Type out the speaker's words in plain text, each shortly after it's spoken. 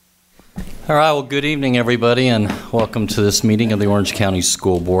All right, well, good evening, everybody, and welcome to this meeting of the Orange County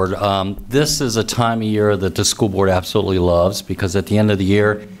School Board. This is a time of year that the school board absolutely loves because at the end of the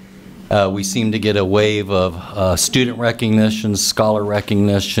year, we seem to get a wave of student recognitions, scholar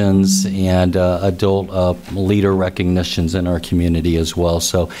recognitions, and adult leader recognitions in our community as well.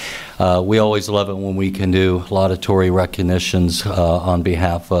 So we always love it when we can do laudatory recognitions on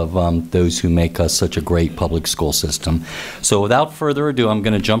behalf of those who make us such a great public school system. So without further ado, I'm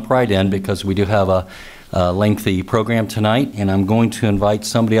going to jump right in because we do have a lengthy program tonight, and I'm going to invite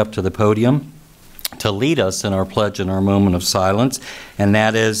somebody up to the podium to lead us in our pledge and our moment of silence, and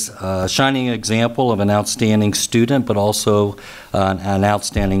that is a shining example of an outstanding student, but also an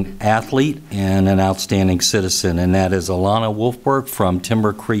outstanding athlete and an outstanding citizen, and that is Alana Wolfberg from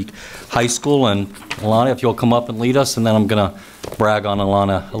Timber Creek High School. And Alana, if you'll come up and lead us, and then I'm going to brag on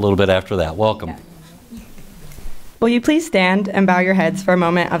Alana a little bit after that. Welcome. Will you please stand and bow your heads for a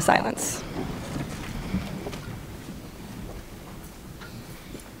moment of silence?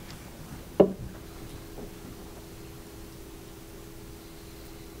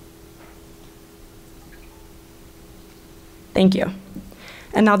 Thank you.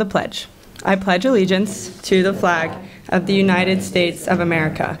 And now the pledge. I pledge allegiance to the flag of the United States of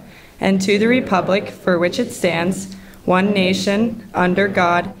America and to the republic for which it stands, one nation, under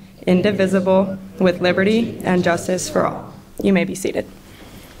God, indivisible, with liberty and justice for all. You may be seated.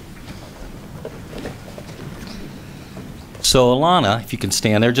 So Alana, if you can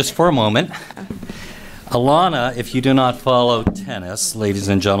stand there just for a moment. Alana, if you do not follow tennis, ladies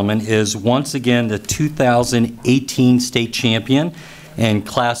and gentlemen, is once again the 2018 state champion in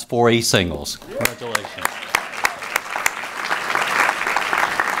Class 4A singles. Congratulations.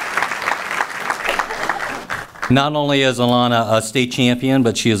 Not only is Alana a state champion,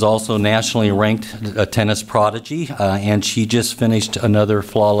 but she is also nationally ranked a tennis prodigy, and she just finished another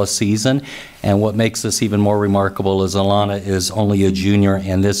flawless season. And what makes this even more remarkable is Alana is only a junior,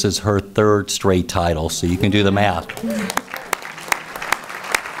 and this is her third straight title, so you can do the math.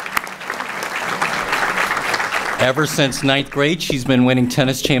 Ever since 9th grade, she's been winning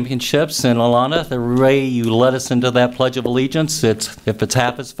tennis championships. And Alana, the way you led us into that Pledge of Allegiance, if it's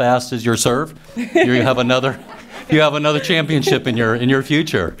half as fast as your serve, you have another championship in your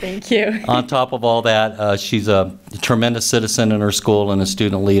future. Thank you. On top of all that, she's a tremendous citizen in her school and a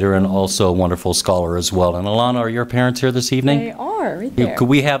student leader, and also a wonderful scholar as well. And Alana, are your parents here this evening? They are, right there. Could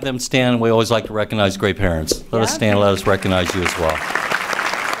we have them stand? We always like to recognize great parents. Let us stand, let us recognize you as well.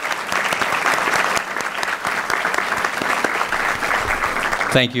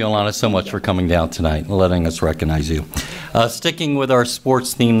 Thank you, Alana, so much for coming down tonight and letting us recognize you. Sticking with our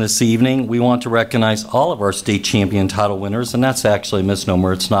sports theme this evening, we want to recognize all of our state champion title winners, and that's actually a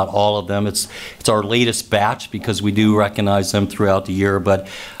misnomer. It's not all of them. It's our latest batch because we do recognize them throughout the year. But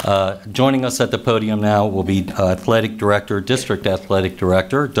joining us at the podium now will be Athletic Director, District Athletic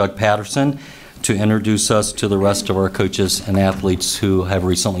Director, Doug Patterson, to introduce us to the rest of our coaches and athletes who have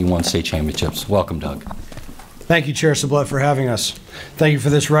recently won state championships. Welcome, Doug. Thank you, Chair Sublette, for having us. Thank you for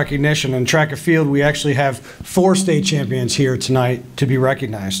this recognition. In track and field, we actually have 4 state champions here tonight to be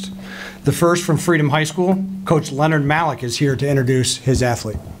recognized. The first from Freedom High School, Coach Leonard Malik is here to introduce his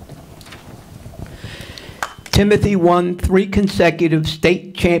athlete. Timothy won 3 consecutive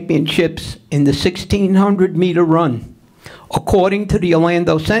state championships in the 1,600-meter run, according to the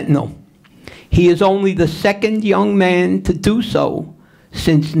Orlando Sentinel. He is only the 2nd young man to do so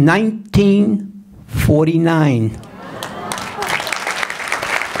since 1949.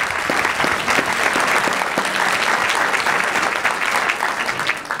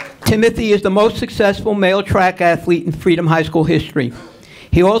 Timothy is the most successful male track athlete in Freedom High School history.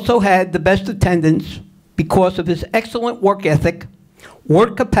 He also had the best attendance because of his excellent work ethic,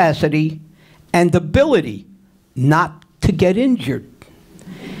 work capacity, and ability not to get injured.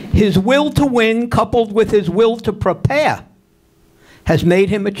 His will to win, coupled with his will to prepare, has made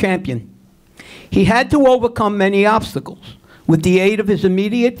him a champion. He had to overcome many obstacles. With the aid of his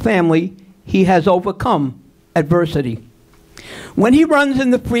immediate family, he has overcome adversity. When he runs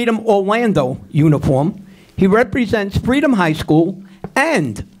in the Freedom Orlando uniform, he represents Freedom High School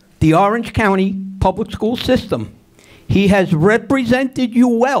and the Orange County public school system. He has represented you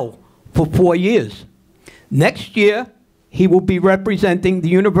well for 4 years. Next year, he will be representing the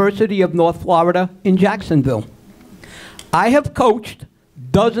University of North Florida in Jacksonville. I have coached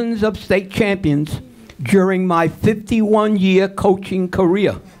dozens of state champions during my 51-year coaching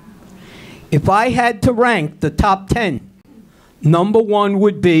career. If I had to rank the top 10, number 1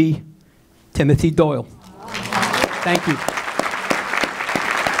 would be Timothy Doyle. Thank you.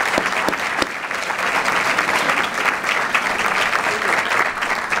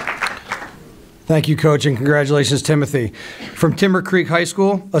 Thank you, Coach, and congratulations, Timothy. From Timber Creek High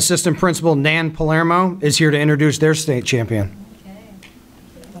School, Assistant Principal Nan Palermo is here to introduce their state champion.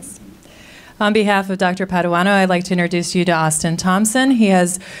 On behalf of Dr. Paduano, I'd like to introduce you to Austin Thompson. He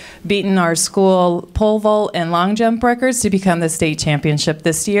has beaten our school pole vault and long jump records to become the state championship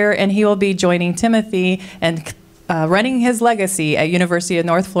this year, and he will be joining Timothy and running his legacy at University of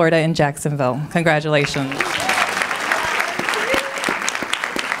North Florida in Jacksonville. Congratulations.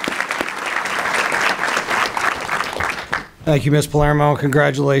 Thank you, Ms. Palermo.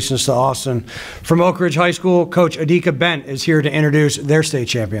 Congratulations to Austin. From Oak Ridge High School, Coach Adika Bent is here to introduce their state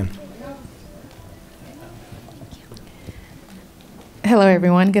champion. Hello,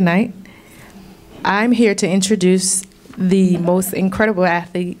 everyone. Good night. I'm here to introduce the most incredible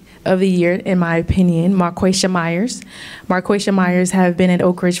athlete of the year, in my opinion, Marquesha Myers. Marquesha Myers has been at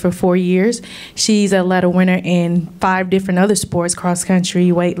Oak Ridge for 4 years. She's a letter winner in 5 different other sports: cross country,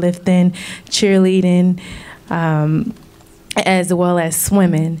 weightlifting, cheerleading, as well as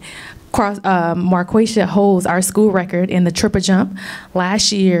swimming. Marquesha holds our school record in the triple jump.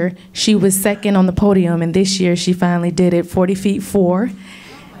 Last year, she was second on the podium, and this year she finally did it 40 feet 4.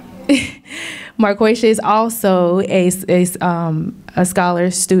 Marquesha is also a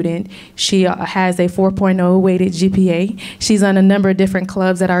scholar student. She has a 4.0 weighted GPA. She's on a number of different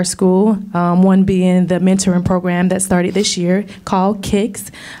clubs at our school, one being the mentoring program that started this year called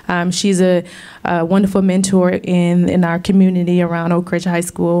KICS. She's a wonderful mentor in our community around Oak Ridge High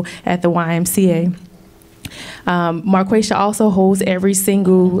School at the YMCA. Marquesha also holds every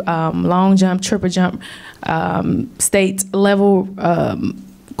single long jump, triple jump, state level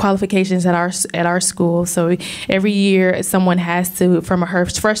qualifications at our school. So every year someone has to, from her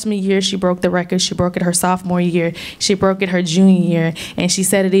freshman year, she broke the record. She broke it her sophomore year. She broke it her junior year, and she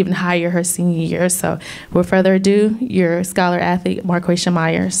set it even higher her senior year. So without further ado, your scholar athlete, Marquesha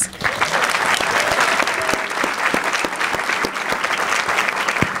Myers.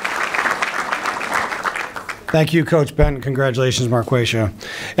 Thank you, Coach Bent. Congratulations, Marquesha.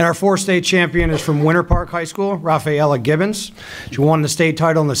 And our 4th state champion is from Winter Park High School, Rafaela Gibbons. She won the state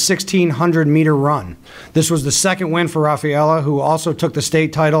title in the 1,600-meter run. This was the second win for Rafaela, who also took the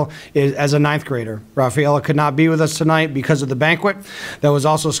state title as a 9th grader. Rafaela could not be with us tonight because of the banquet that was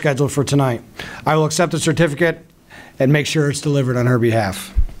also scheduled for tonight. I will accept the certificate and make sure it's delivered on her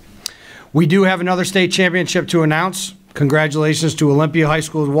behalf. We do have another state championship to announce. Congratulations to Olympia High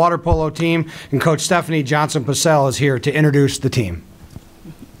School's water polo team, and Coach Stephanie Johnson-Pacell is here to introduce the team.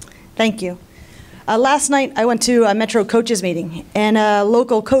 Thank you. Last night I went to a Metro coaches meeting, and a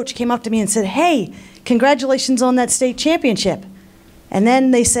local coach came up to me and said, "Hey, congratulations on that state championship." And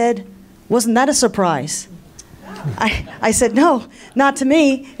then they said, "Wasn't that a surprise?" I said, "No, not to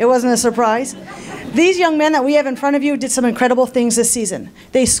me. It wasn't a surprise." These young men that we have in front of you did some incredible things this season.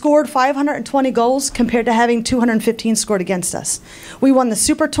 They scored 520 goals compared to having 215 scored against us. We won the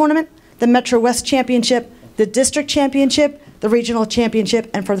Super Tournament, the Metro West Championship, the District Championship, the Regional Championship,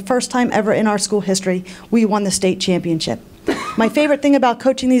 and for the first time ever in our school history, we won the State Championship. My favorite thing about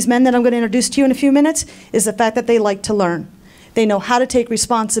coaching these men that I'm going to introduce to you in a few minutes is the fact that they like to learn. They know how to take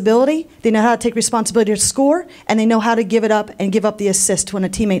responsibility, they know how to take responsibility to score, and they know how to give it up and give up the assist when a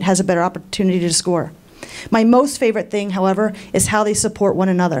teammate has a better opportunity to score. My most favorite thing, however, is how they support one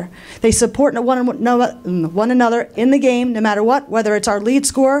another. They support one another in the game, no matter what, whether it's our lead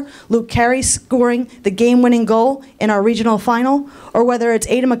scorer, Luke Carey, scoring the game-winning goal in our regional final, or whether it's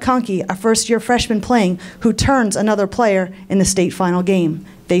Ada McConkey, a first-year freshman playing, who turns another player in the state final game.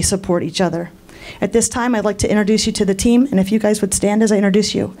 They support each other. At this time, I'd like to introduce you to the team, and if you guys would stand as I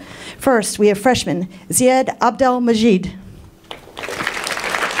introduce you. First, we have freshman Ziad Abdel Majid.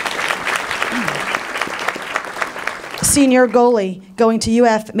 Senior goalie going to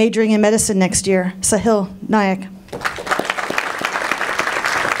UF, majoring in medicine next year, Sahil Nayak.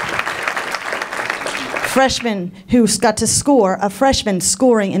 Freshman who got to score, a freshman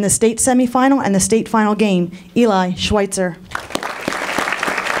scoring in the state semifinal and the state final game, Eli Schweitzer.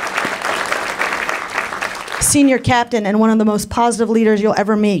 Senior captain and one of the most positive leaders you'll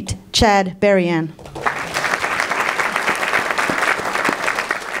ever meet, Chad Berrien.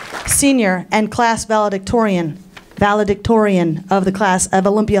 Senior and class valedictorian of the class of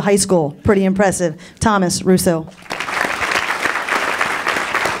Olympia High School, pretty impressive, Thomas Russo.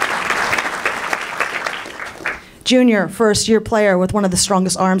 Junior, first-year player with one of the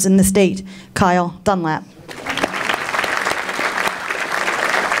strongest arms in the state, Kyle Dunlap.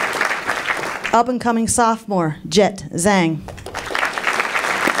 Up-and-coming sophomore, Jet Zhang.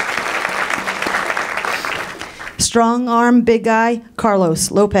 Strong arm, big guy,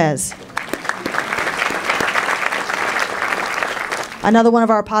 Carlos Lopez. Another one of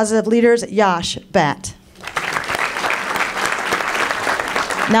our positive leaders, Yash Bat.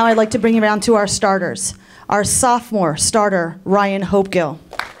 Now I'd like to bring you around to our starters. Our sophomore starter, Ryan Hopegill.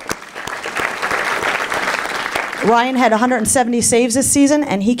 Ryan had 170 saves this season,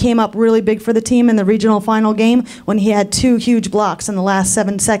 and he came up really big for the team in the regional final game when he had 2 huge blocks in the last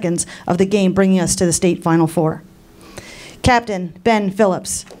 7 seconds of the game, bringing us to the state Final Four. Captain Ben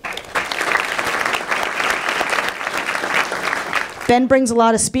Phillips. Ben brings a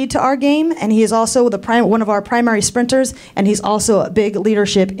lot of speed to our game, and he is also one of our primary sprinters, and he's also a big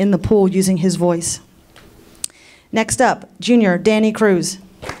leadership in the pool using his voice. Next up, junior Danny Cruz.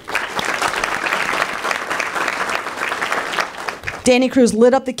 Danny Cruz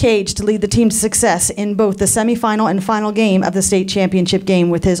lit up the cage to lead the team to success in both the semifinal and final game of the state championship game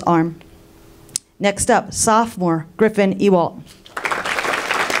with his arm. Next up, sophomore Griffin Ewalt.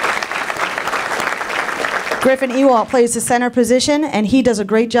 Griffin Ewalt plays the center position, and he does a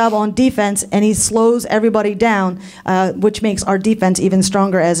great job on defense, and he slows everybody down, which makes our defense even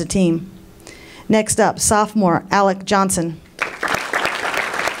stronger as a team. Next up, sophomore Alec Johnson.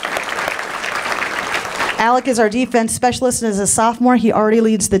 Alec is our defense specialist, and as a sophomore, he already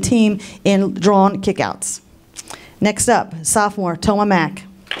leads the team in drawn kickouts. Next up, sophomore Toma Mack.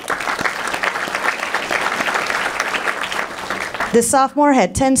 This sophomore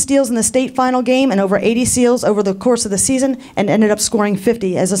had 10 steals in the state final game and over 80 steals over the course of the season and ended up scoring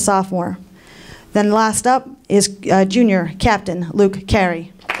 50 as a sophomore. Then last up is junior captain Luke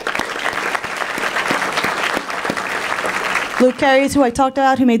Carey. Luke Carey is who I talked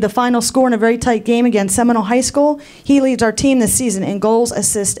about, who made the final score in a very tight game against Seminole High School. He leads our team this season in goals,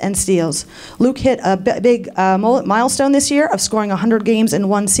 assists, and steals. Luke hit a big milestone this year of scoring 100 games in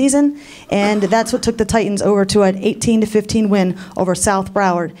one season, and that's what took the Titans over to an 18-15 win over South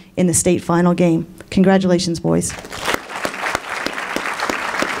Broward in the state final game. Congratulations, boys.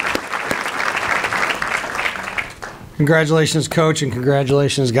 Congratulations, Coach, and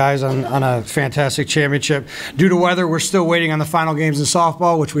congratulations, guys, on a fantastic championship. Due to weather, we're still waiting on the final games in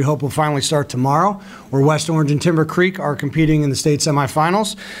softball, which we hope will finally start tomorrow, where West Orange and Timber Creek are competing in the state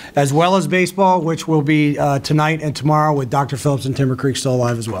semifinals, as well as baseball, which will be tonight and tomorrow with Dr. Phillips and Timber Creek still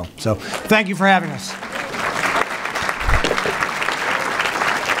alive as well. So thank you for having us.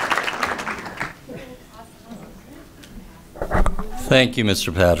 Thank you,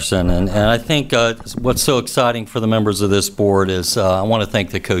 Mr. Patterson. And I think what's so exciting for the members of this board is I want to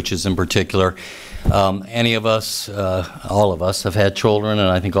thank the coaches in particular. Any of us, all of us, have had children, and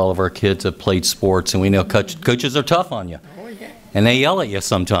I think all of our kids have played sports, and we know coaches are tough on you. Oh, yeah. And they yell at you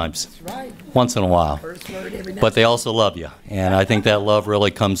sometimes. That's right. Once in a while. First word every night. But they also love you. And I think that love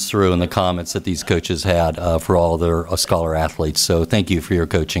really comes through in the comments that these coaches had for all their scholar athletes. So thank you for your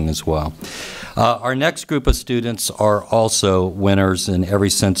coaching as well. Our next group of students are also winners in every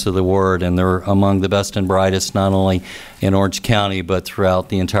sense of the word, and they're among the best and brightest not only in Orange County but throughout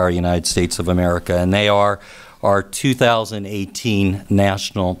the entire United States of America. And they are our 2018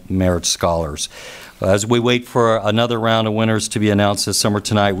 National Merit Scholars. As we wait for another round of winners to be announced this summer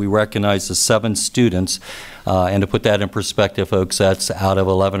tonight, we recognize the 7 students, and to put that in perspective, folks, that's out of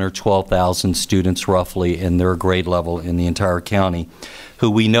 11 or 12,000 students roughly in their grade level in the entire county,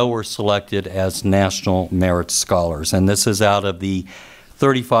 who we know were selected as National Merit Scholars. And this is out of the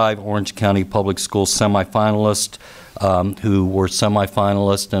 35 Orange County Public Schools semifinalists who were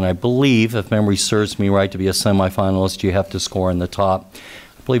semifinalists, and I believe, if memory serves me right, to be a semifinalist, you have to score in the top,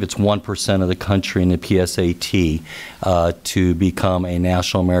 I believe it's 1% of the country in the PSAT to become a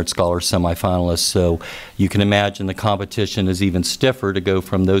National Merit Scholar semifinalist. So you can imagine the competition is even stiffer to go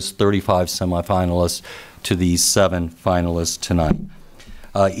from those 35 semifinalists to these 7 finalists tonight.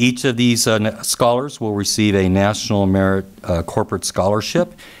 Each of these scholars will receive a National Merit Corporate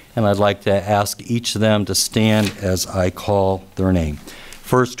Scholarship, and I'd like to ask each of them to stand as I call their name.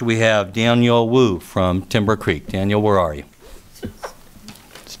 First, we have Daniel Wu from Timber Creek. Daniel, where are you?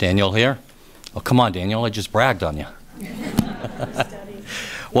 Is Daniel here? Oh, come on, Daniel. I just bragged on you.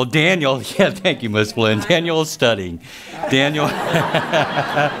 Well, Daniel, yeah, thank you, Ms. Flynn. Daniel is studying. Daniel,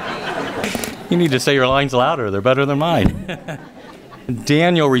 you need to say your lines louder. They're better than mine.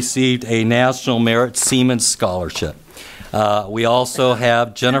 Daniel received a National Merit Seaman Scholarship. We also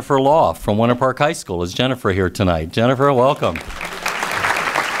have Jennifer Law from Winter Park High School. Is Jennifer here tonight? Jennifer, welcome.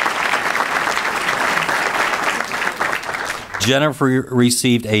 Jennifer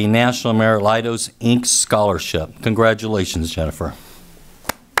received a National Merit Leidos Inc. Scholarship. Congratulations, Jennifer.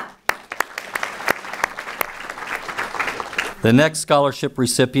 The next scholarship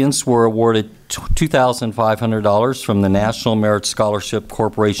recipients were awarded $2,500 from the National Merit Scholarship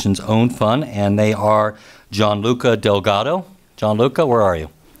Corporation's own fund, and they are Gianluca Delgado. Gianluca, where are you?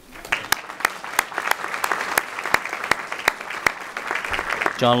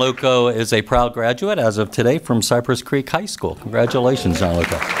 Gianluca is a proud graduate as of today from Cypress Creek High School. Congratulations,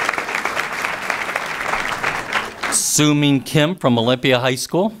 Gianluca. Soo-Min Kim from Olympia High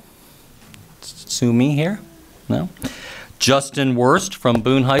School. Soo-Mi here? No? Justin Wurst from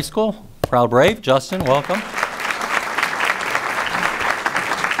Boone High School. Proud Brave. Justin, welcome.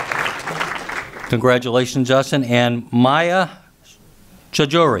 Congratulations, Justin. And Maya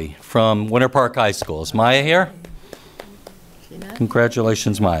Chajuri from Winter Park High School. Is Maya here?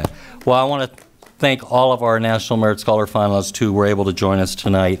 Congratulations, Maya. Well, I want to thank all of our National Merit Scholar finalists who were able to join us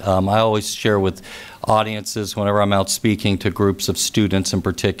tonight. I always share with audiences whenever I'm out speaking to groups of students in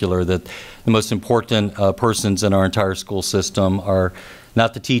particular that the most important persons in our entire school system are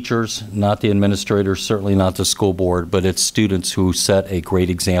not the teachers, not the administrators, certainly not the school board, but it's students who set a great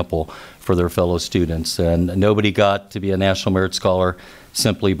example for their fellow students. And nobody got to be a National Merit Scholar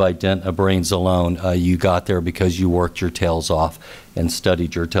simply by dint of brains alone. You got there because you worked your tails off and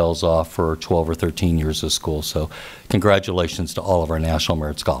studied your tails off for 12 or 13 years of school. So congratulations to all of our National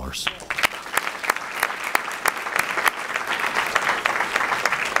Merit Scholars.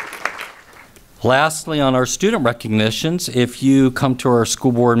 Lastly, on our student recognitions, if you come to our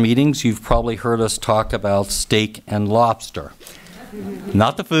school board meetings, you've probably heard us talk about steak and lobster.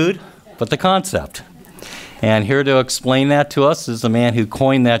 Not the food, but the concept. And here to explain that to us is the man who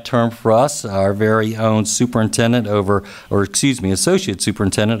coined that term for us, our very own superintendent over, or excuse me, associate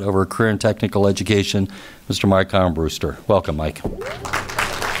superintendent over career and technical education, Mr. Mike Armbruster. Welcome, Mike.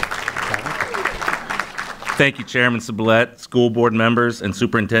 Thank you, Chairman Sublette, school board members, and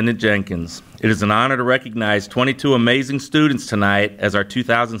Superintendent Jenkins. It is an honor to recognize 22 amazing students tonight as our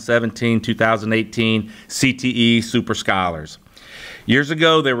 2017-2018 CTE Super Scholars. Years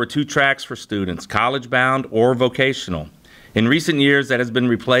ago, there were two tracks for students, college-bound or vocational. In recent years, that has been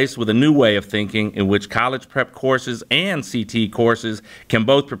replaced with a new way of thinking in which college prep courses and CTE courses can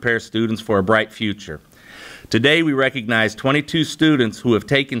both prepare students for a bright future. Today, we recognize 22 students who have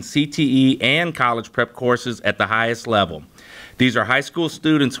taken CTE and college prep courses at the highest level. These are high school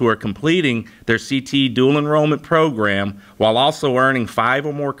students who are completing their CTE dual enrollment program while also earning 5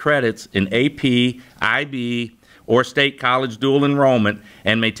 or more credits in AP, IB, or state college dual enrollment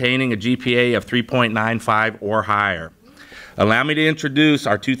and maintaining a GPA of 3.95 or higher. Allow me to introduce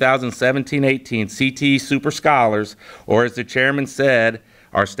our 2017-18 CTE Super Scholars, or as the chairman said,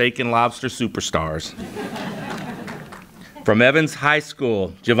 our steak and lobster superstars. From Evans High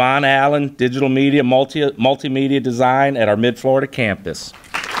School, Javon Allen, Digital Media Multimedia Design at our Mid-Florida campus.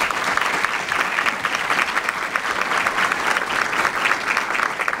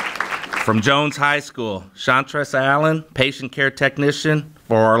 From Jones High School, Chantress Allen, Patient Care Technician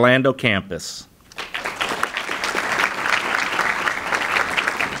for Orlando campus.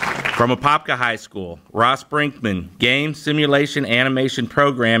 From Apopka High School, Ross Brinkman, Game, Simulation, Animation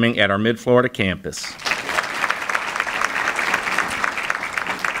Programming at our Mid-Florida campus.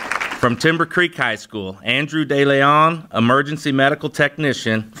 From Timber Creek High School, Andrew De Leon, Emergency Medical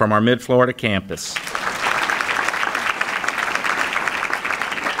Technician from our Mid-Florida campus.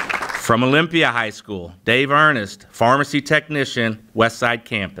 From Olympia High School, Dave Ernest, Pharmacy Technician, Westside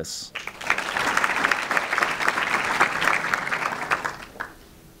campus.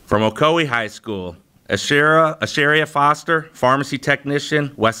 From Ocoee High School, Asheria Foster, Pharmacy Technician,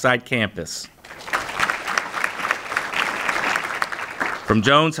 Westside campus. From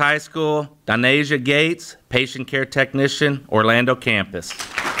Jones High School, Donasia Gates, Patient Care Technician, Orlando campus.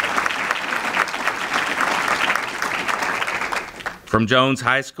 From Jones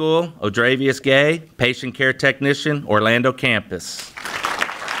High School, Odravius Gay, Patient Care Technician, Orlando campus.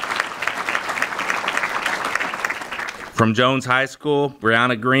 From Jones High School,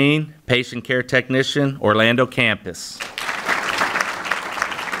 Brianna Green, Patient Care Technician, Orlando campus.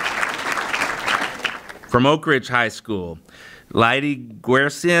 From Oak Ridge High School, Lydie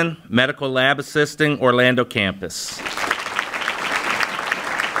Guercian, Medical Lab Assisting, Orlando campus.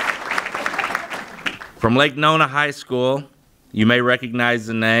 From Lake Nona High School, you may recognize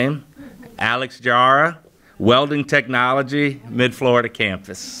the name, Alex Jara, Welding Technology, Mid-Florida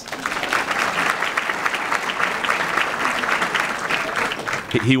campus.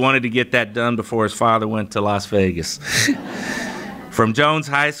 He wanted to get that done before his father went to Las Vegas. From Jones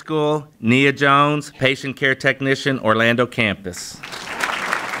High School, Nia Jones, Patient Care Technician, Orlando campus.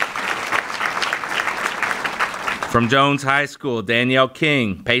 From Jones High School, Danielle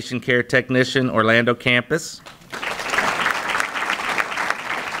King, Patient Care Technician, Orlando campus.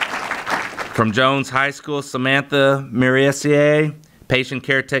 From Jones High School, Samantha Miriessier, Patient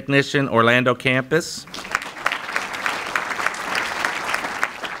Care Technician, Orlando campus.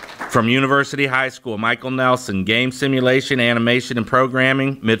 From University High School, Michael Nelson, Game Simulation, Animation, and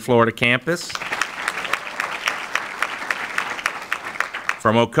Programming, Mid-Florida Campus.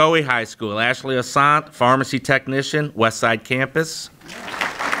 From Ocoee High School, Ashley Assant, Pharmacy Technician, Westside Campus.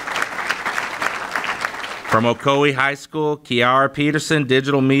 From Ocoee High School, Kiara Peterson,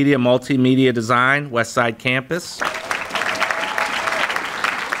 Digital Media, Multimedia Design, Westside Campus.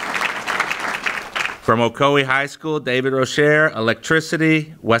 From Ocoee High School, David Rocher,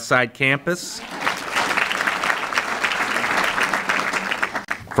 Electricity, Westside Campus.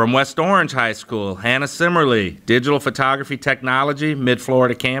 From West Orange High School, Hannah Simmerly, Digital Photography Technology,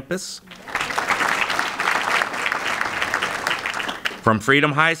 Mid-Florida Campus. From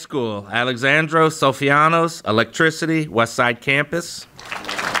Freedom High School, Alexandro Sofianos, Electricity, Westside Campus.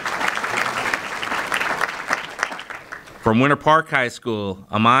 From Winter Park High School,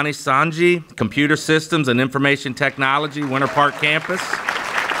 Amani Sanji, Computer Systems and Information Technology, Winter Park Campus.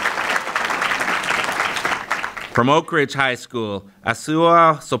 From Oak Ridge High School,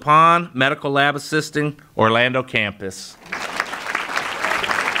 Asua Sopan, Medical Lab Assistant, Orlando Campus.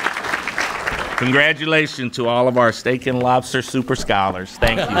 Congratulations to all of our Steak and Lobster Super Scholars.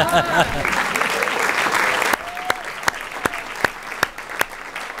 Thank you.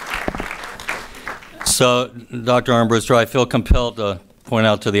 So, Dr. Armbruster, I feel compelled to point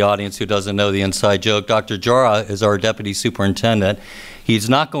out to the audience who doesn't know the inside joke, Dr. Jara is our Deputy Superintendent. He's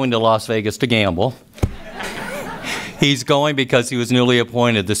not going to Las Vegas to gamble. He's going because he was newly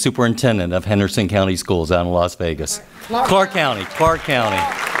appointed the Superintendent of Henderson County Schools out in Las Vegas. Clark County,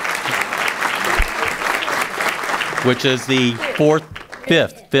 which is the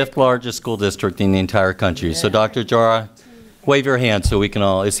fifth largest school district in the entire country. So, Dr. Jara, wave your hand so we can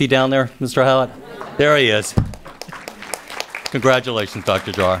all, is he down there, Mr. Hallett? There he is. Congratulations,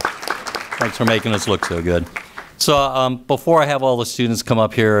 Dr. Jara. Thanks for making us look so good. So before I have all the students come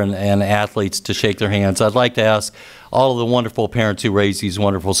up here and athletes to shake their hands, I'd like to ask all of the wonderful parents who raise these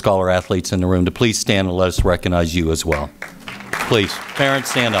wonderful scholar athletes in the room to please stand and let us recognize you as well. Please, parents,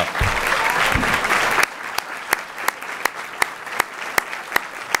 stand up.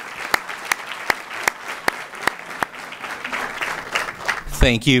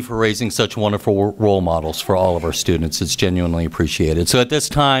 Thank you for raising such wonderful role models for all of our students. It's genuinely appreciated. So at this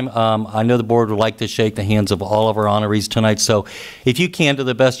time, I know the board would like to shake the hands of all of our honorees tonight. So if you can, do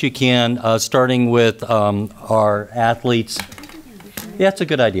the best you can, starting with our athletes. Yeah, that's a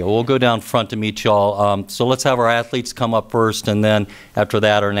good idea. We'll go down front to meet y'all. So let's have our athletes come up first, and then after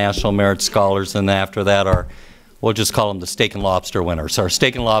that, our National Merit Scholars, and then after that, we'll just call them the Steak and Lobster winners, our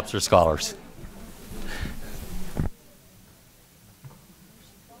Steak and Lobster Scholars.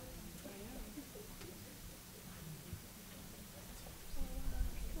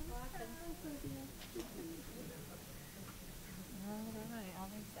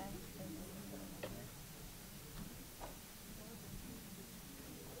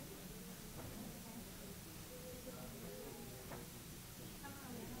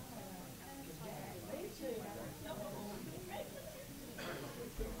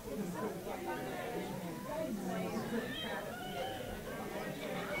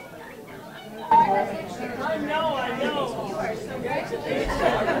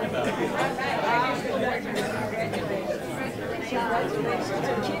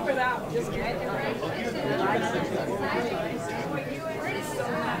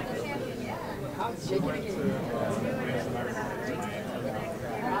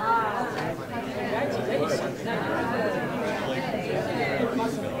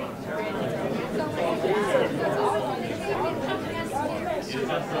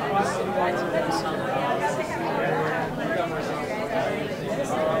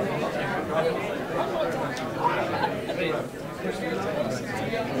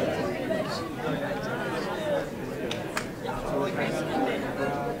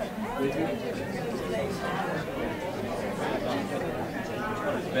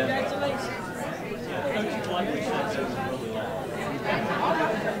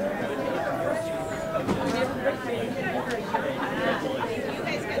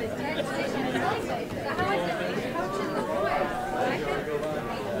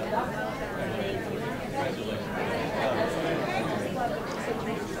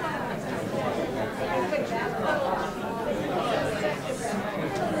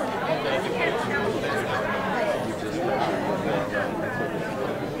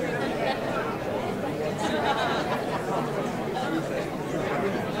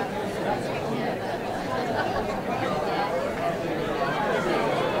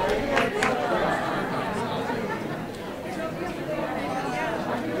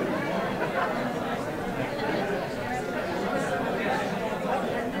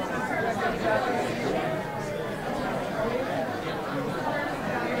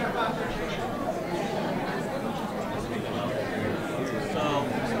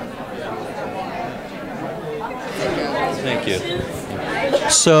 Thank you.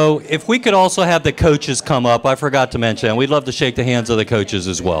 So if we could also have the coaches come up, I forgot to mention, we'd love to shake the hands of the coaches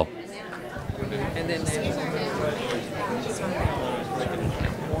as well.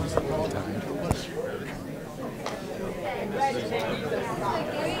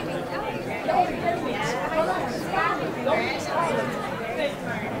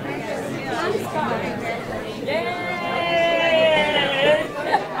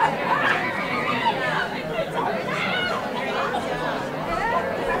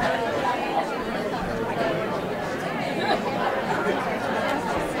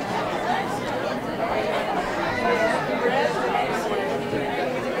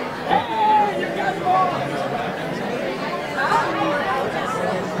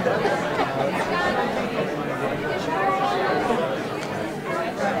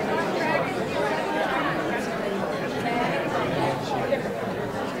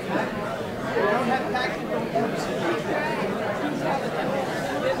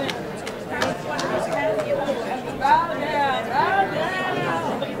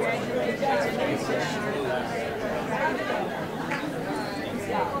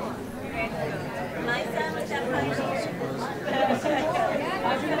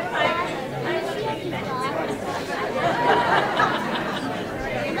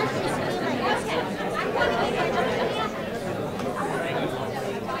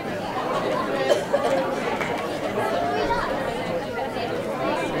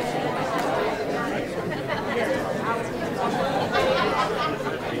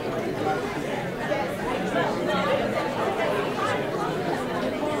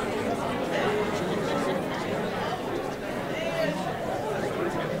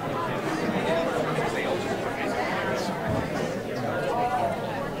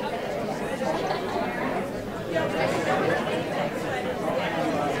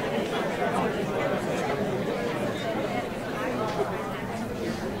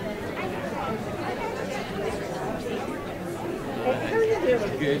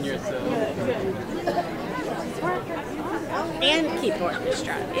 And keyboard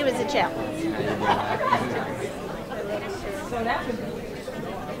orchestra. It was a challenge.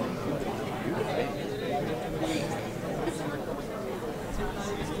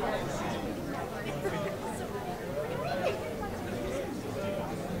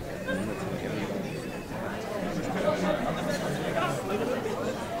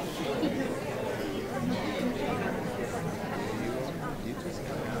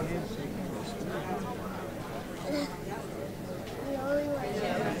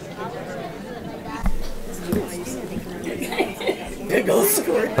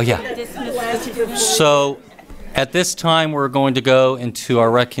 Oh, yeah. So at this time, we're going to go into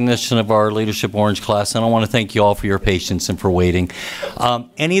our recognition of our Leadership Orange class, and I want to thank you all for your patience and for waiting.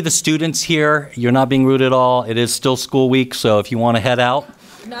 Any of the students here, you're not being rude at all. It is still school week, so if you want to head out,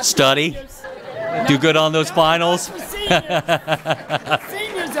 study, do good on those finals. Seniors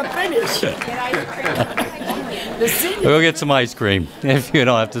are finished. We'll get some ice cream if you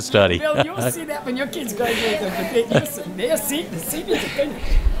don't have to study. Bill, you'll see that when your kids graduate. The seniors are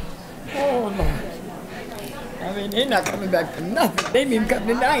finished. Oh, Lord. I mean, they're not coming back for nothing. They didn't even come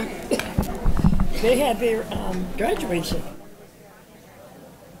tonight. They had their graduation.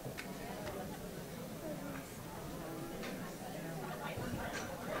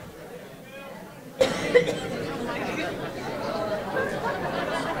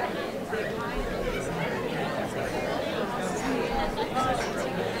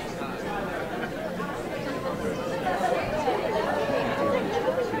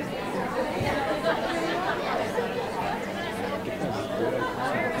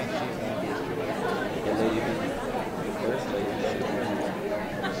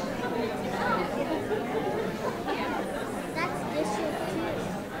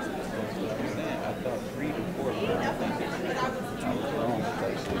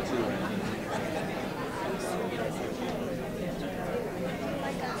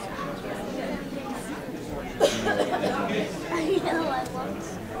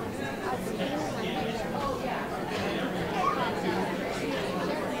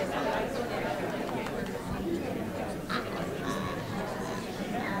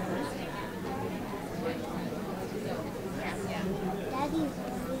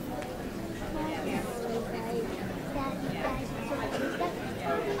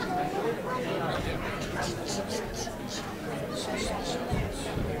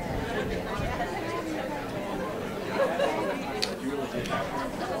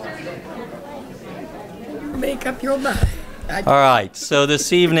 Make up your mind. All right, so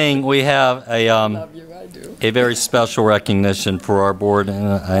this evening we have a a very special recognition for our board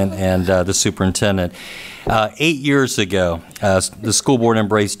and the superintendent. 8 years ago, the school board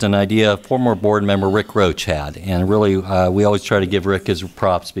embraced an idea former board member Rick Roach had, and really we always try to give Rick his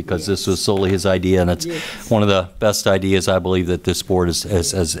props because this was solely his idea, and it's one of the best ideas I believe that this board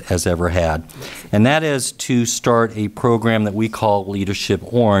has ever had. And that is to start a program that we call Leadership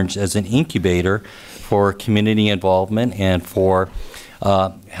Orange as an incubator for community involvement and for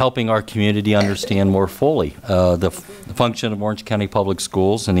helping our community understand more fully the function of Orange County Public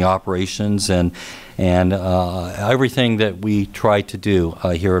Schools and the operations and everything that we try to do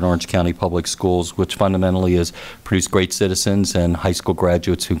here at Orange County Public Schools, which fundamentally is produce great citizens and high school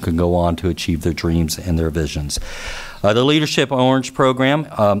graduates who can go on to achieve their dreams and their visions. The Leadership Orange program,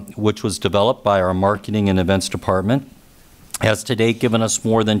 which was developed by our marketing and events department, has to date given us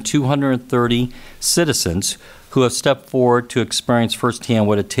more than 230 citizens who have stepped forward to experience firsthand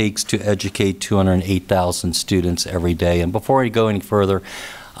what it takes to educate 208,000 students every day. And before I go any further,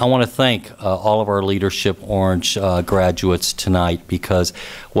 I want to thank all of our Leadership Orange graduates tonight, because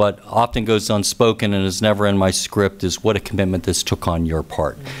what often goes unspoken and is never in my script is what a commitment this took on your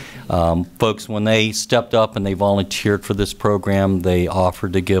part. Folks, when they stepped up and they volunteered for this program, they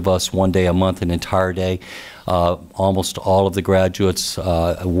offered to give us 1 day a month, an entire day. Almost all of the graduates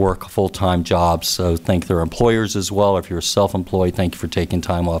work full-time jobs, so thank their employers as well. If you're self-employed, thank you for taking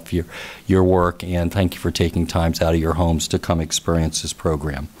time off your work, and thank you for taking times out of your homes to come experience this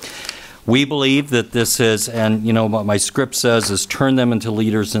program. We believe that this is, and you know what my script says is turn them into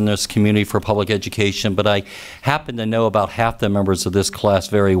leaders in this community for public education, but I happen to know about half the members of this class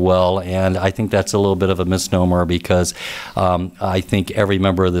very well, and I think that's a little bit of a misnomer because I think every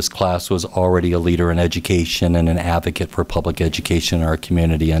member of this class was already a leader in education and an advocate for public education in our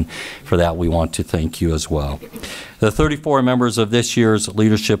community, and for that we want to thank you as well. The 34 members of this year's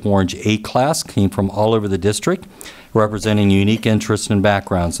Leadership Orange 8 class came from all over the district, representing unique interests and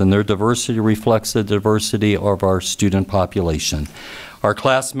backgrounds, and their diversity reflects the diversity of our student population. Our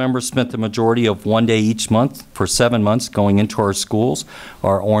class members spent the majority of 1 day each month for 7 months going into our schools,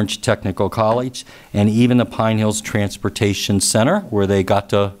 our Orange Technical College, and even the Pine Hills Transportation Center, where they got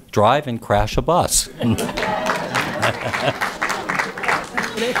to drive and crash a bus.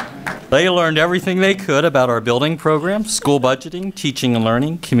 They learned everything they could about our building program, school budgeting, teaching and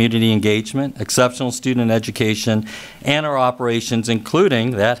learning, community engagement, exceptional student education, and our operations,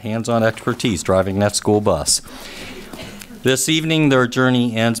 including that hands-on expertise driving that school bus. This evening, their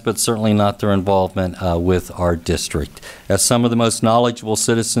journey ends, but certainly not their involvement with our district. As some of the most knowledgeable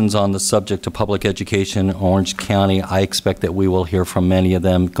citizens on the subject of public education in Orange County, I expect that we will hear from many of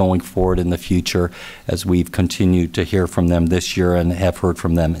them going forward in the future, as we've continued to hear from them this year and have heard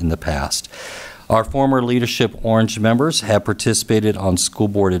from them in the past. Our former Leadership Orange members have participated on school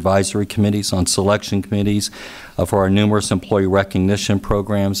board advisory committees, on selection committees for our numerous employee recognition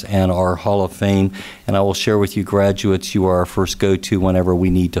programs and our Hall of Fame. And I will share with you, graduates, you are our first go-to whenever we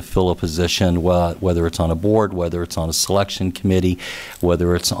need to fill a position, whether it's on a board, whether it's on a selection committee,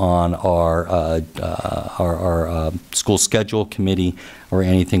 whether it's on our school schedule committee or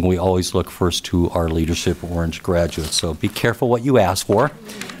anything. We always look first to our Leadership Orange graduates. So be careful what you ask for.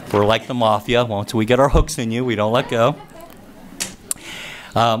 We're like the mafia. Once we get our hooks in you, we don't let go.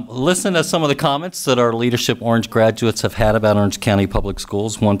 Listen to some of the comments that our Leadership Orange graduates have had about Orange County Public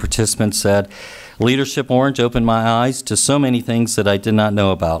Schools. One participant said, "Leadership Orange opened my eyes to so many things that I did not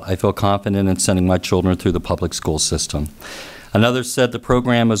know about. I feel confident in sending my children through the public school system." Another said, "The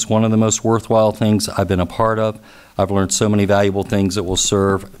program is one of the most worthwhile things I've been a part of. I've learned so many valuable things that will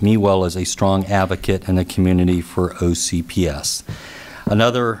serve me well as a strong advocate in the community for OCPS."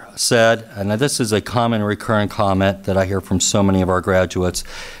 Another said, and this is a common recurring comment that I hear from so many of our graduates,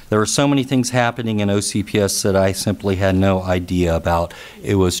 "There are so many things happening in OCPS that I simply had no idea about.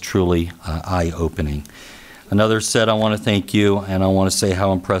 It was truly eye-opening." Another said, "I want to thank you, and I want to say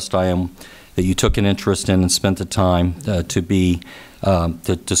how impressed I am that you took an interest in and spent the time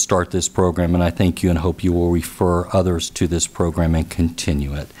to start this program, and I thank you and hope you will refer others to this program and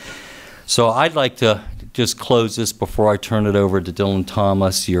continue it." So I'd like to just close this before I turn it over to Dylan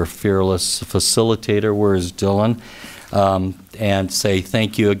Thomas, your fearless facilitator. Where is Dylan? And say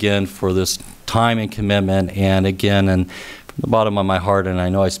thank you again for this time and commitment. And again, and from the bottom of my heart, and I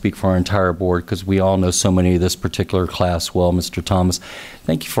know I speak for our entire board because we all know so many of this particular class well, Mr. Thomas,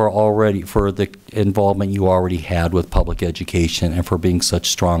 thank you for the involvement you already had with public education and for being such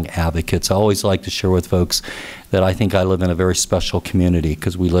strong advocates. I always like to share with folks that I think I live in a very special community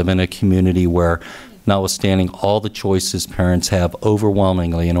because we live in a community where notwithstanding all the choices parents have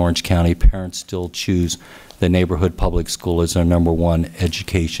overwhelmingly in Orange County, parents still choose the neighborhood public school as their #1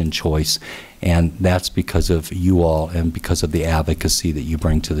 education choice. And that's because of you all and because of the advocacy that you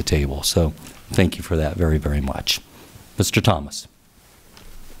bring to the table. So thank you for that very, very much. Mr. Thomas.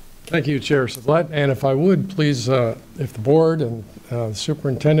 Thank you, Chair Sublette. And if I would, please, if the board and the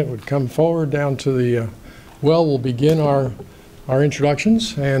superintendent would come forward down to the well, we'll begin our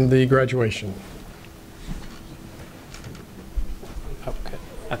introductions and the graduation. Okay.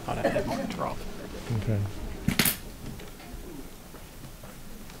 I thought I had one drop. Okay.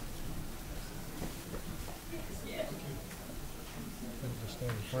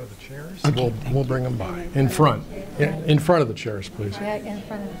 Stand in front of the chairs. Okay. We'll bring them by. In front. In front of the chairs, please. Yeah, in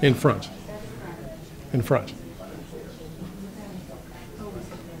front of In front. In front.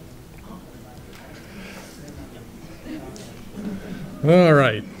 All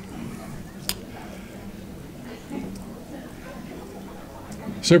right.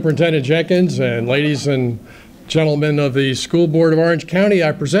 Superintendent Jenkins and ladies and gentlemen of the School Board of Orange County,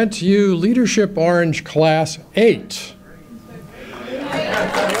 I present to you Leadership Orange Class 8.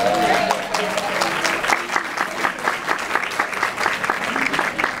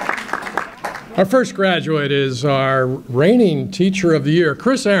 Our first graduate is our reigning Teacher of the Year,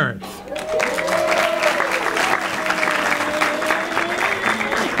 Chris Arendt.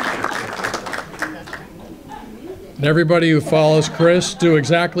 And everybody who follows Chris, do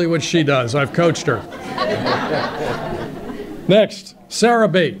exactly what she does. I've coached her. Next, Sarah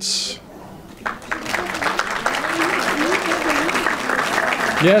Bates.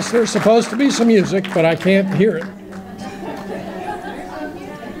 Yes, there's supposed to be some music, but I can't hear it.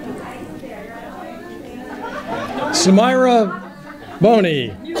 Samira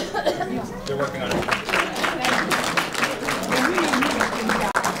Boney.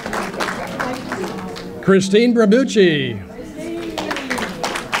 Christine Brabucci.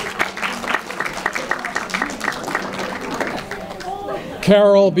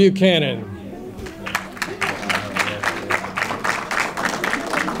 Carol Buchanan.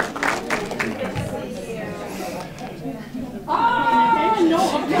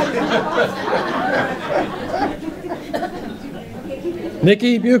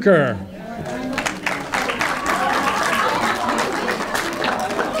 Nikki Bucher.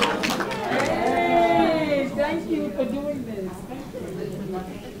 Hey, thank you for doing this.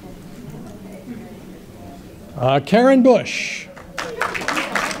 Karen Bush.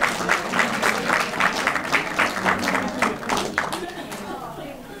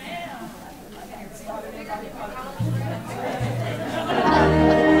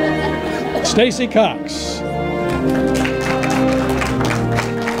 Stacy Cox.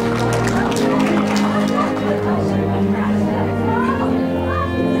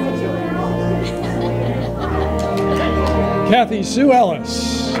 Kathy Sue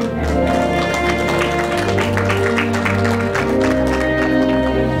Ellis.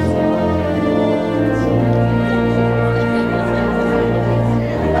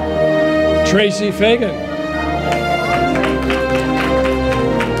 Tracy Fagan.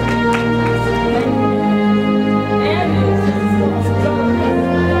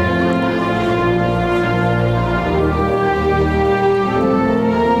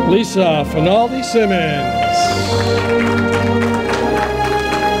 Lisa Finaldi Simmons.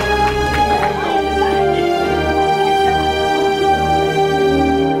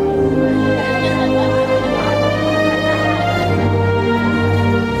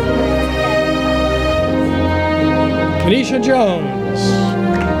 Kenesha Jones.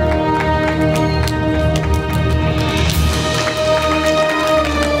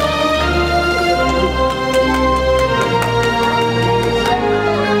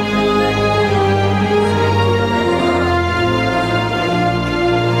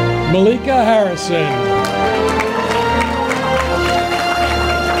 Malika Harrison.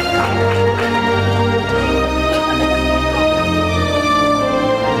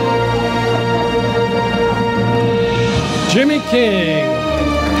 Jimmy King,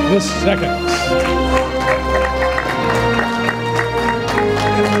 the second.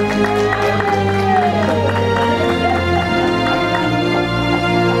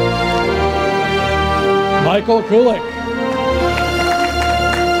 Michael Kulik.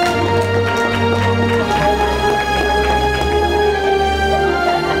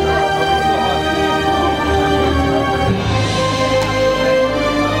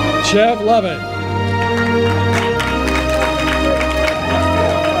 Chev Lovett.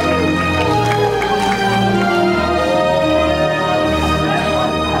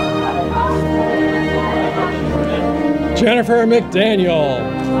 Jennifer McDaniel.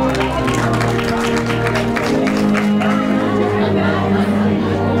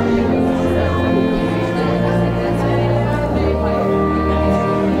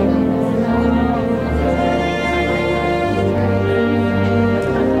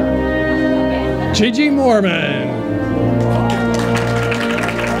 Angie Mormon.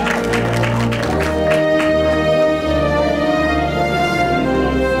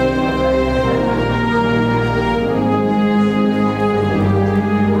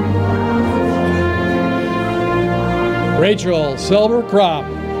 Rachel Silver Crop.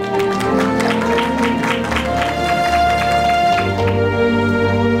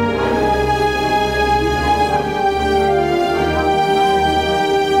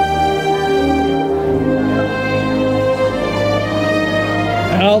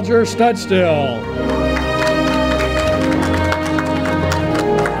 Alger Studstill.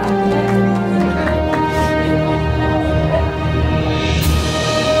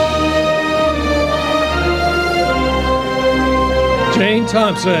 Jane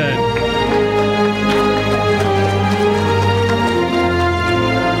Thompson.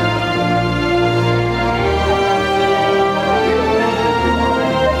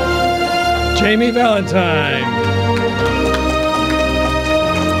 Jamie Valentine.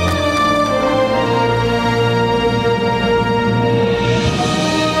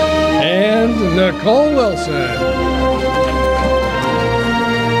 And Nicole Wilson.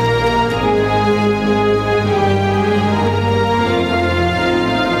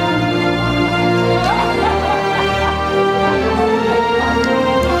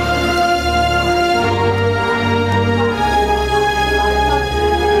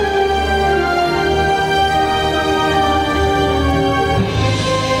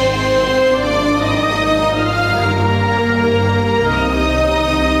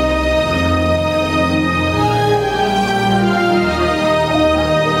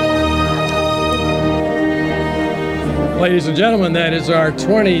 Ladies and gentlemen, that is our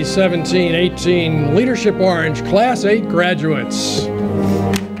 2017-18 Leadership Orange Class 8 graduates.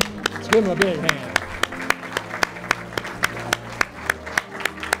 Let's give them a big hand.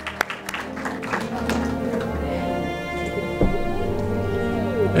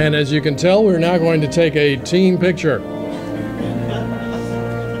 And as you can tell, we're now going to take a team picture.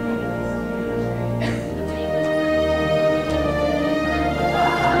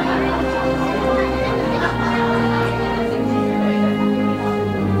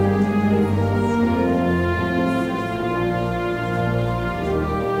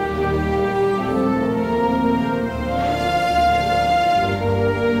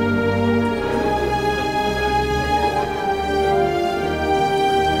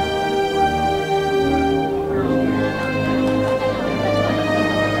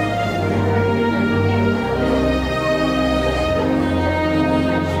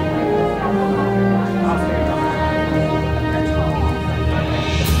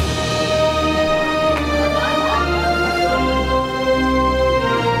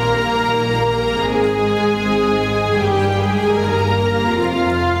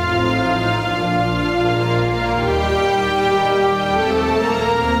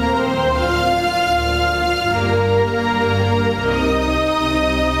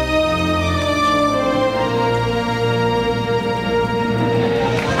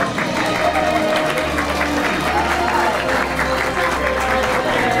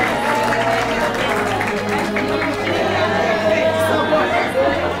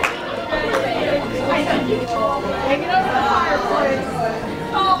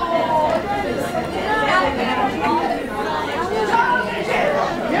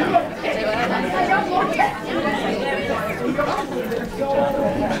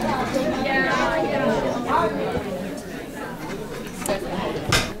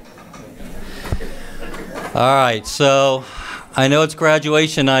 All right, so I know it's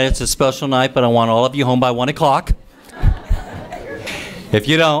graduation night, it's a special night, but I want all of you home by 1 o'clock. If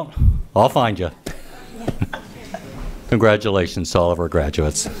you don't, I'll find you. Congratulations to all of our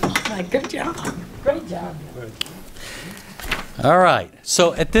graduates. Good job. Great job. All right,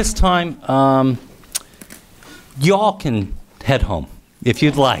 so at this time, y'all can head home if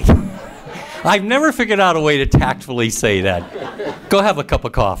you'd like. I've never figured out a way to tactfully say that. Go have a cup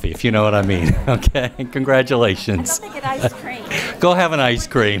of coffee, if you know what I mean. Okay, congratulations. Go get ice cream. Go have an ice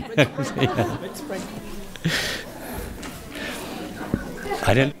cream.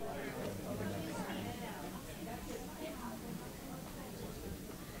 I didn't.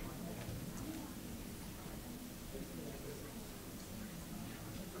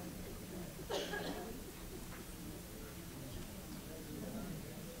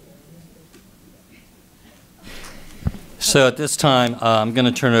 So at this time, I'm going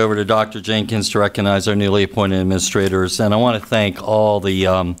to turn it over to Dr. Jenkins to recognize our newly appointed administrators. And I want to thank all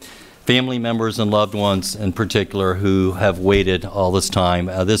the family members and loved ones in particular who have waited all this time.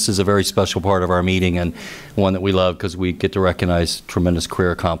 This is a very special part of our meeting and one that we love because we get to recognize tremendous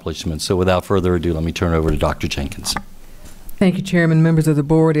career accomplishments. So without further ado, let me turn it over to Dr. Jenkins. Thank you, Chairman, members of the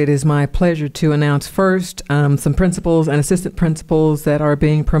board. It is my pleasure to announce first some principals and assistant principals that are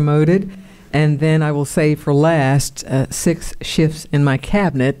being promoted. And then I will say for last 6 shifts in my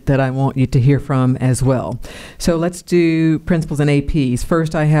cabinet that I want you to hear from as well. So let's do principals and APs.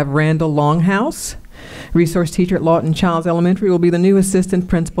 First, I have Randall Longhouse, resource teacher at Lawton Childs Elementary, will be the new assistant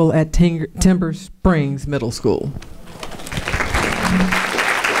principal at Timber Springs Middle School.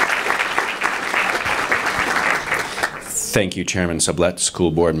 Thank you, Chairman Sublette,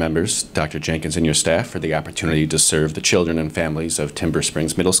 school board members, Dr. Jenkins, and your staff for the opportunity to serve the children and families of Timber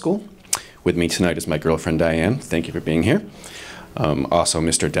Springs Middle School. With me tonight is my girlfriend, Diane. Thank you for being here. Also,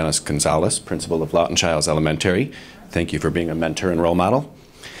 Mr. Dennis Gonzalez, principal of Lawton Childs Elementary. Thank you for being a mentor and role model.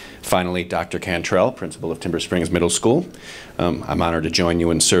 Finally, Dr. Cantrell, principal of Timber Springs Middle School. I'm honored to join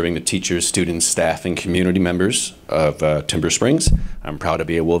you in serving the teachers, students, staff, and community members of Timber Springs. I'm proud to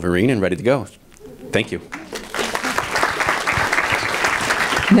be a Wolverine and ready to go. Thank you.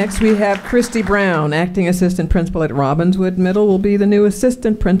 Next, we have Christy Brown, acting assistant principal at Robbinswood Middle, will be the new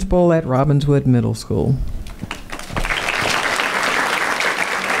assistant principal at Robbinswood Middle School.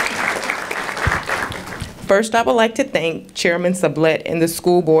 First, I would like to thank Chairman Sublette and the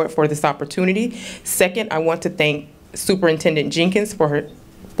school board for this opportunity. Second, I want to thank Superintendent Jenkins for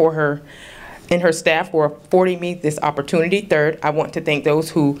her and her staff for affording me this opportunity. Third, I want to thank those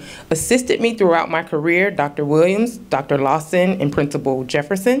who assisted me throughout my career, Dr. Williams, Dr. Lawson, and Principal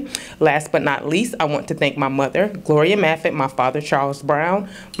Jefferson. Last but not least, I want to thank my mother, Gloria Maffett, my father, Charles Brown,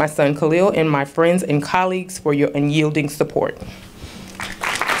 my son, Khalil, and my friends and colleagues for your unyielding support.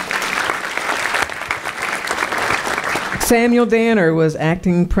 Samuel Danner was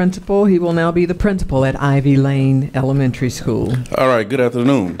acting principal. He will now be the principal at Ivy Lane Elementary School. All right, good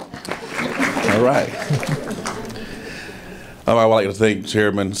afternoon. All right. I would like to thank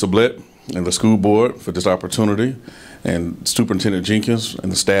Chairman Sublette and the school board for this opportunity, and Superintendent Jenkins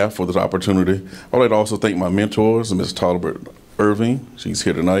and the staff for this opportunity. I would like to also thank my mentors, Ms. Tolbert Irving, she's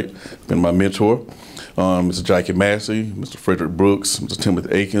here tonight, been my mentor, Mr. Jackie Massey, Mr. Frederick Brooks, Mr. Timothy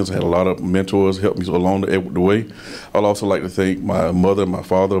Akins. I had a lot of mentors help me along the way. I'd also like to thank my mother and my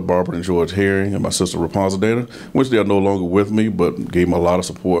father, Barbara and George Herring, and my sister Rapunzel Danner, which they are no longer with me, but gave me a lot of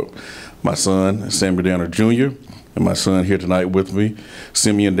support. My son, Samuel Danner Jr., and my son here tonight with me,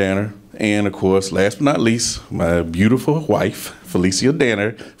 Simeon Danner, and of course, last but not least, my beautiful wife, Felicia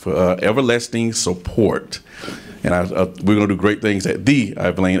Danner, for everlasting support. And we're going to do great things at the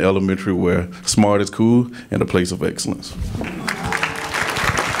Ivy Lane Elementary, where smart is cool and a place of excellence.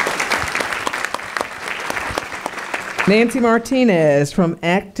 Nancy Martinez, from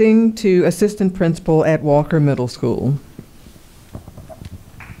acting to assistant principal at Walker Middle School.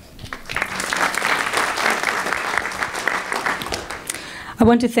 I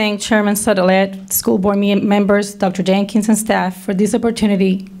want to thank Chairman Sublette, school board members, Dr. Jenkins, and staff for this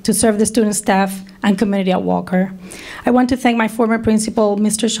opportunity to serve the student, staff, and community at Walker. I want to thank my former principal,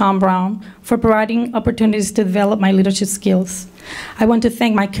 Mr. Sean Brown, for providing opportunities to develop my leadership skills. I want to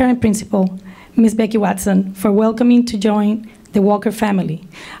thank my current principal, Ms. Becky Watson, for welcoming to join the Walker family.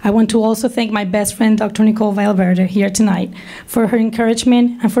 I want to also thank my best friend, Dr. Nicole Valverde, here tonight, for her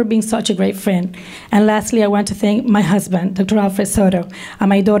encouragement and for being such a great friend. And lastly, I want to thank my husband, Dr. Alfred Soto, and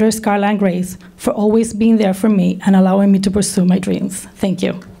my daughters, Carla and Grace, for always being there for me and allowing me to pursue my dreams. Thank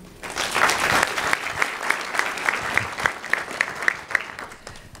you.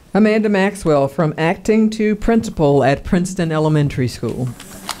 Amanda Maxwell, from acting to principal at Princeton Elementary School.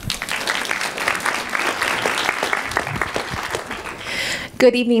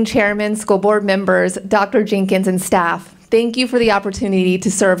 Good evening, Chairman, school board members, Dr. Jenkins, and staff. Thank you for the opportunity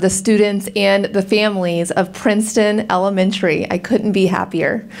to serve the students and the families of Princeton Elementary. I couldn't be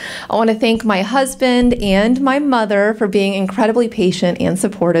happier. I want to thank my husband and my mother for being incredibly patient and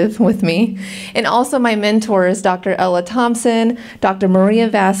supportive with me, and also my mentors, Dr. Ella Thompson, Dr. Maria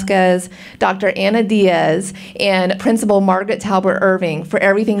Vasquez, Dr. Anna Diaz, and Principal Margaret Talbert Irving for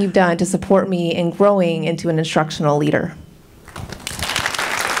everything you've done to support me in growing into an instructional leader.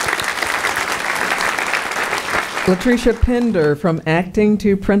 Latricia Pender, from acting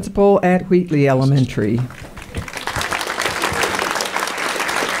to principal at Wheatley Elementary.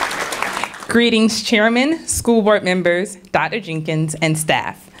 Greetings, Chairman, school board members, Dr. Jenkins, and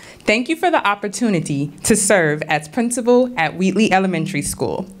staff. Thank you for the opportunity to serve as principal at Wheatley Elementary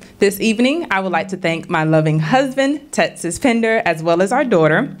School. This evening, I would like to thank my loving husband, Texas Pender, as well as our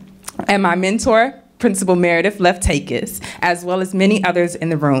daughter, and my mentor, Principal Meredith Leftakis, as well as many others in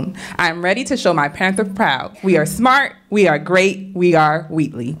the room. I am ready to show my Panther proud. We are smart, we are great, we are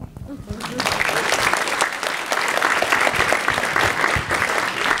Wheatley.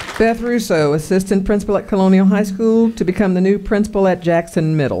 Beth Russo, Assistant Principal at Colonial High School, to become the new principal at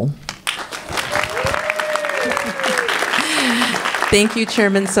Jackson Middle. Thank you,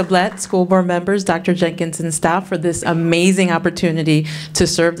 Chairman Sublette, school board members, Dr. Jenkins, and staff for this amazing opportunity to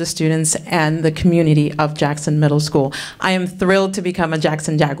serve the students and the community of Jackson Middle School. I am thrilled to become a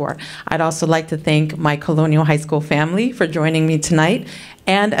Jackson Jaguar. I'd also like to thank my Colonial High School family for joining me tonight,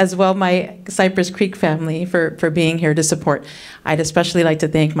 and as well my Cypress Creek family for being here to support. I'd especially like to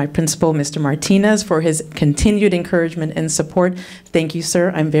thank my principal, Mr. Martinez, for his continued encouragement and support. Thank you,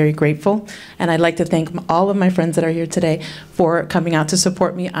 sir. I'm very grateful. And I'd like to thank all of my friends that are here today for coming out to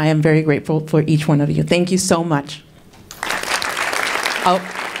support me. I am very grateful for each one of you. Thank you so much. Oh,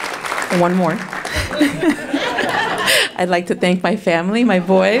 one more. I'd like to thank my family, my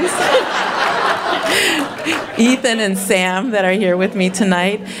boys. Ethan and Sam that are here with me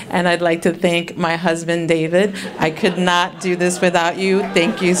tonight, and I'd like to thank my husband, David. I could not do this without you.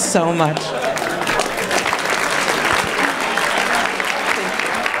 Thank you so much.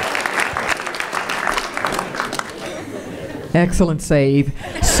 Excellent save.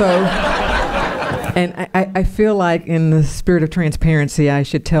 So, and I feel like in the spirit of transparency, I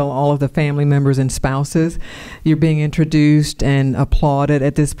should tell all of the family members and spouses, you're being introduced and applauded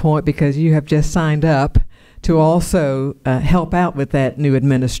at this point because you have just signed up to also help out with that new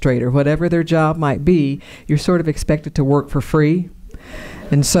administrator. Whatever their job might be, you're sort of expected to work for free.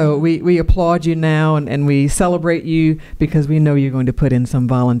 And so we applaud you now, and we celebrate you because we know you're going to put in some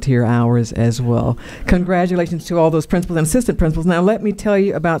volunteer hours as well. Congratulations to all those principals and assistant principals. Now let me tell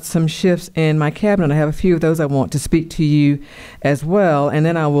you about some shifts in my cabinet. I have a few of those I want to speak to you as well, and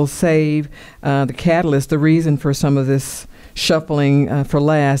then I will save the catalyst, the reason for some of this shuffling for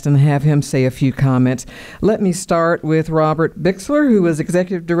last, and have him say a few comments. Let me start with Robert Bixler, who was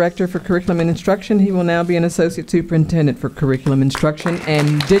Executive Director for Curriculum and Instruction. He will now be an Associate Superintendent for Curriculum Instruction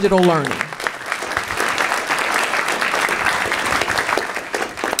and Digital Learning.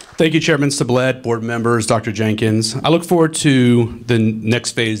 Thank you, Chairman Sublette, board members, Dr. Jenkins. I look forward to the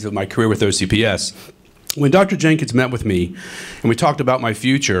next phase of my career with OCPS. When Dr. Jenkins met with me and we talked about my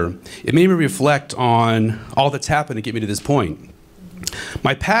future, it made me reflect on all that's happened to get me to this point.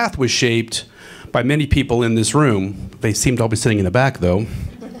 My path was shaped by many people in this room, they seem to all be sitting in the back though,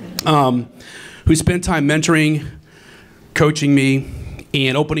 who spent time mentoring, coaching me,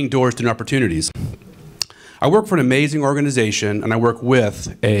 and opening doors to new opportunities. I work for an amazing organization and I work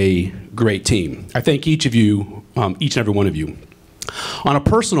with a great team. I thank each of you, each and every one of you. On a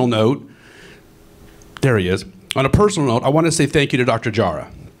personal note, there he is. On a personal note, I want to say thank you to Dr.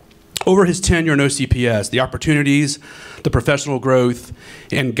 Jara. Over his tenure in OCPS, the opportunities, the professional growth,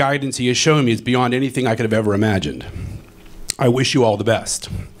 and guidance he has shown me is beyond anything I could have ever imagined. I wish you all the best.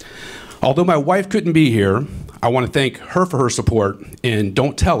 Although my wife couldn't be here, I want to thank her for her support, and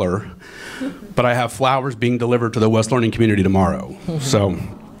don't tell her, but I have flowers being delivered to the West Learning community tomorrow. So,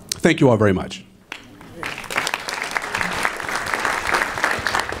 thank you all very much.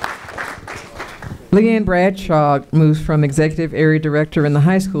 Leanne Bradshaw moves from Executive Area Director in the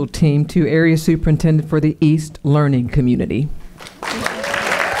high school team to Area Superintendent for the East Learning Community.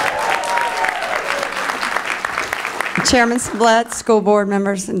 Chairman Sublette, school board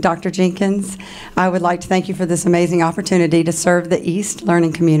members, and Dr. Jenkins, I would like to thank you for this amazing opportunity to serve the East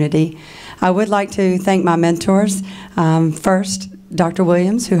Learning Community. I would like to thank my mentors. First, Dr.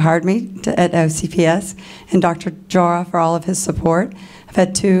 Williams, who hired me at OCPS, and Dr. Jara for all of his support. I've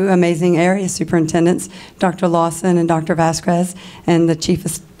had two amazing area superintendents, Dr. Lawson and Dr. Vasquez, and the chief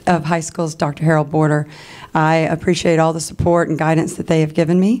of high schools, Dr. Harold Border. I appreciate all the support and guidance that they have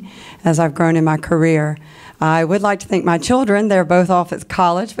given me as I've grown in my career. I would like to thank my children. They're both off at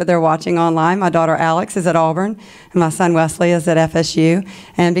college, but they're watching online. My daughter Alex is at Auburn, and my son Wesley is at FSU.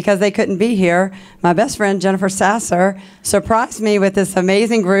 And because they couldn't be here, my best friend Jennifer Sasser surprised me with this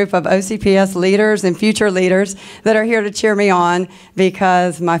amazing group of OCPS leaders and future leaders that are here to cheer me on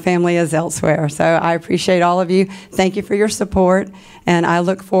because my family is elsewhere. So I appreciate all of you. Thank you for your support, and I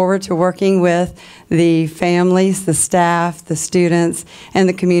look forward to working with the families, the staff, the students, and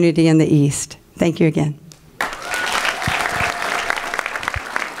the community in the East. Thank you again.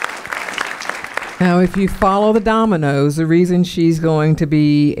 Now, if you follow the dominoes, the reason she's going to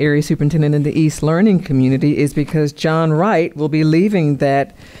be area superintendent in the East Learning Community is because John Wright will be leaving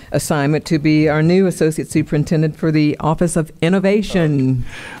that assignment to be our new associate superintendent for the Office of Innovation.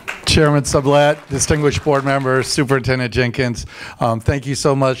 Chairman Sublette, distinguished board members, Superintendent Jenkins, thank you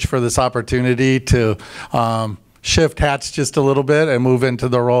so much for this opportunity to shift hats just a little bit and move into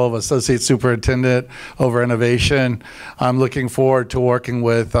the role of associate superintendent over innovation. I'm looking forward to working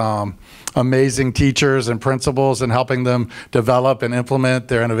with amazing teachers and principals and helping them develop and implement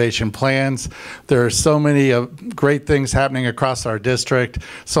their innovation plans. There are so many great things happening across our district,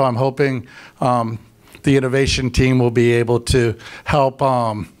 so I'm hoping the innovation team will be able to help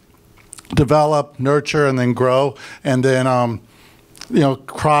develop, nurture, and then grow, and then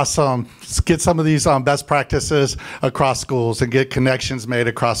get some of these best practices across schools and get connections made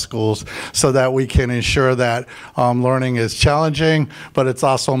across schools so that we can ensure that learning is challenging, but it's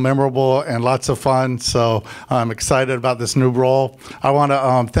also memorable and lots of fun. So I'm excited about this new role. I want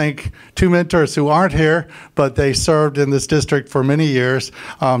to thank two mentors who aren't here, but they served in this district for many years.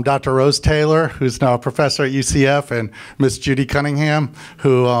 Dr. Rose Taylor, who's now a professor at UCF, and Miss Judy Cunningham,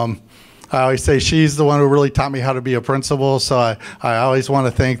 who I always say she's the one who really taught me how to be a principal, so I always want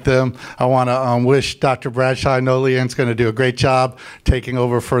to thank them. I want to wish Dr. Bradshaw, I know Leanne's going to do a great job taking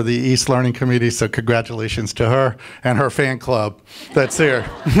over for the East Learning Committee, so congratulations to her and her fan club that's here.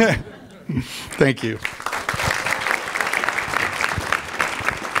 Thank you.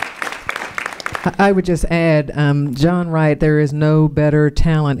 I would just add, John Wright, there is no better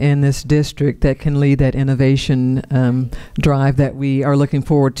talent in this district that can lead that innovation drive that we are looking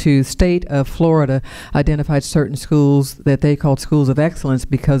forward to. State of Florida identified certain schools that they called schools of excellence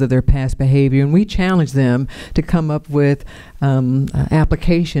because of their past behavior, and we challenged them to come up with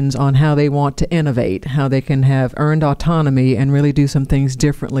applications on how they want to innovate, how they can have earned autonomy and really do some things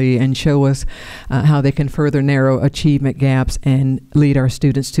differently and show us how they can further narrow achievement gaps and lead our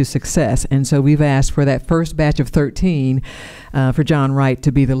students to success. And so we've asked for that first batch of 13 for John Wright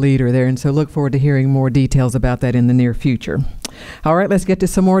to be the leader there, and so look forward to hearing more details about that in the near future. All right, let's get to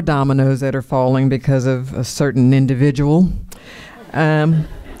some more dominoes that are falling because of a certain individual.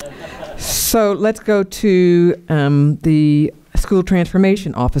 So let's go to the School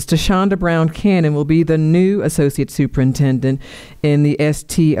Transformation Office. Tashonda Brown Cannon will be the new Associate Superintendent in the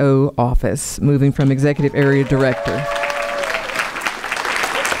STO office, moving from Executive Area Director.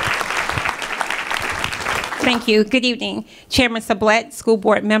 Thank you. Good evening. Chairman Sublette, school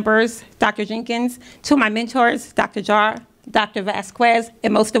board members, Dr. Jenkins, to my mentors, Dr. Jar, Dr. Vasquez,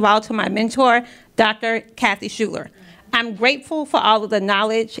 and most of all to my mentor, Dr. Kathy Schuler. I'm grateful for all of the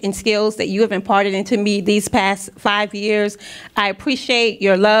knowledge and skills that you have imparted into me these past 5 years. I appreciate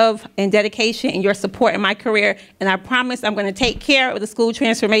your love and dedication and your support in my career, and I promise I'm going to take care of the School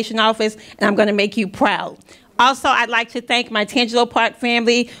Transformation Office, and I'm going to make you proud. Also, I'd like to thank my Tangelo Park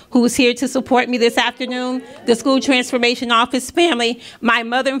family who is here to support me this afternoon, the School Transformation Office family, my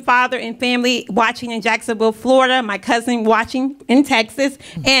mother and father and family watching in Jacksonville, Florida, my cousin watching in Texas,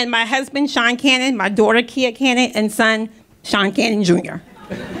 and my husband, Sean Cannon, my daughter, Kia Cannon, and son, Sean Cannon, Jr.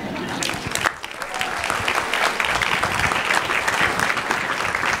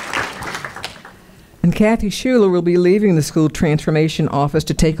 And Kathy Schuler will be leaving the School Transformation Office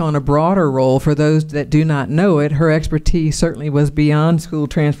to take on a broader role. For those that do not know it, her expertise certainly was beyond school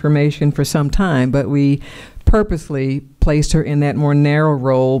transformation for some time, but we purposely placed her in that more narrow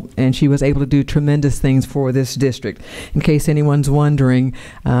role, and she was able to do tremendous things for this district. In case anyone's wondering,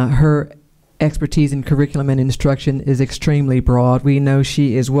 her expertise in curriculum and instruction is extremely broad. We know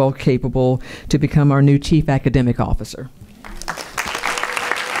she is well capable to become our new Chief Academic Officer.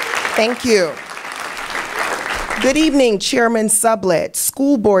 Thank you. Good evening, Chairman Sublette,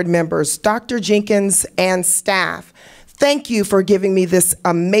 school board members, Dr. Jenkins, and staff. Thank you for giving me this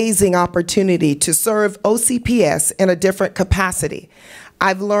amazing opportunity to serve OCPS in a different capacity.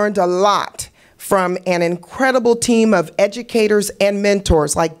 I've learned a lot from an incredible team of educators and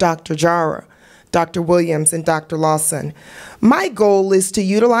mentors like Dr. Jara, Dr. Williams, and Dr. Lawson. My goal is to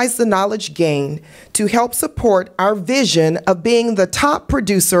utilize the knowledge gained to help support our vision of being the top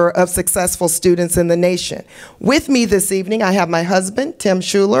producer of successful students in the nation. With me this evening, I have my husband, Tim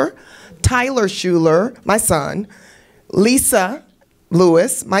Schuler, Tyler Schuler, my son, Lisa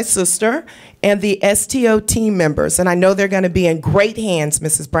Lewis, my sister, and the STO team members. And I know they're going to be in great hands,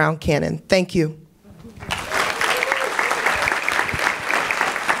 Mrs. Brown Cannon. Thank you.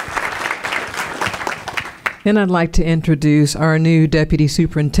 And I'd like to introduce our new Deputy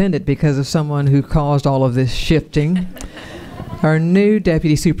Superintendent because of someone who caused all of this shifting. Our new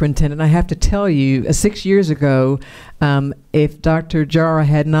deputy superintendent. I have to tell you, 6 years ago, if Dr. Jara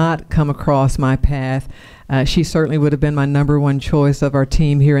had not come across my path, she certainly would have been my #1 choice of our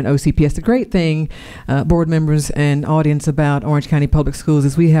team here in OCPS. The great thing, board members and audience, about Orange County Public Schools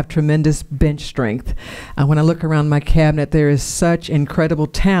is we have tremendous bench strength. When I look around my cabinet, there is such incredible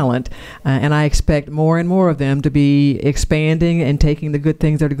talent, and I expect more and more of them to be expanding and taking the good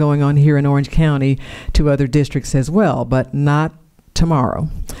things that are going on here in Orange County to other districts as well, but not tomorrow.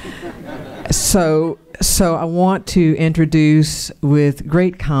 So I want to introduce with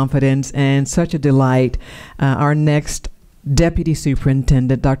great confidence and such a delight our next Deputy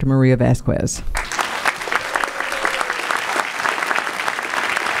Superintendent, Dr. Maria Vasquez.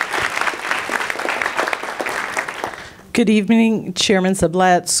 Good evening, Chairman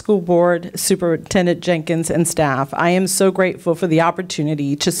Sublette, School Board, Superintendent Jenkins, and staff. I am so grateful for the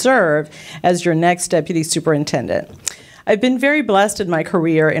opportunity to serve as your next Deputy Superintendent. I've been very blessed in my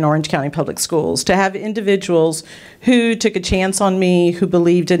career in Orange County Public Schools to have individuals who took a chance on me, who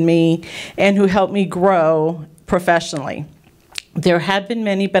believed in me, and who helped me grow professionally. There have been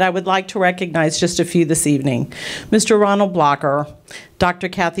many, but I would like to recognize just a few this evening. Mr. Ronald Blocker, Dr.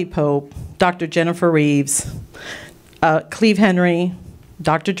 Kathy Pope, Dr. Jennifer Reeves, Cleve Henry,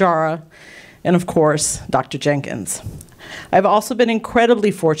 Dr. Jara, and of course, Dr. Jenkins. I've also been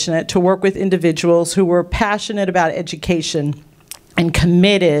incredibly fortunate to work with individuals who were passionate about education and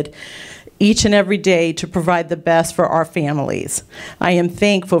committed each and every day to provide the best for our families. I am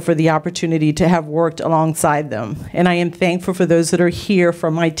thankful for the opportunity to have worked alongside them, and I am thankful for those that are here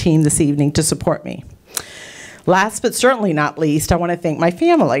from my team this evening to support me. Last but certainly not least, I want to thank my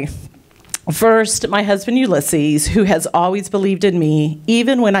family. First, my husband Ulysses, who has always believed in me,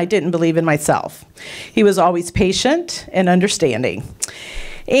 even when I didn't believe in myself. He was always patient and understanding.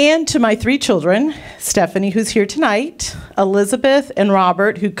 And to my 3 children, Stephanie, who's here tonight, Elizabeth, and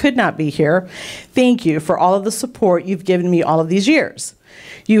Robert, who could not be here, thank you for all of the support you've given me all of these years.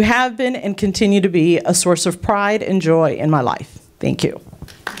 You have been and continue to be a source of pride and joy in my life. Thank you.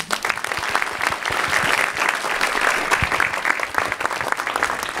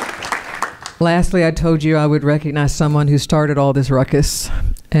 Lastly, I told you I would recognize someone who started all this ruckus,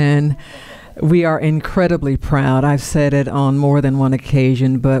 and we are incredibly proud. I've said it on more than one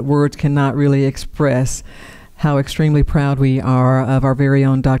occasion, but words cannot really express how extremely proud we are of our very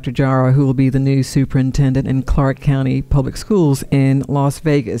own Dr. Jara, who will be the new superintendent in Clark County Public Schools in Las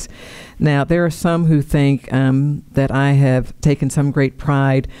Vegas. Now, there are some who think that I have taken some great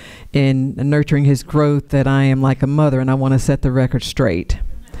pride in nurturing his growth, that I am like a mother, and I want to set the record straight.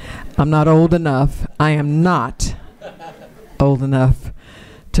 I'm not old enough. I am not old enough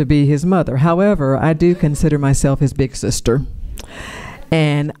to be his mother. However, I do consider myself his big sister.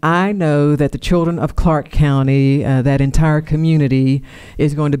 And I know that the children of Clark County, that entire community,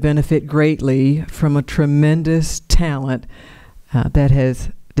 is going to benefit greatly from a tremendous talent that has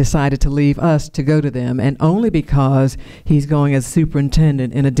decided to leave us to go to them, and only because he's going as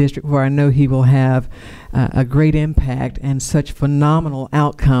superintendent in a district where I know he will have a great impact and such phenomenal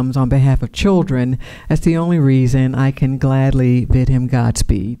outcomes on behalf of children. That's the only reason I can gladly bid him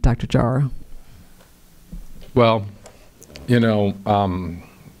Godspeed. Dr. Jara. Well, you know,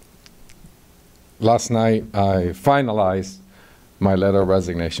 last night I finalized my letter of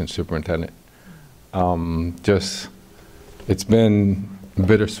resignation, Superintendent. It's been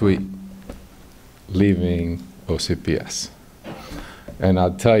bittersweet leaving OCPS. And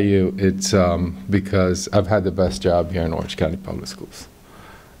I'll tell you, it's because I've had the best job here in Orange County Public Schools.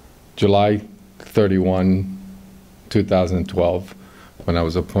 July 31, 2012, when I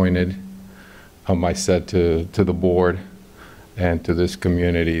was appointed, I said to the board and to this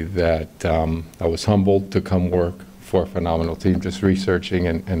community that I was humbled to come work for a phenomenal team, just researching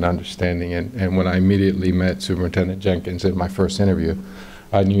and understanding. And when I immediately met Superintendent Jenkins in my first interview,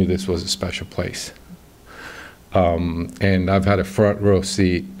 I knew this was a special place. And I've had a front row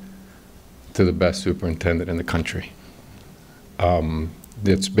seat to the best superintendent in the country.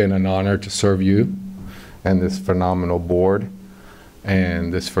 It's been an honor to serve you and this phenomenal board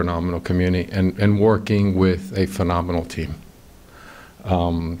and this phenomenal community, and working with a phenomenal team.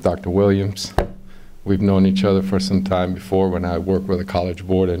 Dr. Williams, we've known each other for some time before when I worked with the College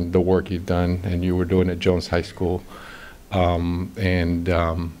Board and the work you've done, and you were doing at Jones High School.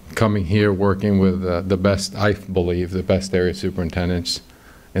 Coming here, working with the best, I believe, the best area superintendents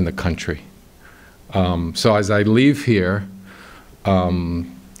in the country. So as I leave here,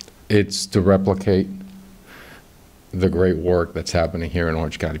 it's to replicate the great work that's happening here in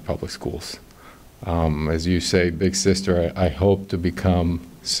Orange County Public Schools. As you say, big sister, I hope to become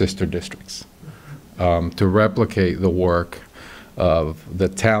sister districts, to replicate the work of the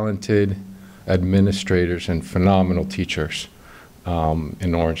talented administrators and phenomenal teachers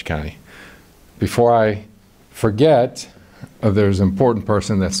in Orange County. Before I forget, there's an important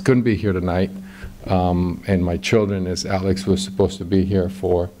person that couldn't be here tonight, and my children, as Alex was supposed to be here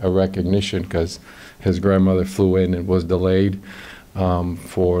for a recognition because his grandmother flew in and was delayed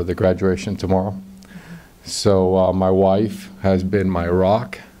for the graduation tomorrow. So my wife has been my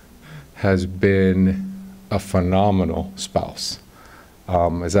rock, has been a phenomenal spouse.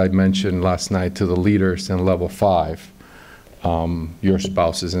 As I mentioned last night to the leaders in level 5, your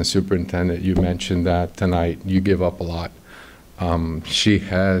spouses and superintendent, you mentioned that tonight, you give up a lot. She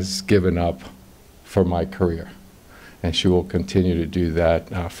has given up for my career, and she will continue to do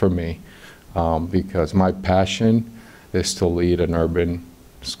that for me because my passion is to lead an urban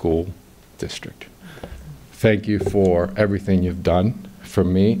school district. Thank you for everything you've done for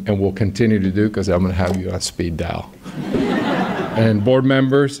me and will continue to do because I'm going to have you on speed dial. And board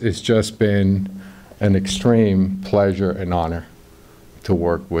members, it's just been an extreme pleasure and honor to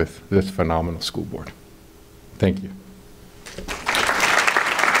work with this phenomenal school board. Thank you.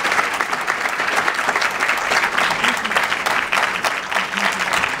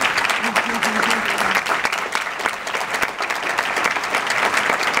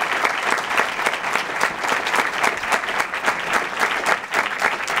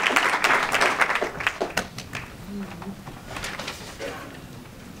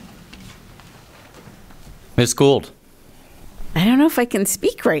 Ms. Gould. I don't know if I can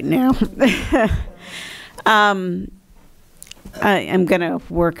speak right now. I'm going to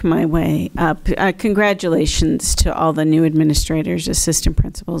work my way up. Congratulations to all the new administrators, assistant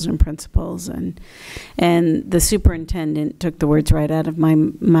principals, and principals. And the superintendent took the words right out of my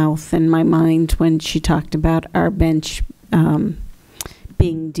mouth and my mind when she talked about our bench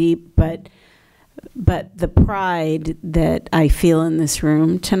being deep. But the pride that I feel in this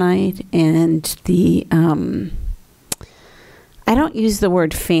room tonight and the I don't use the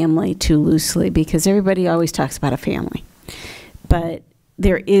word family too loosely because everybody always talks about a family. But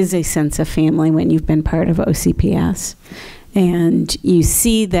there is a sense of family when you've been part of OCPS. And you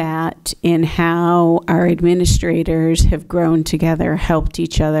see that in how our administrators have grown together, helped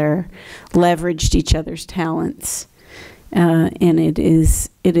each other, leveraged each other's talents. And it is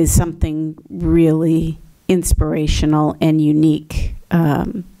something really inspirational and unique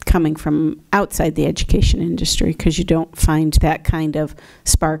coming from outside the education industry because you don't find that kind of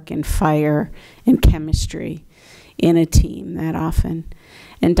spark and fire and chemistry in a team that often.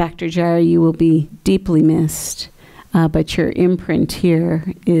 And Dr. Jara, you will be deeply missed, but your imprint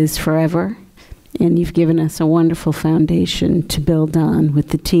here is forever. And you've given us a wonderful foundation to build on with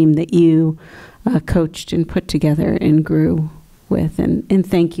the team that you coached and put together and grew with. And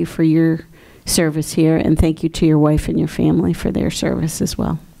thank you for your service here, and thank you to your wife and your family for their service as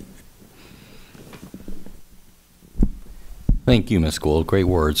well. Thank you, Ms. Gould. Great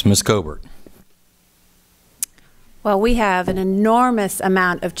words. Ms. Cobert. Well, we have an enormous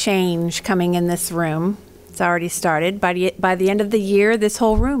amount of change coming in this room. It's already started. By the end of the year, this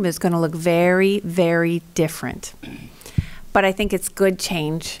whole room is going to look very, very different. But I think it's good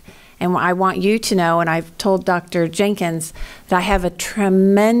change. And I want you to know, and I've told Dr. Jenkins, that I have a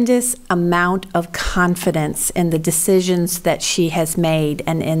tremendous amount of confidence in the decisions that she has made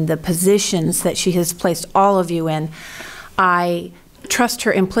and in the positions that she has placed all of you in. I trust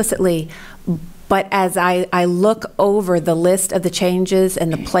her implicitly, but as I look over the list of the changes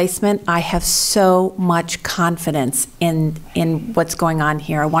and the placement, I have so much confidence in what's going on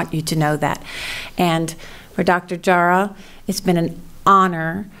here. I want you to know that. And for Dr. Jara, it's been an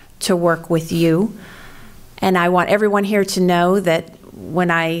honor to work with you. And I want everyone here to know that when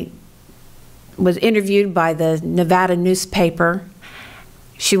I was interviewed by the Nevada newspaper,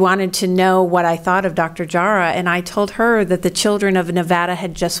 she wanted to know what I thought of Dr. Jara, and I told her that the children of Nevada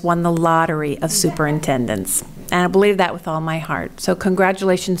had just won the lottery of superintendents. And I believe that with all my heart. So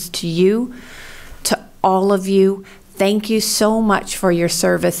congratulations to you, to all of you. Thank you so much for your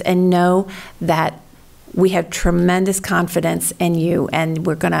service, and know that we have tremendous confidence in you, and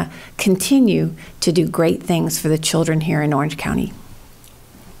we're going to continue to do great things for the children here in Orange County.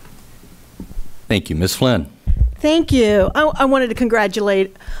 Thank you. Ms. Flynn. Thank you. I wanted to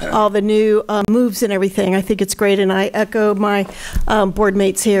congratulate all the new moves and everything. I think it's great, and I echo my board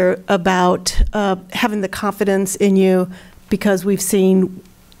mates here about having the confidence in you because we've seen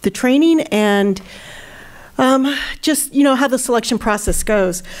the training and just, how the selection process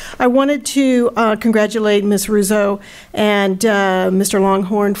goes. I wanted to congratulate Ms. Russo and Mr.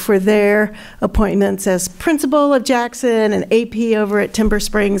 Longhorn for their appointments as principal of Jackson and AP over at Timber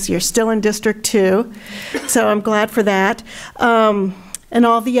Springs. You're still in District 2, so I'm glad for that. And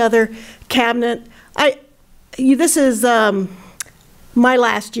all the other cabinet. This is my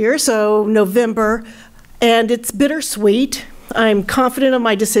last year, so November, and it's bittersweet. I'm confident of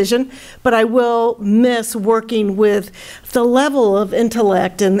my decision, but I will miss working with the level of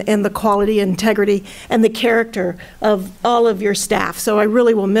intellect and the quality, integrity, and the character of all of your staff. So I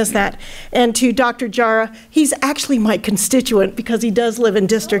really will miss that. And to Dr. Jara, he's actually my constituent because he does live in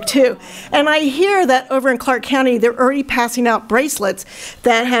District 2. And I hear that over in Clark County, they're already passing out bracelets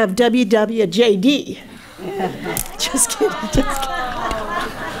that have WWJD. Just kidding, just kidding.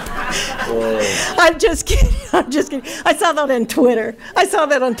 I'm just kidding. I'm just kidding. I saw that on Twitter.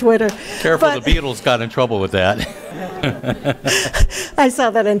 Careful, the Beatles got in trouble with that. I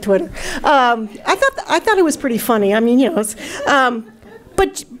saw that on Twitter. I thought it was pretty funny. I mean,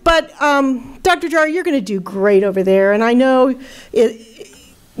 but Dr. Jar, you're going to do great over there, and I know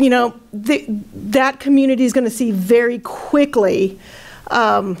that community is going to see very quickly.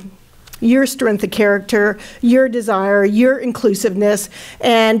 Your strength of character, your desire, your inclusiveness,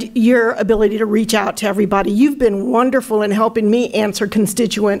 and your ability to reach out to everybody. You've been wonderful in helping me answer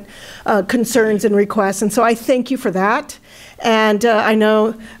constituent concerns and requests, and so I thank you for that. And I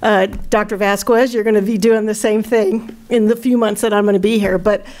know, Dr. Vasquez, you're going to be doing the same thing in the few months that I'm going to be here.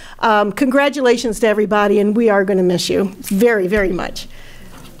 But congratulations to everybody, and we are going to miss you very, very much.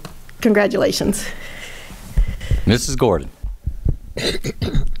 Congratulations. Mrs. Gordon.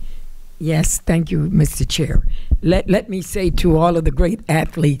 Yes, thank you, Mr. Chair. Let me say to all of the great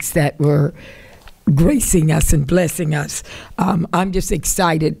athletes that were gracing us and blessing us, I'm just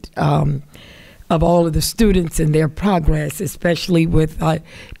excited of all of the students and their progress, especially with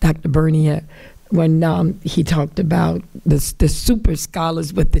Dr. Bernier when he talked about the super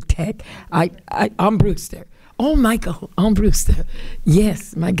scholars with the tech. I'm Brewster. Oh, Michael, I'm Brewster.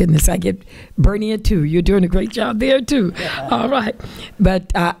 Yes, my goodness, I get Bernier too. You're doing a great job there too. All right.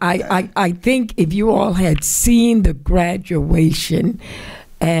 But I think if you all had seen the graduation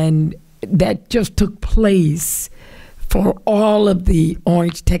and that just took place for all of the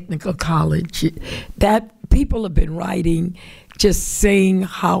Orange Technical College, that people have been writing just saying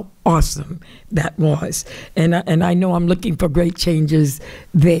how awesome that was. And I know I'm looking for great changes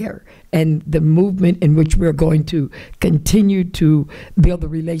there, and the movement in which we're going to continue to build a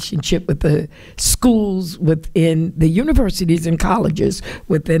relationship with the schools within the universities and colleges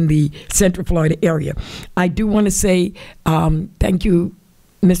within the Central Florida area. I do want to say thank you,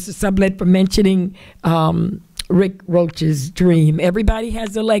 Mr. Sublette, for mentioning Rick Roach's dream. Everybody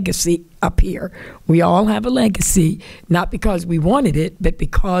has a legacy up here. We all have a legacy, not because we wanted it, but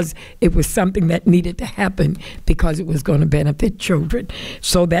because it was something that needed to happen because it was going to benefit children.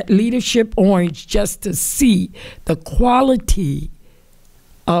 So that Leadership Orange, just to see the quality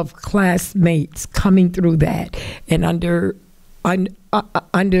of classmates coming through that, and under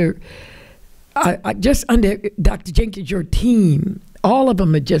Dr. Jenkins, your team, all of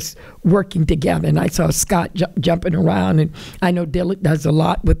them are just working together. And I saw Scott jumping around, and I know Dylan does a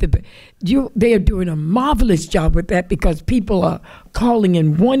lot with it. But they are doing a marvelous job with that because people are calling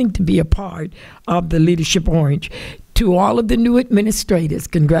and wanting to be a part of the Leadership Orange. To all of the new administrators,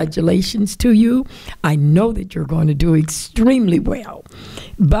 congratulations to you. I know that you're going to do extremely well.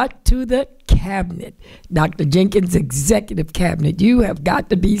 But to the cabinet, Dr. Jenkins' executive cabinet, you have got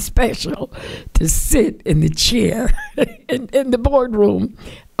to be special to sit in the chair in the boardroom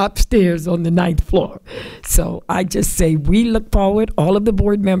upstairs on the 9th floor. So I just say we look forward, all of the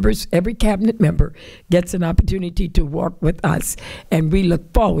board members, every cabinet member gets an opportunity to work with us, and we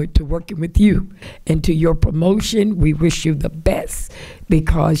look forward to working with you. And to your promotion, we wish you the best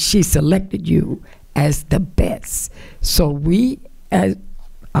because she selected you as the best. So we, as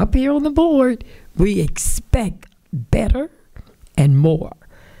up here on the board, we expect better and more.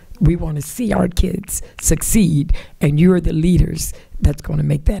 We want to see our kids succeed, and you're the leaders that's going to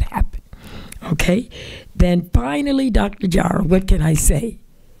make that happen. Okay? Then finally, Dr. Jara, what can I say?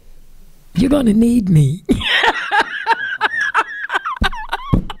 You're going to need me.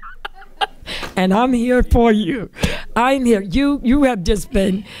 And I'm here for you. I'm here. You have just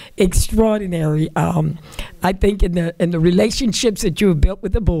been extraordinary. I think in the relationships that you have built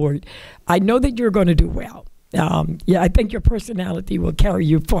with the board, I know that you're going to do well. Yeah, I think your personality will carry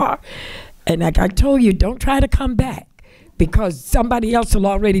you far. And like I told you, don't try to come back because somebody else will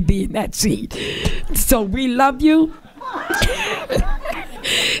already be in that seat. So we love you.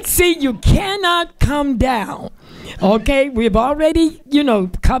 See, you cannot come down. Okay, we've already,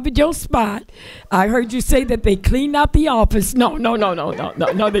 covered your spot. I heard you say that they cleaned out the office. No,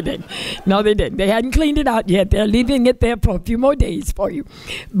 they didn't. No, they didn't. They hadn't cleaned it out yet. They're leaving it there for a few more days for you.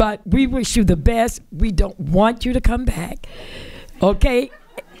 But we wish you the best. We don't want you to come back, okay?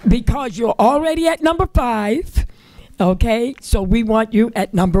 Because you're already at number 5, okay? So we want you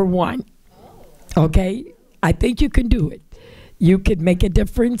at number 1, okay? I think you can do it. You can make a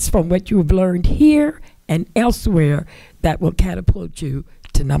difference from what you've learned here and elsewhere that will catapult you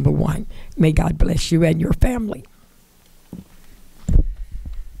to number 1. May God bless you and your family.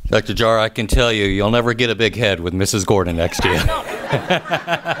 Dr. Jar, I can tell you, you'll never get a big head with Mrs. Gordon next to you.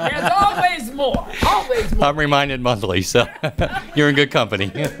 There's always more. Always more. I'm reminded monthly, so you're in good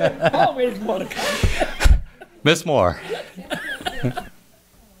company. Always more to come. Miss Moore.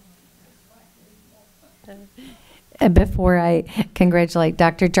 Before I congratulate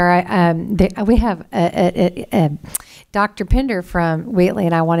Dr. Jar, we have Dr. Pender from Wheatley,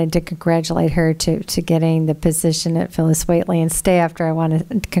 and I wanted to congratulate her to getting the position at Phyllis Wheatley, and stay after I want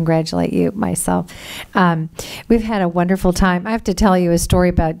to congratulate you myself. We've had a wonderful time. I have to tell you a story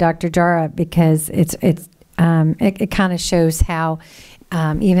about Dr. Jara because it kind of shows how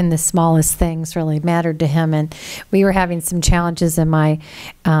even the smallest things really mattered to him. And we were having some challenges in my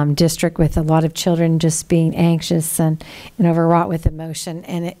district with a lot of children just being anxious and overwrought with emotion.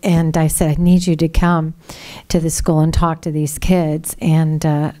 And I said, I need you to come to the school and talk to these kids. And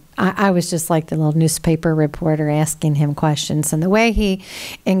I was just like the little newspaper reporter asking him questions. And the way he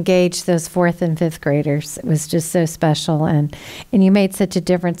engaged those 4th and 5th graders, it was just so special. And you made such a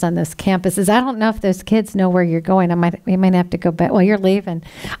difference on those campuses. I don't know if those kids know where you're going. We might have to go back. Well, you're leaving.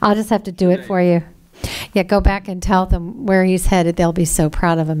 I'll just have to do it for you. Yeah, go back and tell them where he's headed. They'll be so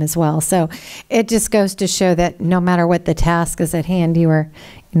proud of him as well. So it just goes to show that no matter what the task is at hand, you are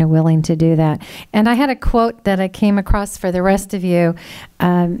willing to do that. And I had a quote that I came across for the rest of you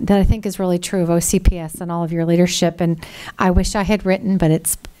that I think is really true of OCPS and all of your leadership. And I wish I had written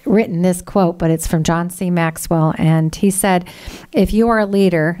this quote, but it's from John C. Maxwell. And he said, if you are a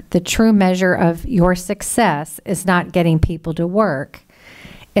leader, the true measure of your success is not getting people to work.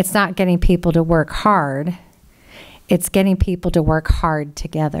 It's not getting people to work hard. It's getting people to work hard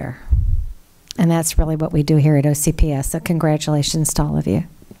together. And that's really what we do here at OCPS. So congratulations to all of you.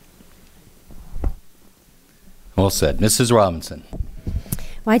 Well said. Mrs. Robinson.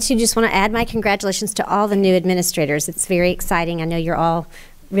 Well, I too just want to add my congratulations to all the new administrators. It's very exciting. I know you're all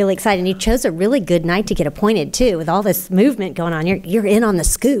really excited. You chose a really good night to get appointed, too, with all this movement going on. You're in on the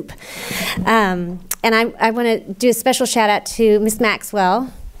scoop. And I want to do a special shout out to Miss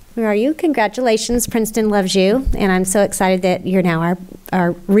Maxwell. Where are you? Congratulations. Princeton loves you. And I'm so excited that you're now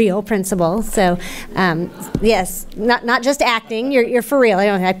our real principal. So, yes, not just acting. You're for real.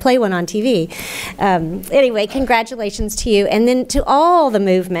 I play one on TV. Anyway, congratulations to you. And then to all the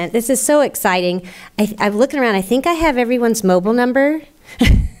movement. This is so exciting. I'm looking around. I think I have everyone's mobile number.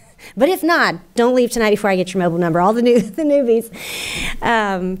 But if not, don't leave tonight before I get your mobile number, all the newbies.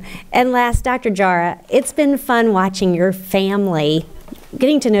 And last, Dr. Jara, it's been fun watching your family.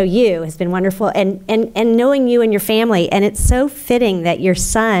 Getting to know you has been wonderful, and knowing you and your family. And it's so fitting that your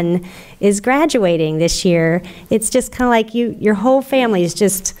son is graduating this year. It's just kind of like your whole family is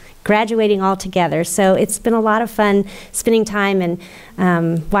just graduating all together. So it's been a lot of fun spending time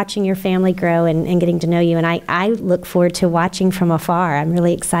and watching your family grow and getting to know you. And I look forward to watching from afar. I'm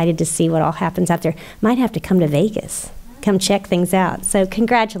really excited to see what all happens out there. Might have to come to Vegas, come check things out. So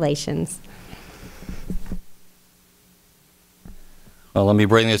congratulations. Well, let me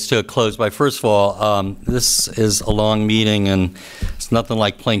bring this to a close by, first of all, this is a long meeting, and it's nothing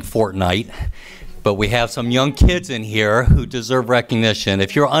like playing Fortnite, but we have some young kids in here who deserve recognition.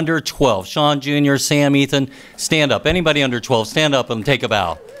 If you're under 12, Sean Jr., Sam, Ethan, stand up. Anybody under 12, stand up and take a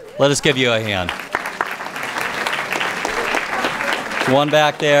bow. Let us give you a hand. One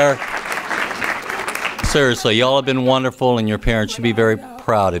back there. Seriously, y'all have been wonderful, and your parents should be very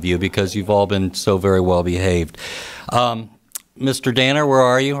proud of you because you've all been so very well behaved. Mr. Danner, where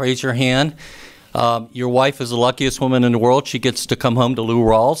are you? Raise your hand. Your wife is the luckiest woman in the world. She gets to come home to Lou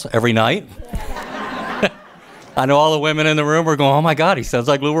Rawls every night. I know all the women in the room are going, oh my God, he sounds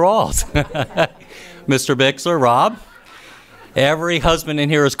like Lou Rawls. Mr. Bixler, Rob, every husband in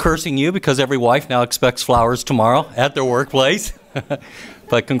here is cursing you because every wife now expects flowers tomorrow at their workplace.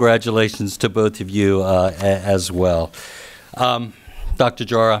 But congratulations to both of you as well. Dr.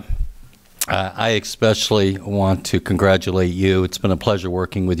 Jara, I especially want to congratulate you. It's been a pleasure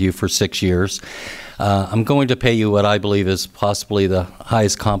working with you for 6 years. I'm going to pay you what I believe is possibly the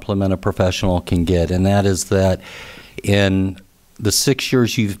highest compliment a professional can get, and that is that in the 6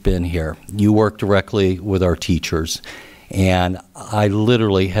 years you've been here, you work directly with our teachers. And I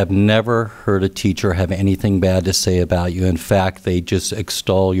literally have never heard a teacher have anything bad to say about you. In fact, they just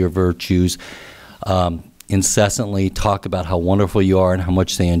extol your virtues, incessantly talk about how wonderful you are and how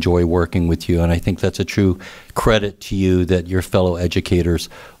much they enjoy working with you. And I think that's a true credit to you that your fellow educators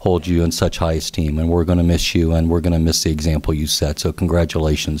hold you in such high esteem. And we're going to miss you, and we're going to miss the example you set. So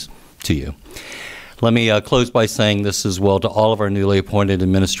congratulations to you. Let me close by saying this as well to all of our newly appointed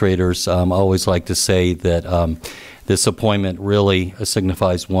administrators. I always like to say that this appointment really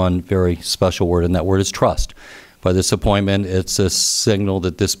signifies one very special word, and that word is trust. By this appointment, it's a signal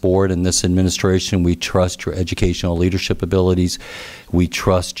that this board and this administration, we trust your educational leadership abilities, we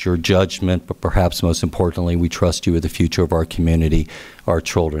trust your judgment, but perhaps most importantly, we trust you with the future of our community, our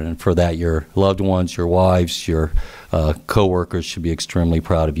children. And for that, your loved ones, your wives, your co-workers should be extremely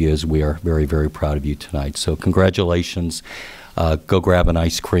proud of you, as we are very, very proud of you tonight. So congratulations. Go grab an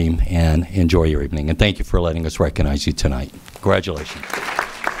ice cream and enjoy your evening. And thank you for letting us recognize you tonight. Congratulations.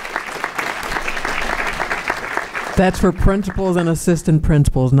 That's for principals and assistant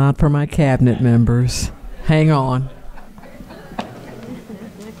principals, not for my cabinet members. Hang on.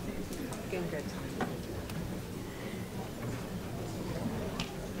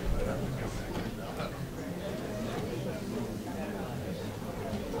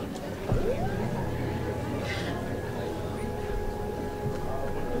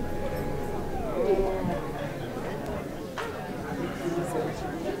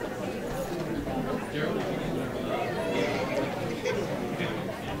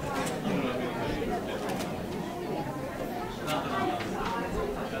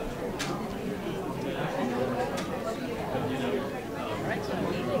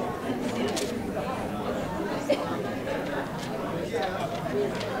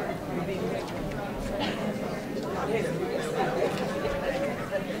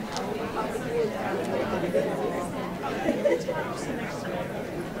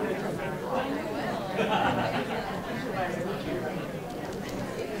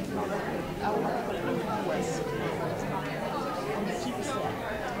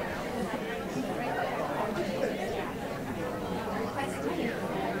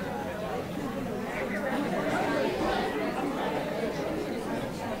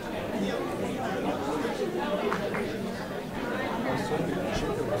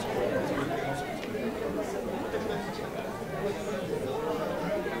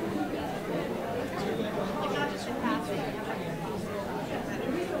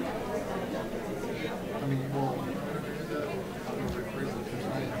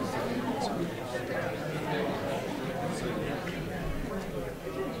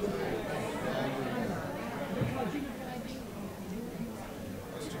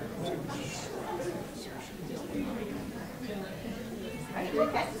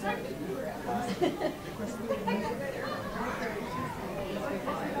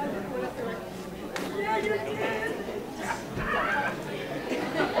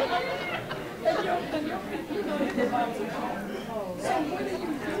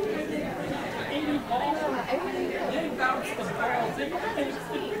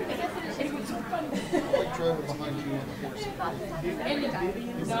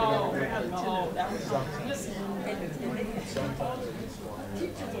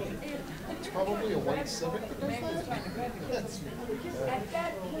 It's probably a white Civic. At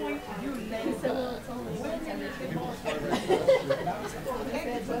that point, you made so it's only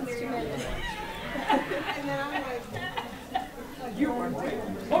and then I'm like, you weren't there.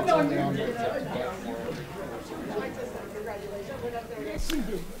 Oh no, you did.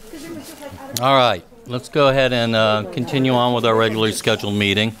 All right, let's go ahead and continue on with our regularly scheduled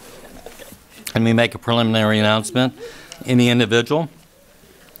meeting. Let me make a preliminary announcement. Any individual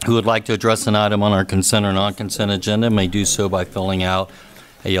who would like to address an item on our consent or non-consent agenda may do so by filling out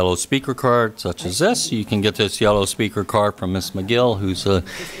a yellow speaker card such as this. You can get this yellow speaker card from Ms. McGill, who's a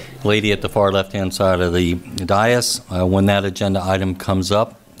lady at the far left-hand side of the dais. When that agenda item comes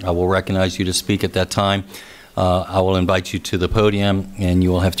up, I will recognize you to speak at that time. I will invite you to the podium, and you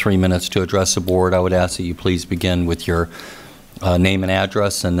will have 3 minutes to address the board. I would ask that you please begin with your name and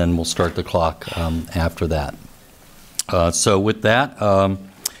address, and then we'll start the clock after that. So with that,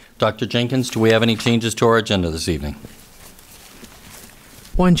 Dr. Jenkins, do we have any changes to our agenda this evening?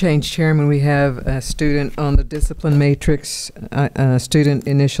 One change, Chairman. We have a student on the discipline matrix, student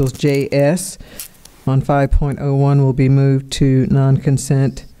initials JS on 5.01 will be moved to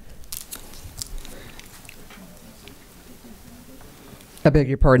non-consent. I beg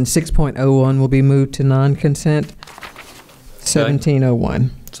your pardon, 6.01 will be moved to non-consent. 1701.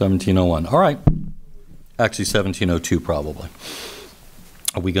 1701. All right. Actually, 1702 probably.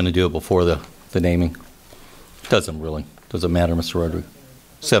 Are we going to do it before the naming? Doesn't matter, Mr. Rodriguez.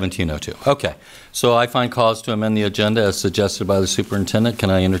 1702. Okay. So I find cause to amend the agenda as suggested by the superintendent. Can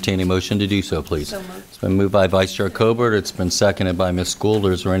I entertain a motion to do so, please? So moved. It's been moved by Vice Chair Colbert. It's been seconded by Ms. Gould.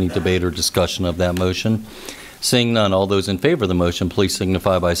 Is there any debate or discussion of that motion? Seeing none, all those in favor of the motion, please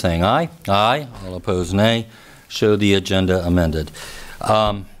signify by saying aye. Aye. All opposed, nay. Show the agenda amended.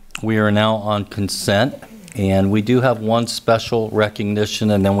 We are now on consent, and we do have one special recognition,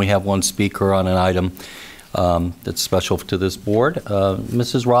 and then we have one speaker on an item that's special to this board.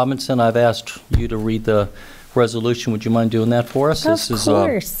 Mrs. Robinson, I've asked you to read the resolution. Would you mind doing that for us? Of This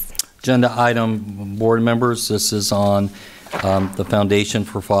course. is agenda item, board members. This is on the Foundation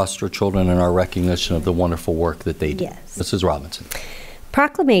for Foster Children and our recognition of the wonderful work that they do. Yes. Mrs. Robinson.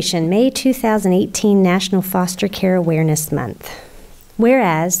 Proclamation, May 2018 National Foster Care Awareness Month.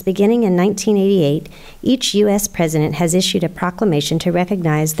 Whereas, beginning in 1988, each U.S. president has issued a proclamation to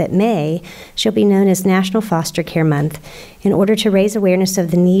recognize that May shall be known as National Foster Care Month in order to raise awareness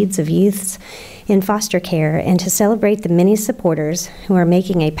of the needs of youths in foster care and to celebrate the many supporters who are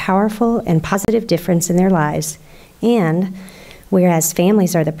making a powerful and positive difference in their lives. And whereas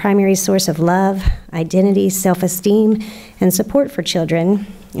families are the primary source of love, identity, self-esteem, and support for children,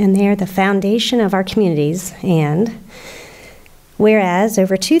 and they are the foundation of our communities, and whereas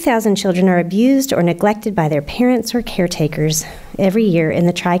over 2,000 children are abused or neglected by their parents or caretakers every year in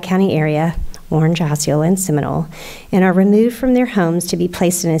the Tri-County area, Orange, Osceola, and Seminole, and are removed from their homes to be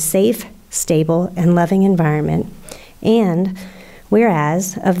placed in a safe, stable, and loving environment. And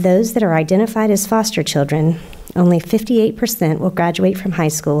whereas of those that are identified as foster children, only 58% will graduate from high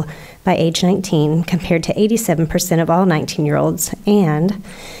school by age 19, compared to 87% of all 19-year-olds. And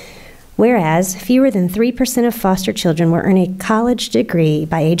whereas fewer than 3% of foster children will earn a college degree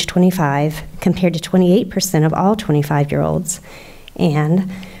by age 25, compared to 28% of all 25-year-olds.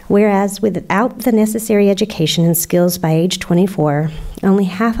 And whereas without the necessary education and skills by age 24, only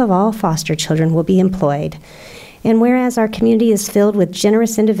half of all foster children will be employed. And whereas our community is filled with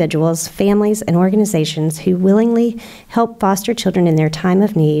generous individuals, families, and organizations who willingly help foster children in their time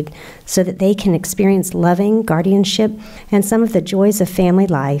of need so that they can experience loving guardianship and some of the joys of family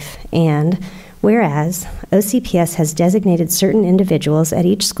life. And whereas OCPS has designated certain individuals at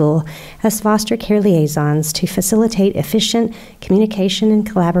each school as foster care liaisons to facilitate efficient communication and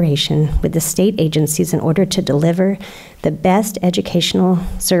collaboration with the state agencies in order to deliver the best educational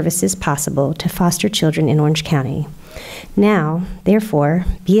services possible to foster children in Orange County. Now, therefore,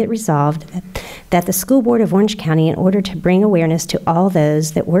 be it resolved that the School Board of Orange County, in order to bring awareness to all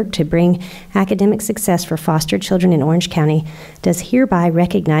those that work to bring academic success for foster children in Orange County, does hereby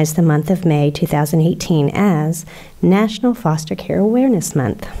recognize the month of May 2018 as National Foster Care Awareness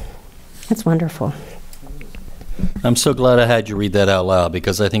Month. That's wonderful. I'm so glad I had you read that out loud,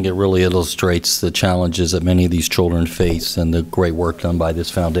 because I think it really illustrates the challenges that many of these children face and the great work done by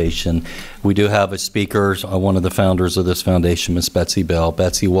this foundation. We do have a speaker, one of the founders of this foundation, Ms. Betsy Bell.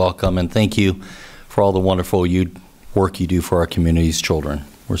 Betsy, welcome, and thank you for all the wonderful work you do for our community's children.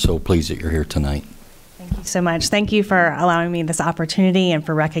 We're so pleased that you're here tonight. Thank you so much. Thank you for allowing me this opportunity and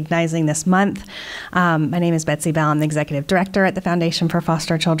for recognizing this month. My name is Betsy Bell. I'm the Executive Director at the Foundation for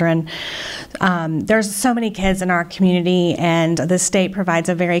Foster Children. There's so many kids in our community, and the state provides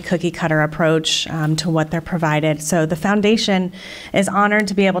a very cookie-cutter approach to what they're provided. So the Foundation is honored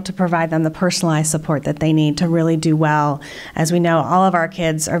to be able to provide them the personalized support that they need to really do well. As we know, all of our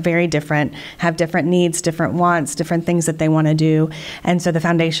kids are very different, have different needs, different wants, different things that they want to do, and so the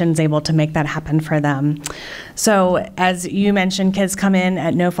Foundation is able to make that happen for them. So as you mentioned, kids come in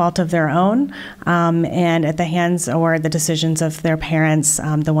at no fault of their own, and at the hands or the decisions of their parents,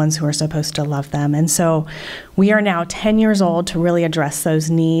 the ones who are supposed to love them. And so we are now 10 years old to really address those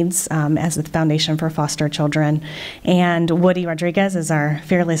needs as the Foundation for Foster Children. And Woody Rodriguez is our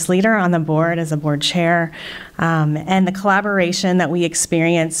fearless leader on the board as a board chair. And the collaboration that we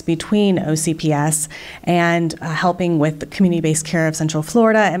experience between OCPS and helping with the community-based care of Central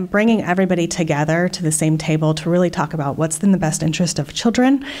Florida and bringing everybody together to the same table to really talk about what's in the best interest of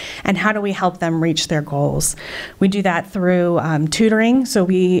children and how do we help them reach their goals. We do that through tutoring. So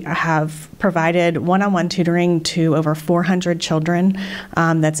we have provided one-on-one tutoring to over 400 children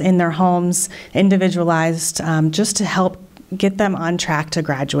that's in their homes, individualized, just to help get them on track to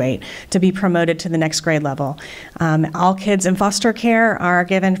graduate, to be promoted to the next grade level. All kids in foster care are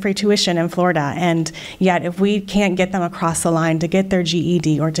given free tuition in Florida, and yet if we can't get them across the line to get their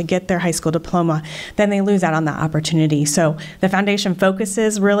GED or to get their high school diploma, then they lose out on that opportunity. So the foundation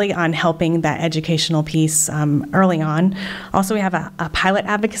focuses really on helping that educational piece early on. Also, we have a pilot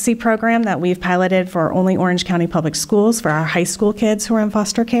advocacy program that we've piloted for only Orange County Public Schools for our high school kids who are in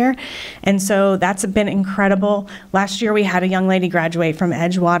foster care. And so that's been incredible. Last year we had a young lady graduate from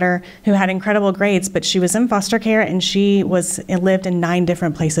Edgewater who had incredible grades, but she was in foster care and she lived in 9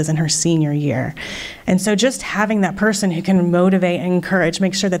 different places in her senior year. And so just having that person who can motivate and encourage,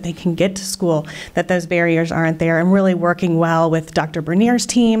 make sure that they can get to school, that those barriers aren't there, and really working well with Dr. Bernier's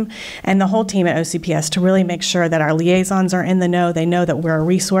team and the whole team at OCPS to really make sure that our liaisons are in the know. They know that we're a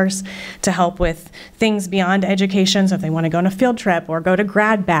resource to help with things beyond education. So if they want to go on a field trip or go to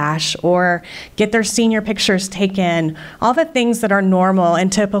grad bash or get their senior pictures taken, all the things that are normal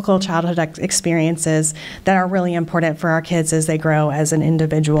and typical childhood experiences that are really important for our kids as they grow as an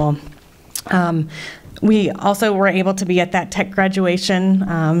individual. We also were able to be at that tech graduation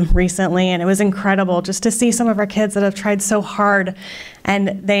recently, and it was incredible just to see some of our kids that have tried so hard,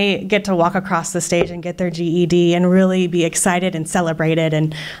 and they get to walk across the stage and get their GED and really be excited and celebrated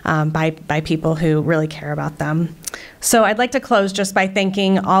and by people who really care about them. So I'd like to close just by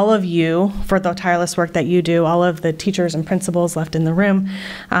thanking all of you for the tireless work that you do, all of the teachers and principals left in the room,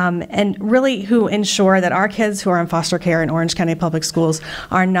 and really who ensure that our kids who are in foster care in Orange County Public Schools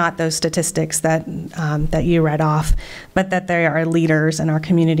are not those statistics that you read off, but that they are leaders in our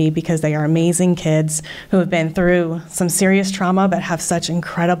community because they are amazing kids who have been through some serious trauma but have such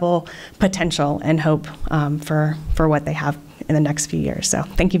incredible potential and hope for what they have in the next few years. So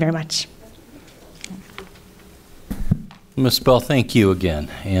thank you very much. Ms. Bell, thank you again.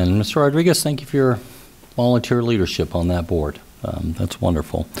 And Mr. Rodriguez, thank you for your volunteer leadership on that board. That's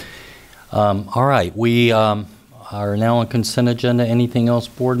wonderful. All right, we are now on consent agenda. Anything else,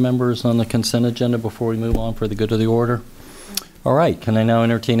 board members, on the consent agenda before we move on for the good of the order? All right, can I now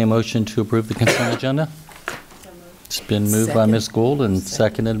entertain a motion to approve the consent agenda? It's been moved by Ms. Gould and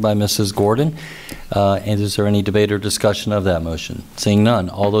seconded by Mrs. Gordon. And is there any debate or discussion of that motion? Seeing none,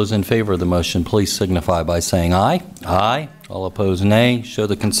 all those in favor of the motion, please signify by saying aye. Aye. All opposed, nay. Show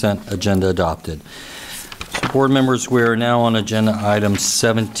the consent agenda adopted. So board members, we are now on agenda item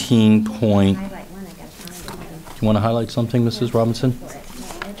 17. You want to highlight something, Mrs. Robinson?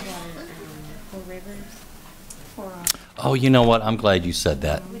 Oh, you know what? I'm glad you said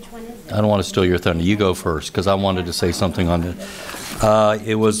that. I don't want to steal your thunder. You go first, because I wanted to say something on it.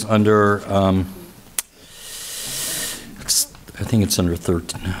 It was under, I think it's under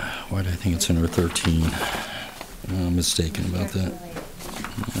 13. Why do I think it's under 13? I'm mistaken about that.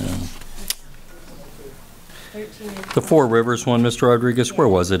 Yeah. The Four Rivers one, Mr. Rodriguez, where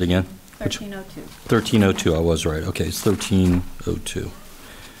was it again? 1302. 1302, I was right. Okay, it's 1302. Okay,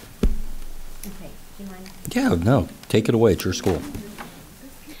 do you mind? Yeah, no, take it away. It's your school.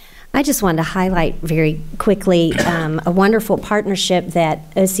 I just wanted to highlight very quickly a wonderful partnership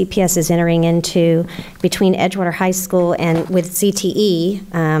that OCPS is entering into between Edgewater High School and with CTE,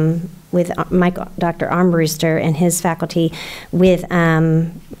 with Dr. Armbruster and his faculty, with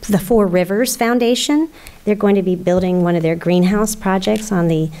the Four Rivers Foundation. They're going to be building one of their greenhouse projects on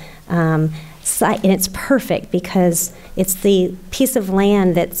the site, and it's perfect because it's the piece of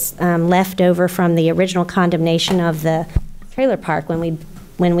land that's left over from the original condemnation of the trailer park when we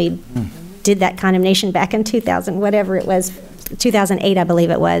did that condemnation back in 2000, whatever it was, 2008, I believe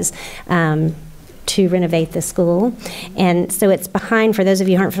it was, to renovate the school. And so it's behind, for those of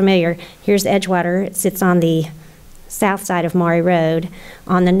you who aren't familiar, here's Edgewater. It sits on the south side of Maury Road.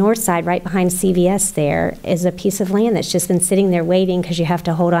 On the north side, right behind CVS there, is a piece of land that's just been sitting there waiting because you have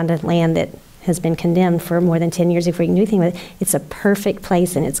to hold on to land that has been condemned for more than 10 years before you can do anything with it. It's a perfect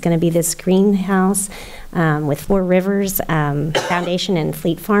place, and it's going to be this greenhouse with Four Rivers Foundation and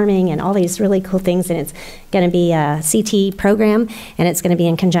Fleet Farming and all these really cool things, and it's going to be a CT program, and it's going to be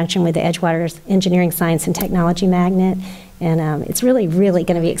in conjunction with the Edgewater Engineering, Science, and Technology Magnet, and it's really, really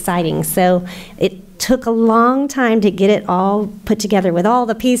going to be exciting. So it took a long time to get it all put together with all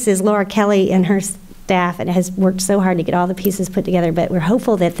the pieces. Laura Kelly and her staff and has worked so hard to get all the pieces put together, but we're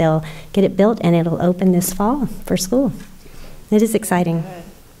hopeful that they'll get it built and it'll open this fall for school. It is exciting.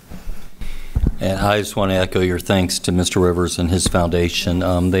 And I just want to echo your thanks to Mr. Rivers and his foundation.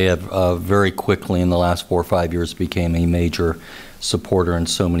 They have very quickly in the last 4 or 5 years became a major supporter in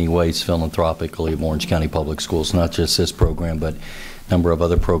so many ways philanthropically of Orange County Public Schools, not just this program, but a number of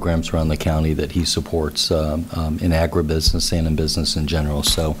other programs around the county that he supports in agribusiness and in business in general.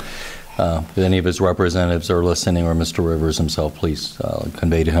 So If any of his representatives are listening, or Mr. Rivers himself, please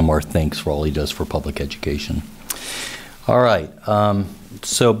convey to him our thanks for all he does for public education. All right.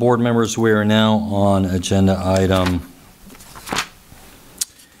 So, board members, we are now on agenda item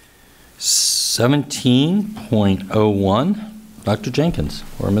 17.01. Dr. Jenkins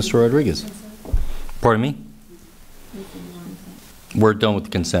or Mr. Rodriguez. Pardon me? We're done with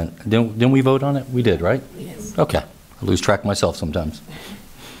the consent. Didn't we vote on it? We did, right? Yes. Okay. I lose track of myself sometimes.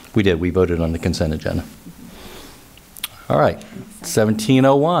 We did. We voted on the consent agenda. All right.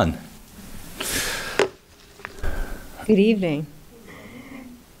 1701. Good evening.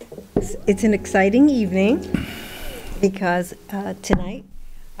 It's an exciting evening because tonight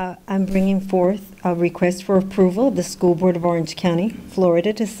I'm bringing forth a request for approval of the School Board of Orange County,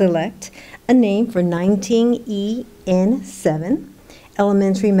 Florida, to select a name for 19EN7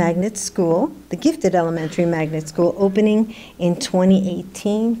 Elementary Magnet School, the Gifted Elementary Magnet School, opening in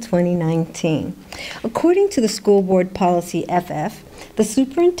 2018-2019. According to the School Board Policy FF, the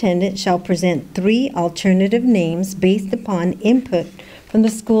superintendent shall present 3 alternative names based upon input from the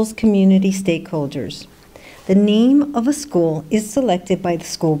school's community stakeholders. The name of a school is selected by the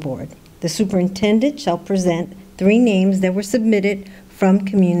school board. The superintendent shall present 3 names that were submitted from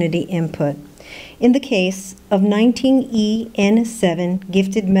community input. In the case of 19EN7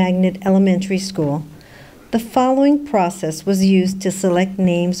 Gifted Magnet Elementary School, the following process was used to select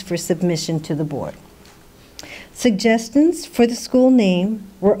names for submission to the board. Suggestions for the school name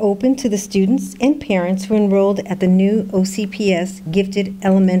were open to the students and parents who enrolled at the new OCPS Gifted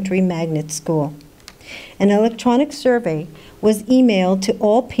Elementary Magnet School. An electronic survey was emailed to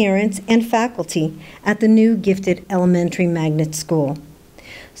all parents and faculty at the new Gifted Elementary Magnet School.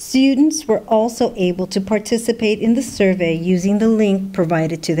 Students were also able to participate in the survey using the link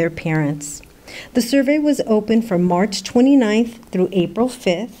provided to their parents. The survey was open from March 29th through April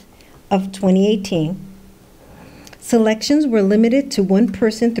 5th of 2018. Selections were limited to 1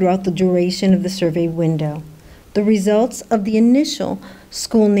 person throughout the duration of the survey window. The results of the initial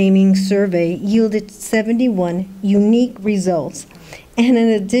school naming survey yielded 71 unique results and an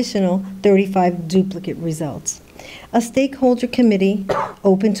additional 35 duplicate results. A stakeholder committee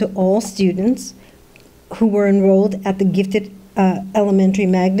open to all students who were enrolled at the Gifted Elementary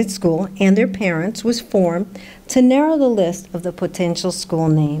Magnet School and their parents was formed to narrow the list of the potential school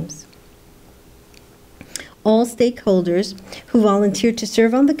names. All stakeholders who volunteered to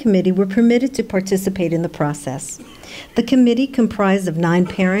serve on the committee were permitted to participate in the process. The committee comprised of 9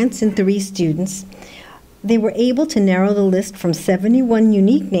 parents and 3 students. They were able to narrow the list from 71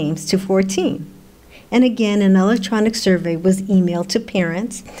 unique names to 14. And again, an electronic survey was emailed to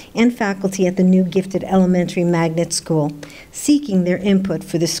parents and faculty at the new Gifted Elementary Magnet School, seeking their input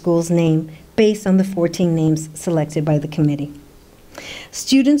for the school's name based on the 14 names selected by the committee.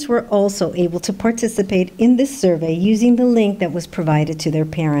 Students were also able to participate in this survey using the link that was provided to their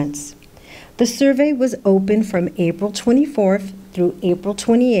parents. The survey was open from April 24th through April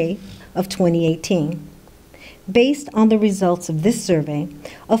 28th of 2018. Based on the results of this survey,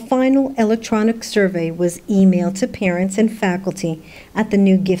 a final electronic survey was emailed to parents and faculty at the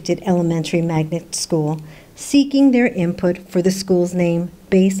new Gifted Elementary Magnet School, seeking their input for the school's name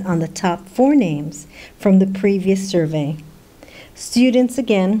based on the top 4 names from the previous survey. Students,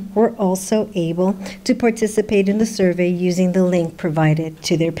 again, were also able to participate in the survey using the link provided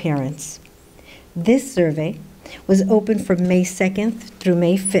to their parents. This survey was open from May 2nd through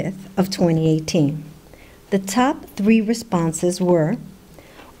May 5th of 2018. The top 3 responses were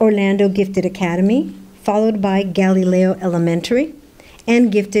Orlando Gifted Academy, followed by Galileo Elementary,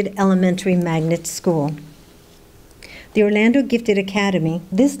 and Gifted Elementary Magnet School. The Orlando Gifted Academy,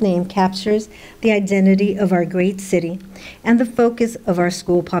 this name captures the identity of our great city and the focus of our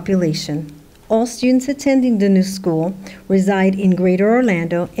school population. All students attending the new school reside in Greater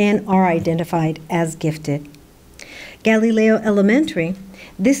Orlando and are identified as gifted. Galileo Elementary,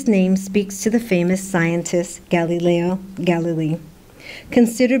 this name speaks to the famous scientist Galileo Galilei,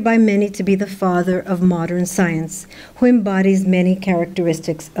 considered by many to be the father of modern science, who embodies many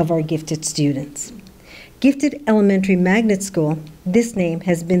characteristics of our gifted students. Gifted Elementary Magnet School, this name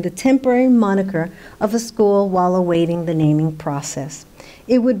has been the temporary moniker of a school while awaiting the naming process.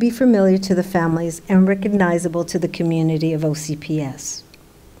 It would be familiar to the families and recognizable to the community of OCPS.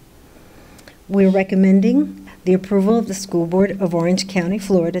 We're recommending the approval of the School Board of Orange County,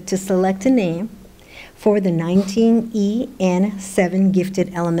 Florida, to select a name for the 19EN7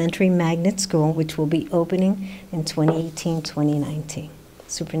 Gifted Elementary Magnet School, which will be opening in 2018-2019.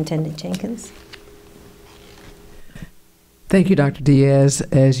 Superintendent Jenkins. Thank you, Dr. Diaz.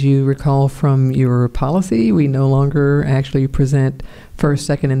 As you recall from your policy, we no longer actually present first,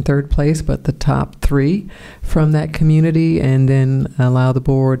 second, and third place, but the top 3 from that community, and then allow the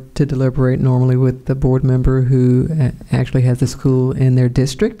board to deliberate normally with the board member who actually has the school in their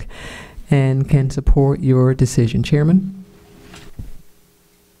district and can support your decision. Chairman?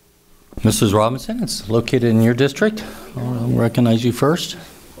 Mrs. Robinson, it's located in your district. I'll recognize you first.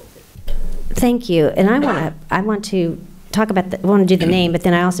 Thank you. And I want to talk about I want to do the name, but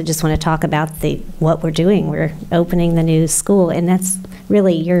then I also just want to talk about what we're doing. We're opening the new school, and that's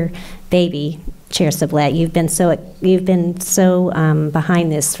really your baby, Chair Sublette. You've been so behind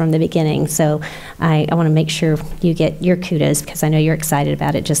this from the beginning. So I want to make sure you get your kudos, because I know you're excited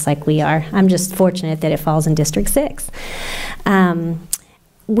about it just like we are. I'm just fortunate that it falls in District 6.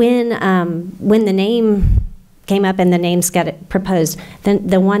 When the name came up and the names got proposed, then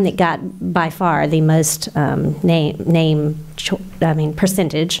the one that got by far the most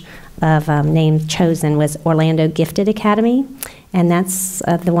percentage of names chosen was Orlando Gifted Academy, and that's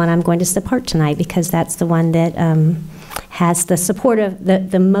the one I'm going to support tonight, because that's the one that has the support of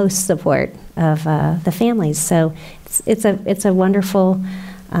the most support of the families. So it's a wonderful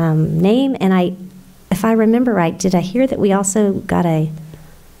name, and if I remember right, did I hear that we also got a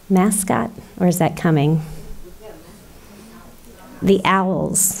mascot, or is that coming? The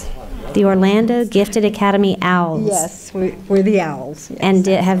Owls, the Orlando Gifted Academy Owls. Yes, we're the Owls. Yes. And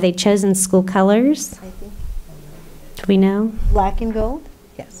have they chosen school colors? Do we know? Black and gold?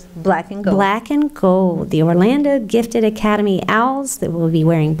 Yes, black and gold. Black and gold. The Orlando Gifted Academy Owls that will be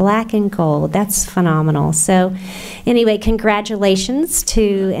wearing black and gold. That's phenomenal. So anyway, congratulations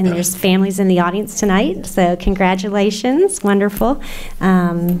and there's families in the audience tonight, so congratulations, wonderful.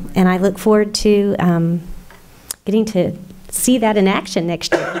 And I look forward to getting to see that in action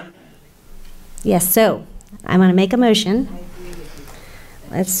next year. Yes, so I'm going to make a motion.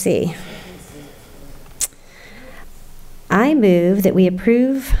 Let's see. I move that we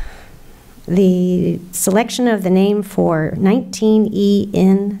approve the selection of the name for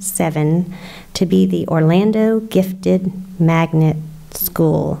 19EN7 to be the Orlando Gifted Magnet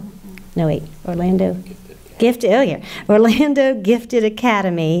School. No, wait, Orlando Gifted, oh yeah, Orlando Gifted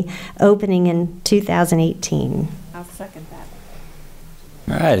Academy, opening in 2018. I'll second that.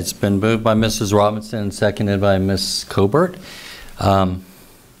 All right, it's been moved by Mrs. Robinson and seconded by Ms. Colbert.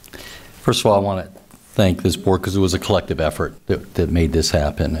 First of all, I want to thank this board, because it was a collective effort that made this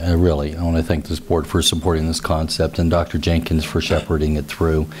happen. Really, I want to thank this board for supporting this concept, and Dr. Jenkins for shepherding it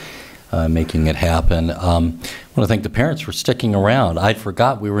through, making it happen. I want to thank the parents for sticking around. I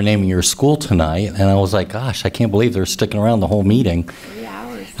forgot we were naming your school tonight, and I was like, gosh, I can't believe they're sticking around the whole meeting. 3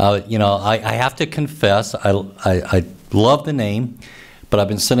 hours. You know, I have to confess, I love the name, but I've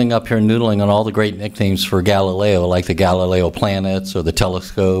been sitting up here noodling on all the great nicknames for Galileo, like the Galileo planets or the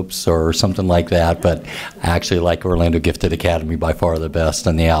telescopes or something like that. But I actually like Orlando Gifted Academy by far the best,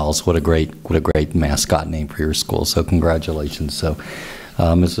 and the Owls. What a great mascot name for your school. So congratulations. So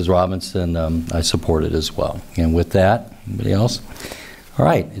Mrs. Robinson, I support it as well. And with that, anybody else? All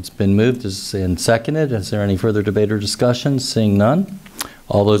right, it's been moved and seconded. Is there any further debate or discussion? Seeing none.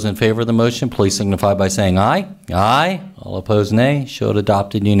 All those in favor of the motion, please signify by saying aye. Aye. All opposed, nay. Show it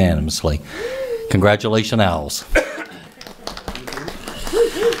adopted unanimously. Congratulations, Owls.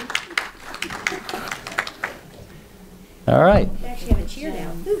 All right. We actually have a cheer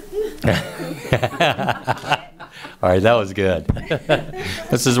now. All right, that was good.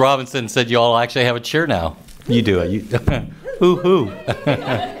 Mrs. Robinson said you all actually have a cheer now. You do it. Hoo-hoo.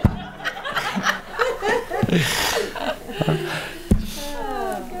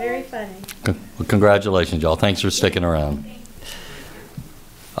 Very funny. Well, congratulations, y'all. Thanks for sticking around.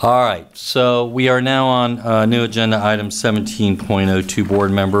 All right, so we are now on new agenda item 17.02, board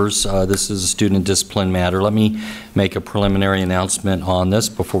members. This is a student discipline matter. Let me make a preliminary announcement on this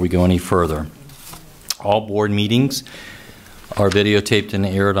before we go any further. All board meetings are videotaped and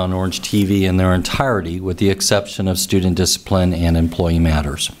aired on Orange TV in their entirety, with the exception of student discipline and employee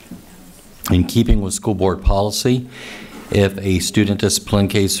matters. In keeping with school board policy, if a student discipline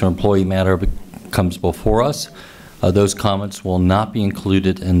case or employee matter comes before us, those comments will not be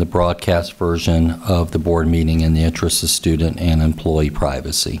included in the broadcast version of the board meeting in the interest of student and employee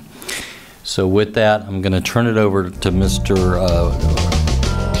privacy. So with that, I'm going to turn it over to Mr.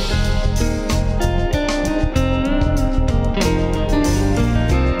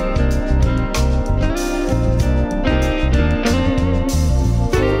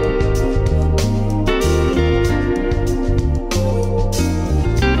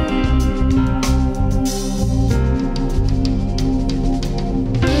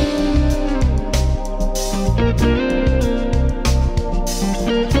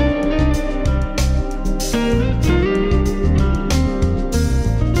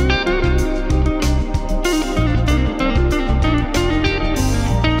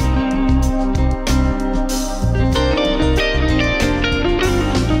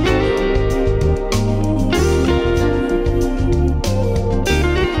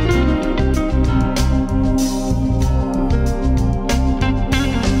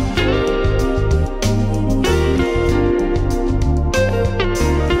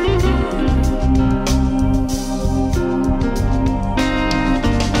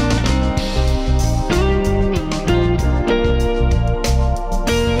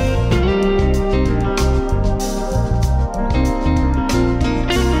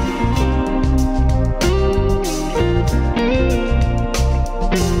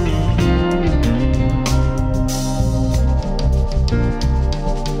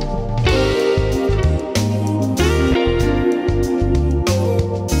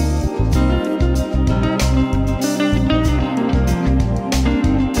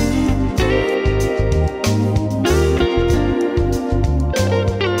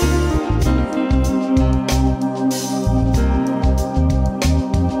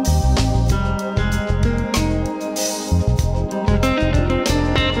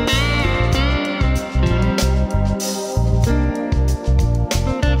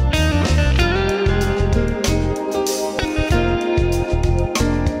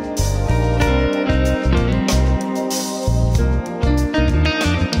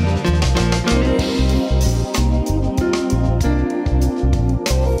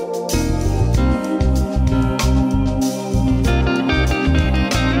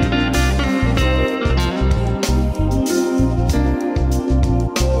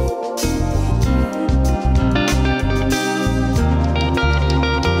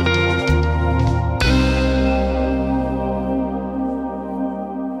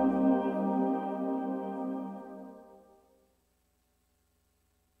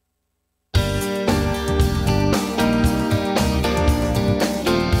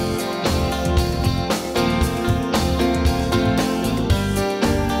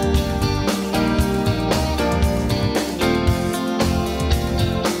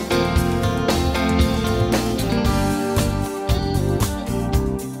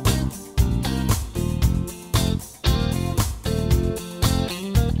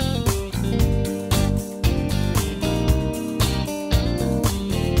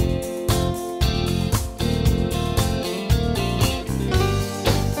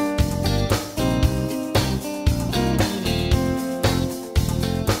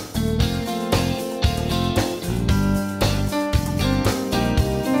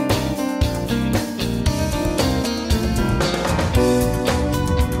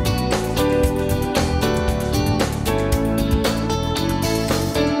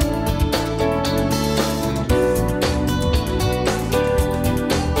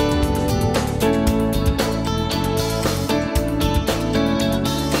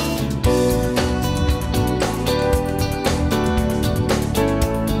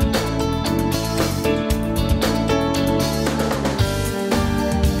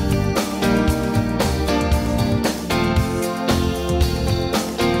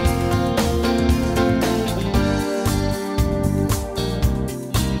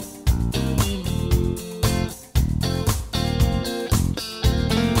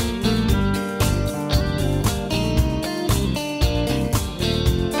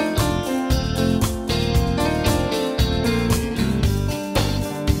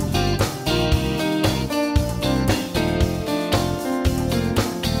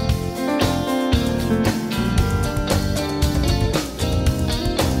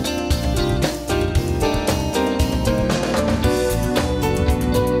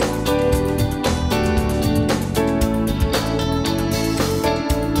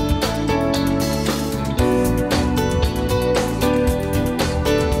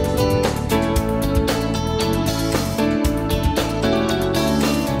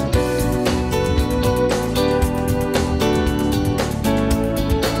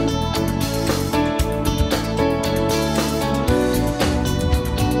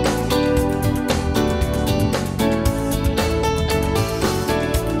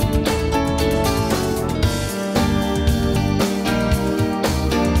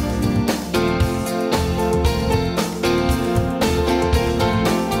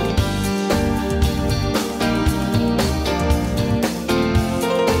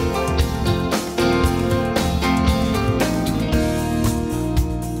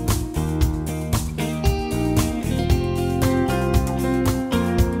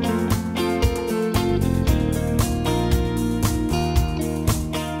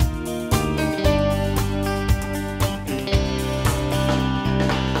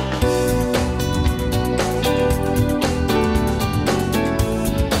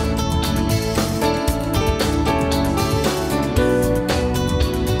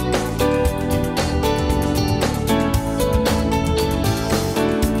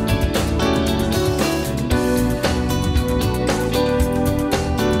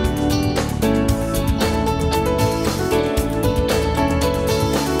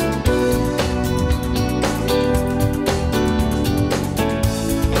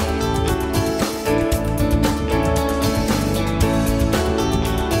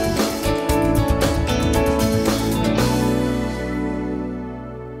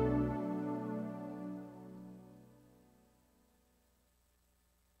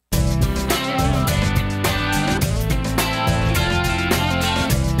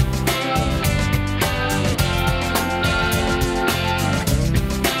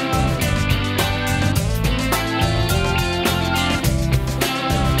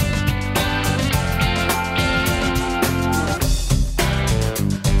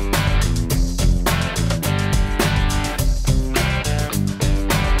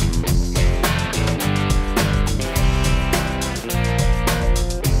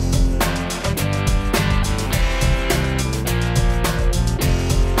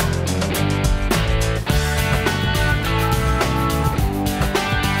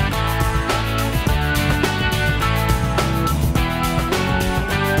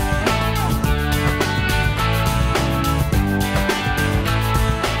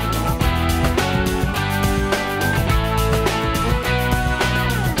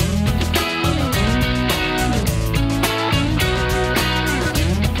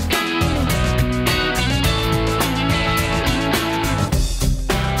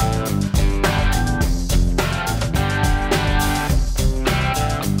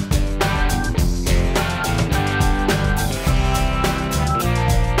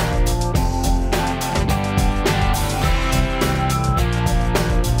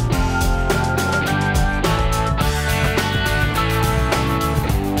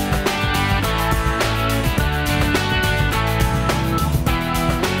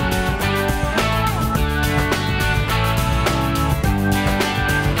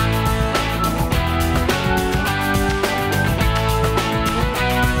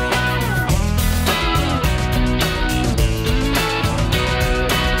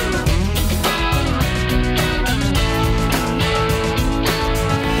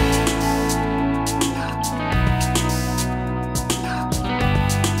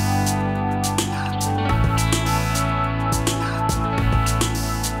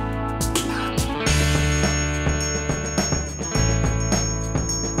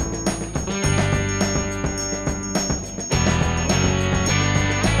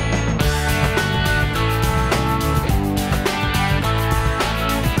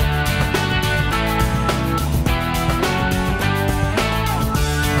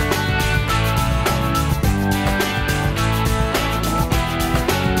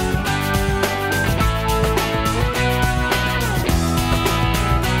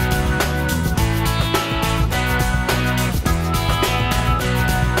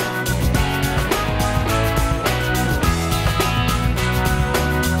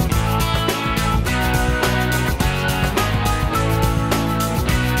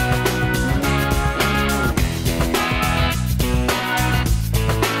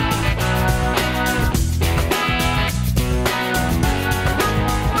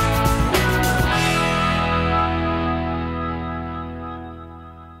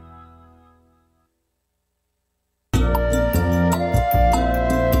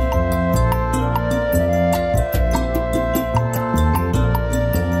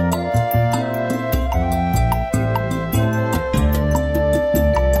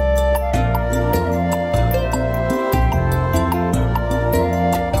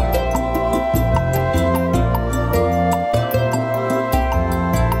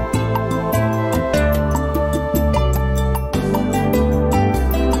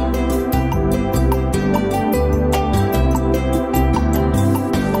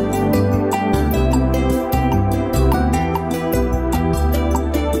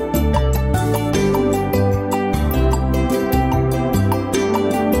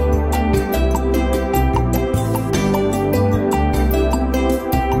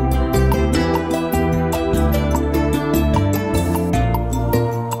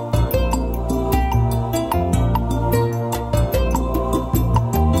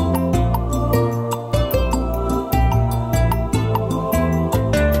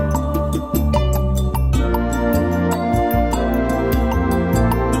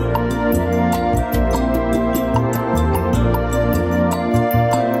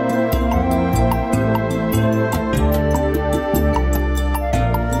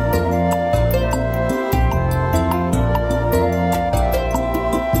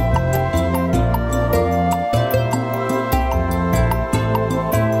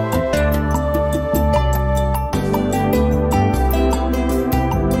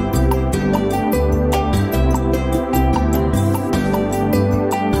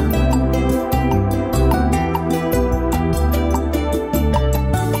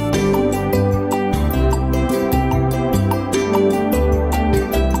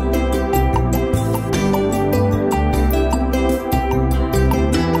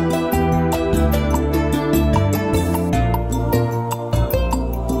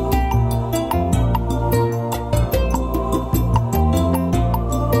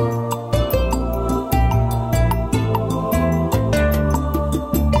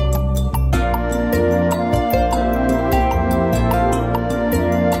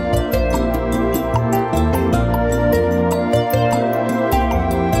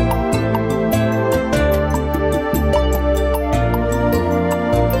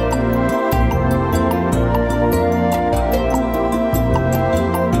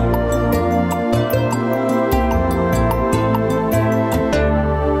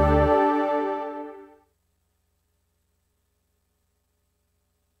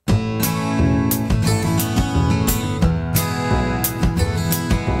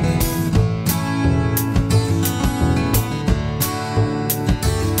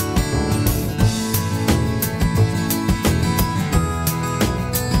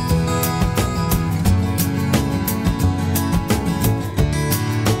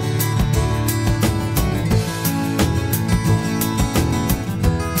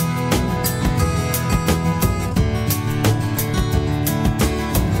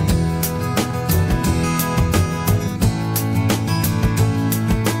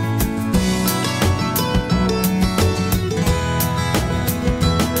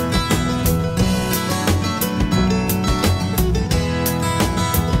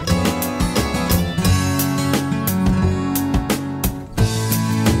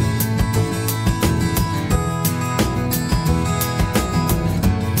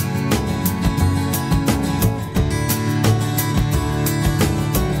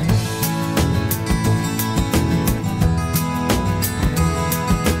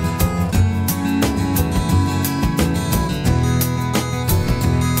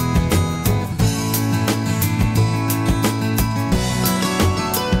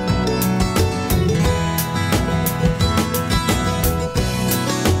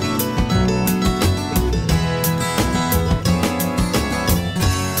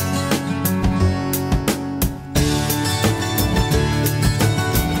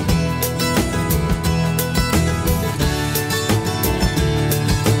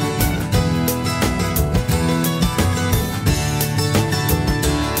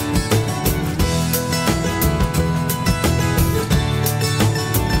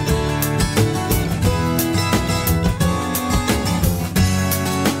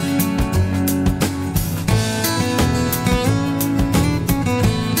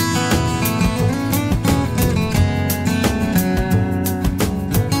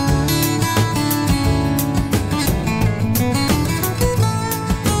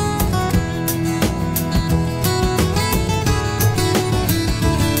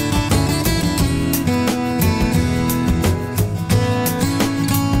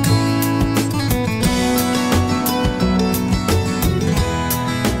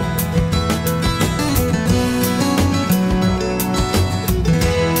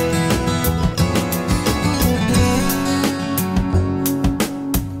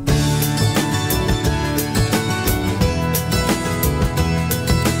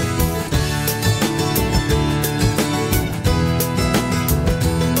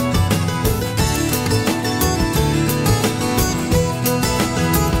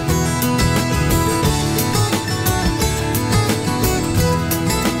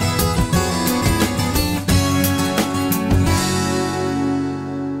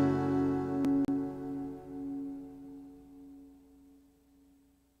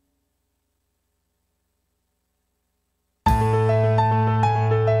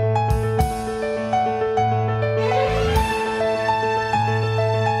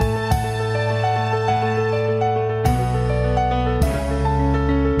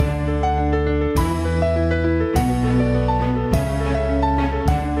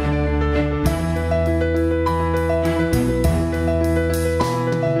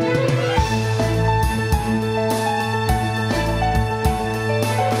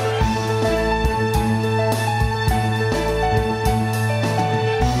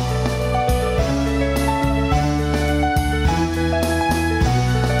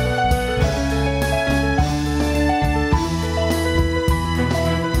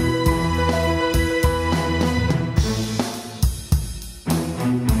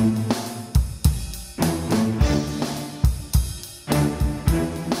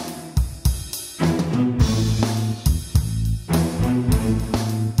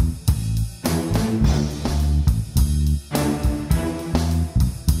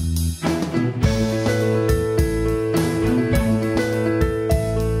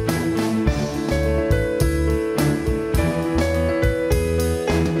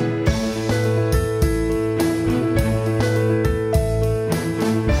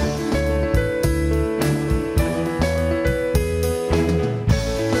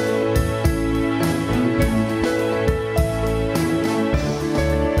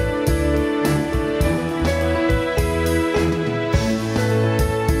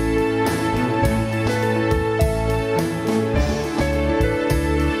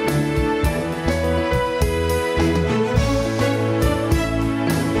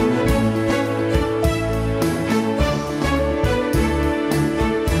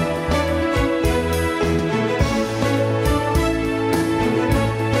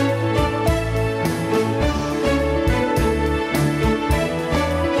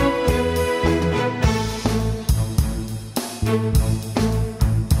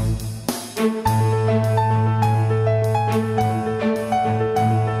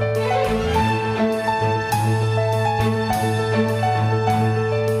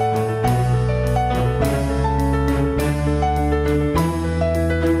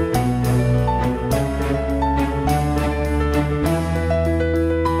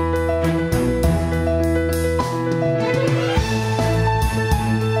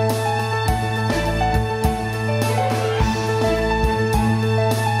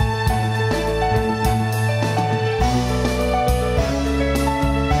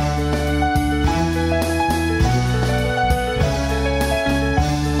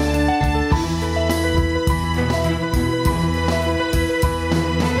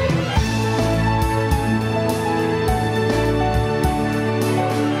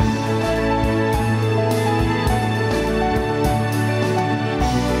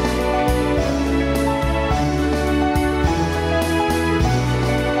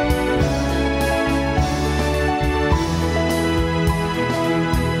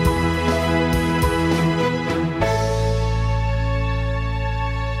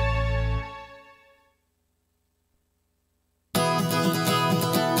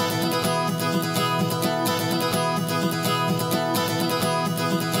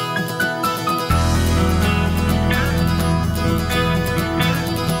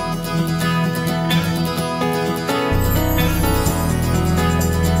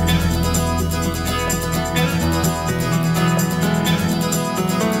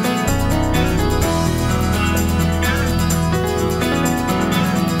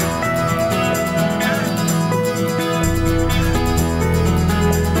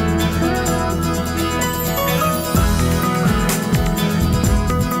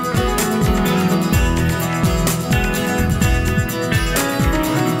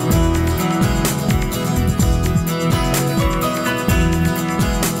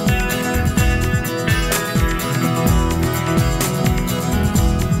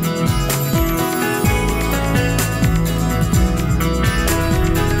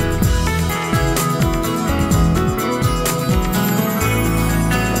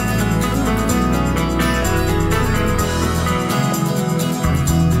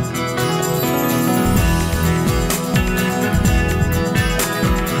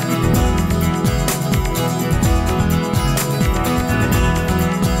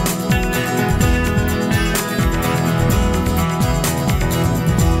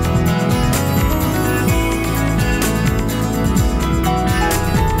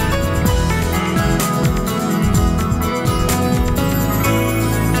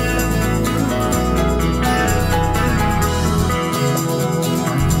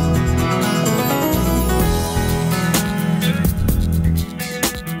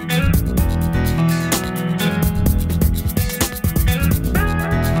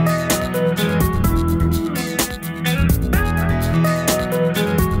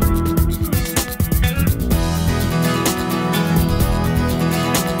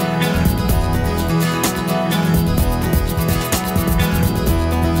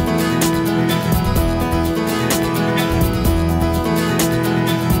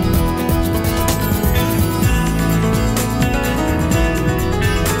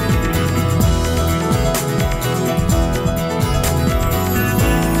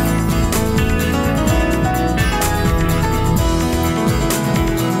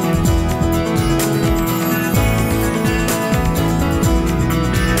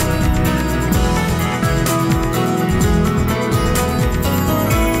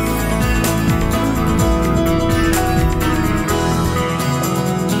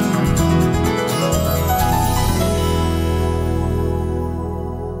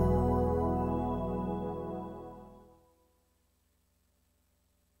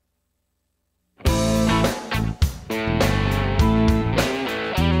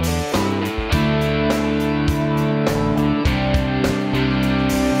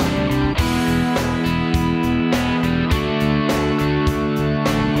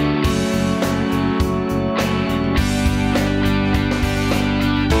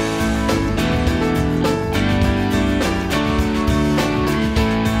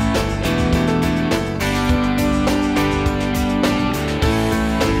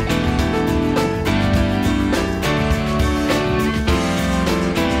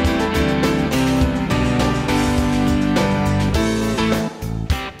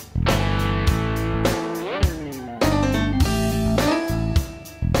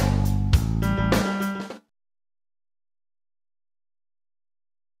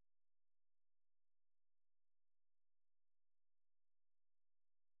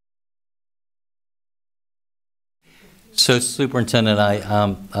 So, Superintendent,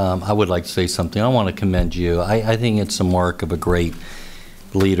 I would like to say something. I want to commend you. I think it's a mark of a great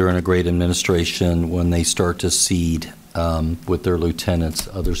leader and a great administration when they start to seed with their lieutenants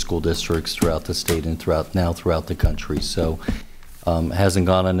other school districts throughout the state and throughout the country. So, it hasn't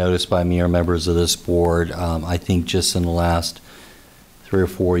gone unnoticed by me or members of this board. I think just in the last 3 or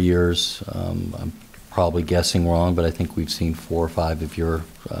 4 years, I'm probably guessing wrong, but I think we've seen 4 or 5 of your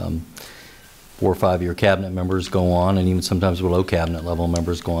cabinet members go on, and even sometimes below cabinet level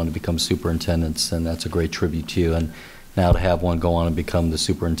members go on to become superintendents, and that's a great tribute to you. And now to have one go on and become the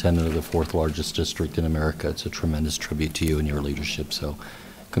superintendent of the 4th largest district in America, it's a tremendous tribute to you and your leadership. So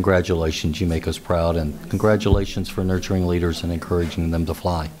congratulations, you make us proud, and congratulations for nurturing leaders and encouraging them to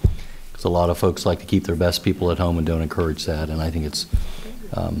fly. Because a lot of folks like to keep their best people at home and don't encourage that, and I think it's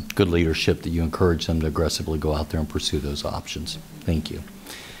good leadership that you encourage them to aggressively go out there and pursue those options. Thank you.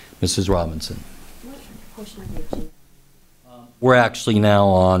 Mrs. Robinson. We're actually now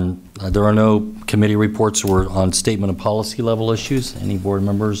on, there are no committee reports, we're on statement of policy level issues. Any board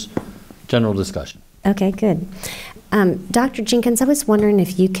members? General discussion. Okay, good. Dr. Jenkins, I was wondering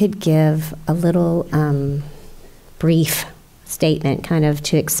if you could give a little brief statement kind of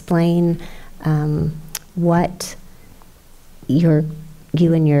to explain what you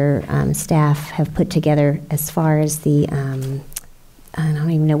and your staff have put together as far as the I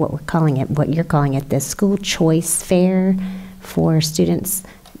don't even know what we're calling it, what you're calling it, the school choice fair for students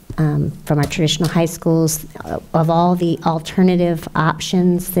from our traditional high schools, of all the alternative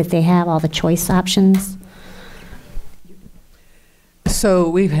options that they have, all the choice options. So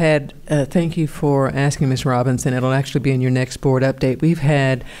we've had, thank you for asking, Ms. Robinson. It'll actually be in your next board update. We've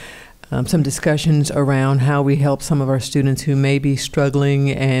had some discussions around how we help some of our students who may be struggling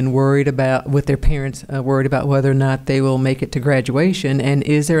and worried about, with their parents, worried about whether or not they will make it to graduation. And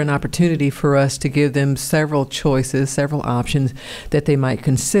is there an opportunity for us to give them several choices, several options that they might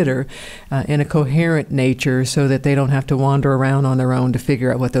consider in a coherent nature so that they don't have to wander around on their own to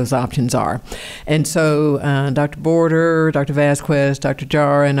figure out what those options are. And so Dr. Border, Dr. Vasquez, Dr.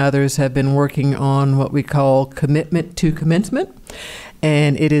 Jar, and others have been working on what we call commitment to commencement.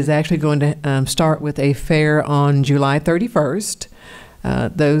 And it is actually going to start with a fair on July 31st.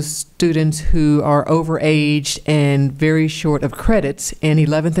 Those students who are overaged and very short of credits in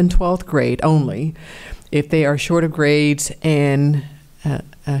 11th and 12th grade only, if they are short of grades and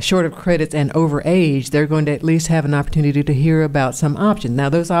short of credits and overage, they're going to at least have an opportunity to hear about some options. Now,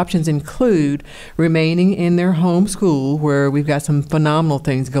 those options include remaining in their home school, where we've got some phenomenal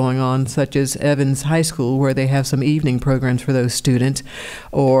things going on, such as Evans High School, where they have some evening programs for those students,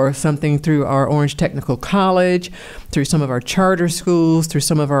 or something through our Orange Technical College, through some of our charter schools, through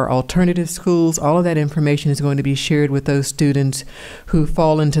some of our alternative schools. All of that information is going to be shared with those students who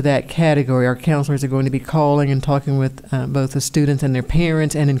fall into that category. Our counselors are going to be calling and talking with both the students and their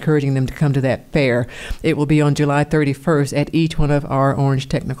parents and encouraging them to come to that fair. It will be on July 31st at each one of our Orange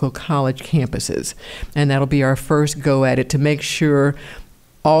Technical College campuses. And that'll be our first go at it to make sure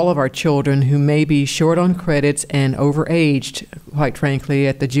all of our children who may be short on credits and overaged, quite frankly,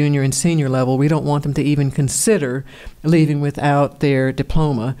 at the junior and senior level, we don't want them to even consider leaving without their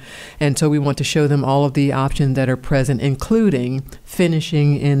diploma. And so we want to show them all of the options that are present, including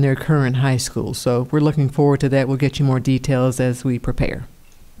finishing in their current high school. So we're looking forward to that. We'll get you more details as we prepare.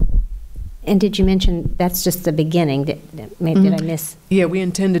 And did you mention that's just the beginning? Did I miss? Yeah, we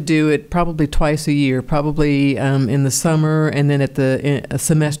intend to do it probably twice a year, probably in the summer, and then at the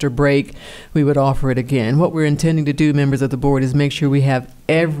semester break, we would offer it again. What we're intending to do, members of the board, is make sure we have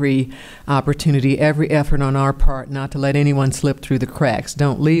every opportunity, every effort on our part not to let anyone slip through the cracks.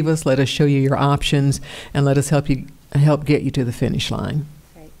 Don't leave us. Let us show you your options, and let us help get you to the finish line.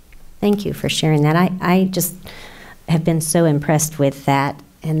 Great. Thank you for sharing that. I just have been so impressed with that,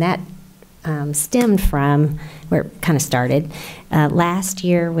 and that stemmed from where it kind of started last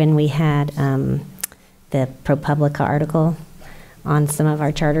year when we had the ProPublica article on some of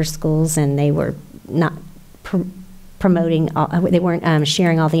our charter schools, and they were not promoting, they weren't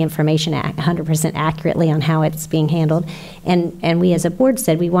sharing all the information 100% accurately on how it's being handled. And we as a board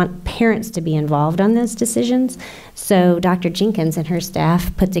said we want parents to be involved on those decisions. So Dr. Jenkins and her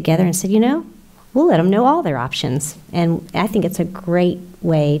staff put together and said, you know, we'll let them know all their options. And I think it's a great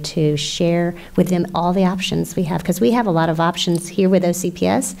way to share with them all the options we have, because we have a lot of options here with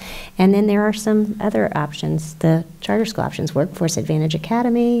OCPS, and then there are some other options, the charter school options, Workforce Advantage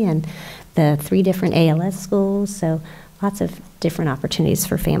Academy, and the 3 different ALS schools, so lots of different opportunities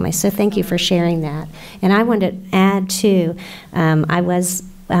for families. So thank you for sharing that. And I wanted to add too, I was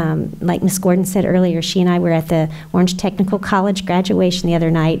Like Ms. Gordon said earlier, she and I were at the Orange Technical College graduation the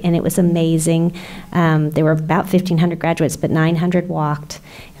other night, and it was amazing. There were about 1,500 graduates, but 900 walked.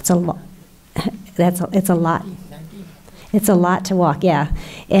 It's a lot. It's a lot. It's a lot to walk, yeah.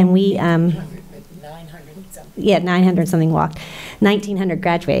 And we, 900 something walked. 1,900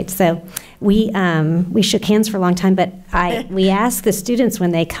 graduates. So we shook hands for a long time, but we asked the students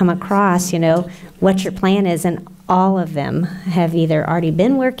when they come across, what your plan is, and all of them have either already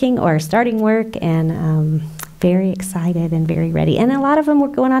been working or starting work, and very excited and very ready. And a lot of them were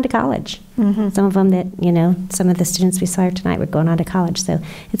going on to college. Mm-hmm. Some of them that, some of the students we saw here tonight were going on to college. So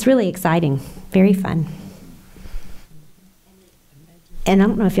it's really exciting, very fun. And I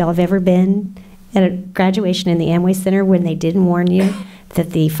don't know if y'all have ever been at a graduation in the Amway Center when they didn't warn you that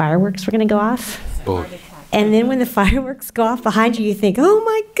the fireworks were going to go off. Oh. And then when the fireworks go off behind you, you think, oh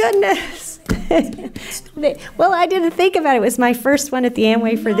my goodness. Well, I didn't think about it. It was my first one at the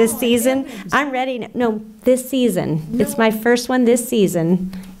Amway for this season. I'm ready. No, this season. No. It's my first one this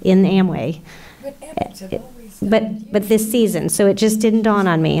season in Amway. But this season, so it just didn't dawn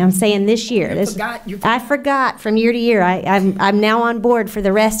on me. I'm saying this year. I forgot from year to year. I'm now on board for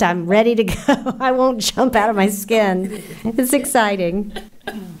the rest. I'm ready to go. I won't jump out of my skin. It's exciting.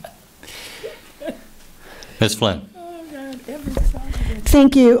 Ms. Flynn.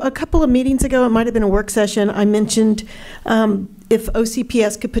 Thank you. A couple of meetings ago, it might have been a work session, I mentioned if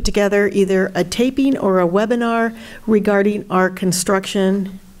OCPS could put together either a taping or a webinar regarding our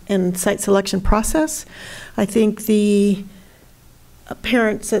construction and site selection process. I think the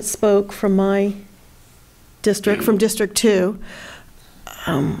parents that spoke from my district, from District 2,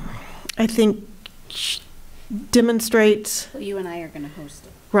 I think demonstrates... Well, you and I are going to host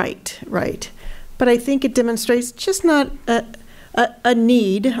it. Right. But I think it demonstrates just not a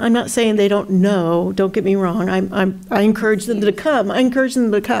need. I'm not saying they don't know, don't get me wrong. I encourage them to come.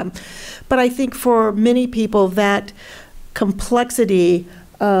 But I think for many people that complexity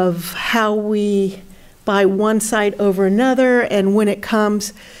of how we buy one site over another and when it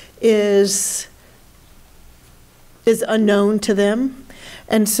comes is unknown to them.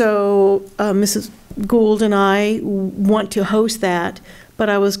 And so Mrs. Gould and I want to host that, but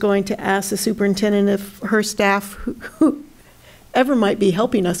I was going to ask the superintendent if her staff, who ever might be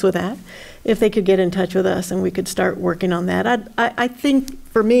helping us with that, if they could get in touch with us and we could start working on that. I think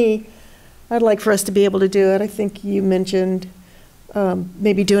for me, I'd like for us to be able to do it. I think you mentioned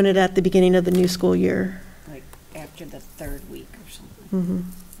maybe doing it at the beginning of the new school year. Like after the third week or something.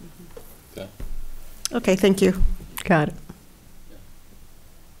 Mm-hmm. Okay. Okay, thank you. Got it.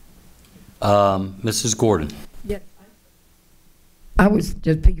 Mrs. Gordon. Yeah. I was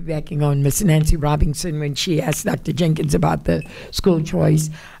just piggybacking on Miss Nancy Robinson when she asked Dr. Jenkins about the school choice.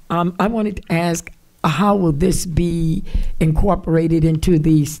 I wanted to ask, how will this be incorporated into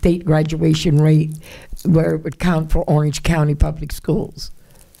the state graduation rate where it would count for Orange County Public Schools?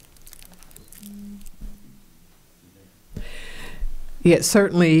 Yeah,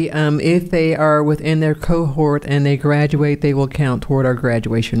 certainly, if they are within their cohort and they graduate, they will count toward our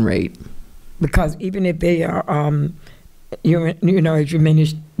graduation rate. Because even if they are, you know, as you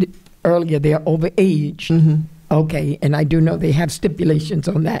mentioned earlier, they are over age. Mm-hmm. Okay, and I do know they have stipulations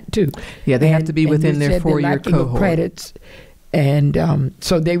on that too. Yeah, they have to be within their 4-year cohort. Credits, and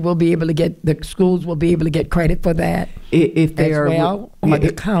so they will be able to get, the schools will be able to get credit for that if they are well, or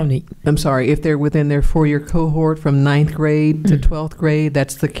the county. I'm sorry, if they're within their 4-year cohort from 9th grade to 12th grade,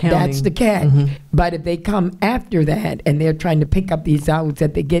 that's the county. That's the CAT. Mm-hmm. But if they come after that and they're trying to pick up these hours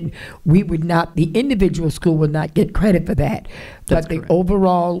that they get, we would not, the individual school would not get credit for that. That's but correct. The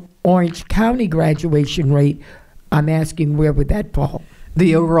overall Orange County graduation rate, I'm asking where would that fall?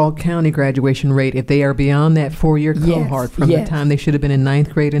 The overall county graduation rate, if they are beyond that 4-year cohort from the time they should have been in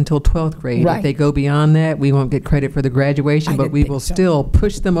 9th grade until 12th grade, right. If they go beyond that, we won't get credit for the graduation, but we will still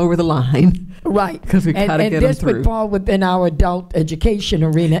push them over the line. Right. Because we got to get them this through. would fall within our adult education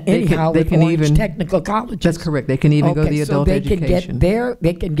arena anyhow with Orange Technical College. That's correct. They can even go the adult education.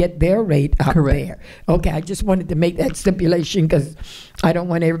 They can get their rate up correct. there. Okay, I just wanted to make that stipulation because I don't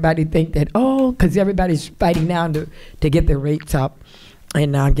want everybody to think that, because everybody's fighting now to get their rates up.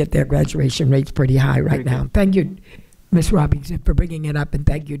 And get their graduation rates pretty high right now. Thank you, Ms. Robinson, for bringing it up, and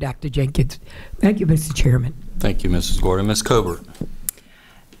thank you, Dr. Jenkins. Thank you, Mr. Chairman. Thank you, Mrs. Gordon. Ms. Colbert.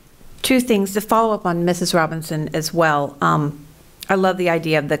 Two things to follow up on Mrs. Robinson as well. I love the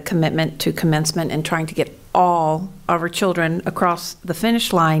idea of the commitment to commencement and trying to get all of our children across the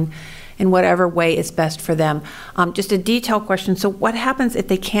finish line in whatever way is best for them. Just a detailed question. So what happens if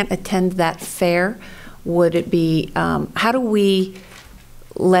they can't attend that fair? Would it be, how do we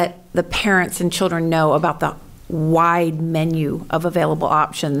let the parents and children know about wide menu of available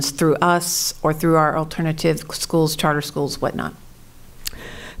options through us or through our alternative schools, charter schools, whatnot?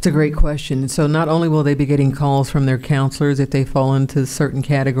 It's a great question. So not only will they be getting calls from their counselors if they fall into certain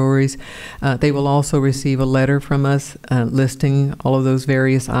categories, they will also receive a letter from us listing all of those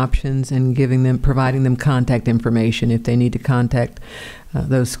various options and providing them contact information if they need to contact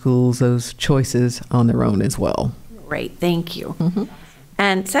those schools, those choices on their own as well. Great, thank you.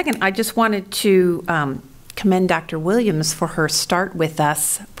 And second, I just wanted to commend Dr. Williams for her Start With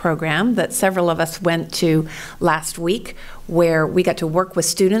Us program that several of us went to last week, where we got to work with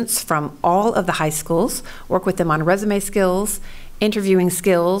students from all of the high schools, work with them on resume skills, interviewing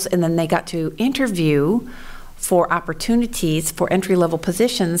skills, and then they got to interview for opportunities for entry-level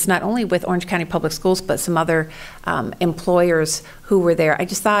positions, not only with Orange County Public Schools, but some other employers who were there. I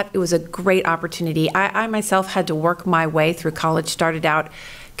just thought it was a great opportunity. I myself had to work my way through college, started out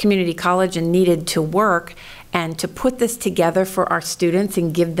community college and needed to work, and to put this together for our students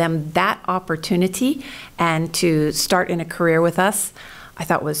and give them that opportunity and to start in a career with us, I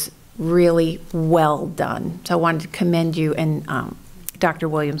thought was really well done. So I wanted to commend you and Dr.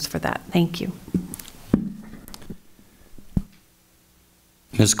 Williams for that. Thank you.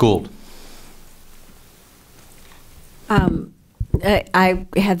 Ms. Gould. I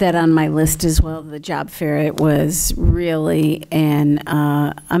had that on my list as well, the job fair. It was really an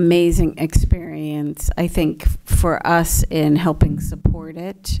amazing experience, I think, for us in helping support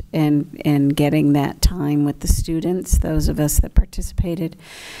it and getting that time with the students, those of us that participated.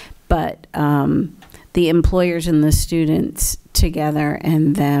 But the employers and the students together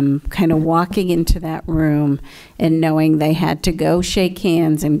and them kind of walking into that room and knowing they had to go shake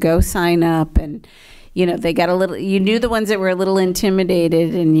hands and go sign up, and you know, they got a little, you knew the ones that were a little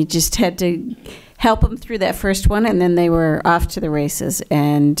intimidated, and you just had to help them through that first one, and then they were off to the races.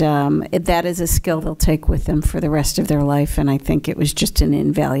 And that is a skill they'll take with them for the rest of their life, and I think it was just an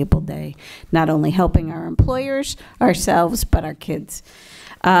invaluable day, not only helping our employers, ourselves, but our kids.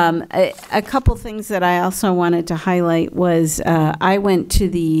 A couple things that I also wanted to highlight was I went to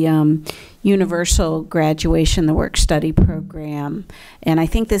the Universal Graduation, the work study program, and I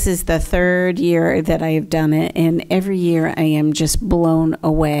think this is the third year that I have done it, and every year I am just blown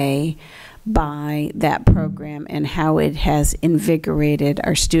away by that program and how it has invigorated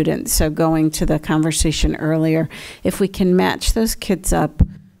our students. So going to the conversation earlier, if we can match those kids up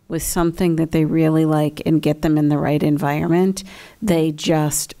with something that they really like and get them in the right environment, they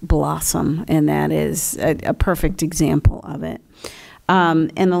just blossom, and that is a perfect example of it.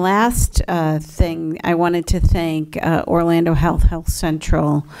 And the last thing, I wanted to thank Orlando Health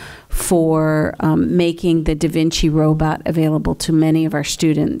Central for making the Da Vinci robot available to many of our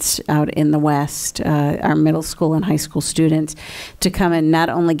students out in the West, our middle school and high school students, to come and not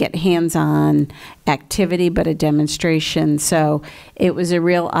only get hands-on activity, but a demonstration. So it was a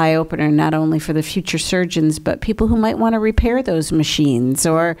real eye-opener, not only for the future surgeons, but people who might want to repair those machines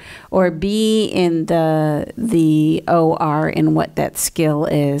or be in the OR in what that skill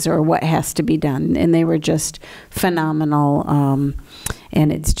is or what has to be done. And they were just phenomenal.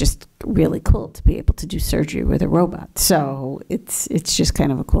 And it's just really cool to be able to do surgery with a robot. So it's just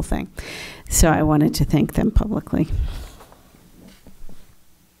kind of a cool thing. So I wanted to thank them publicly.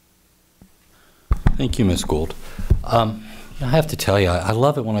 Thank you, Ms. Gould. I have to tell you, I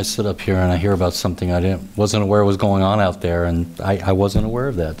love it when I sit up here and I hear about something I wasn't aware was going on out there, and I wasn't aware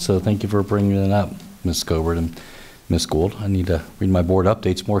of that. So thank you for bringing that up, Ms. Scobert and Ms. Gould. I need to read my board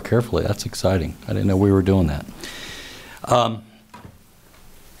updates more carefully. That's exciting. I didn't know we were doing that.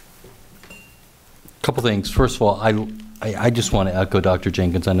 Couple things. First of all, I just want to echo Dr.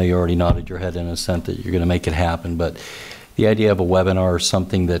 Jenkins. I know you already nodded your head in assent that you're going to make it happen, but the idea of a webinar or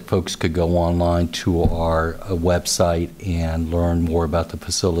something that folks could go online to our website and learn more about the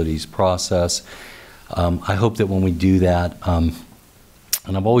facilities process. I hope that when we do that, and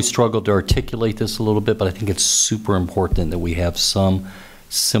I've always struggled to articulate this a little bit, but I think it's super important that we have some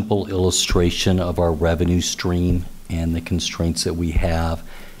simple illustration of our revenue stream and the constraints that we have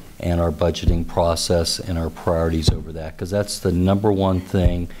and our budgeting process and our priorities over that, because that's the number one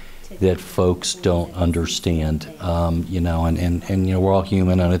thing that folks don't understand. You know, and you know, we're all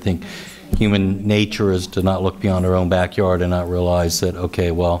human, and I think human nature is to not look beyond our own backyard and not realize that, okay,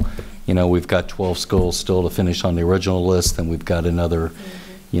 well, you know, we've got 12 schools still to finish on the original list, and we've got another,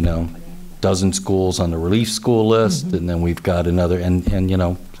 you know, dozen schools on the relief school list, and then we've got another, and you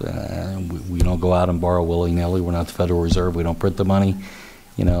know, we don't go out and borrow willy-nilly. We're not the Federal Reserve. We don't print the money.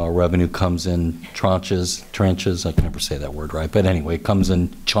 You know, our revenue comes in tranches, I can never say that word right, but anyway, it comes in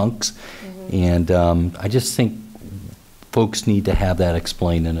chunks. And I just think folks need to have that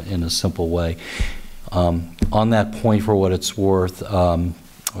explained in a simple way. On that point, for what it's worth,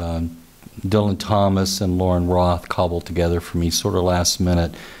 Dylan Thomas and Lauren Roth cobbled together for me sort of last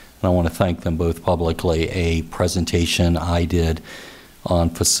minute, and I want to thank them both publicly, a presentation I did on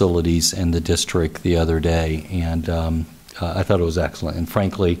facilities in the district the other day, and I thought it was excellent. And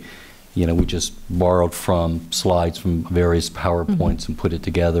frankly, you know, we just borrowed from slides from various PowerPoints and put it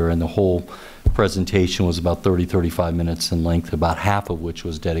together, and the whole presentation was about 35 minutes in length, about half of which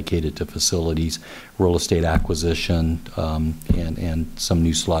was dedicated to facilities, real estate acquisition, and some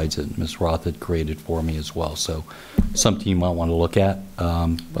new slides that Ms. Roth had created for me as well. So something you might want to look at.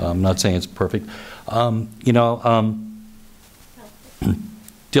 I'm not saying it's perfect. You know,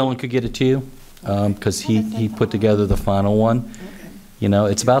 Dylan could get it to you because he put together the final one. You know,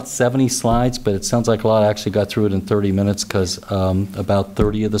 it's about 70 slides, but it sounds like a lot. I actually got through it in 30 minutes because about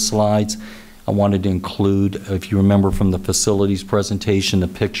 30 of the slides I wanted to include, if you remember from the facilities presentation, the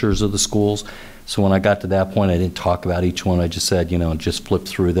pictures of the schools. So when I got to that point, I didn't talk about each one. I just said, you know, just flip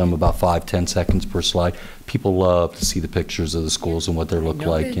through them about 5-10 seconds per slide. People love to see the pictures of the schools and what they look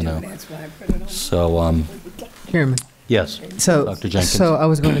like, you know. That's why I put it on. So, Chairman. Yes, so, Dr. Jenkins. So I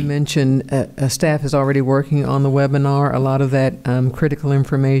was going to mention staff is already working on the webinar. A lot of that critical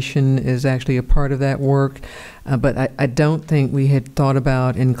information is actually a part of that work, but I don't think we had thought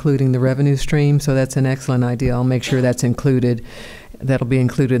about including the revenue stream, so that's an excellent idea. I'll make sure that's included. That'll be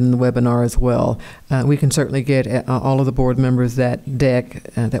included in the webinar as well. We can certainly get all of the board members that deck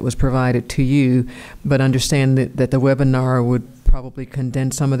that was provided to you, but understand that the webinar would probably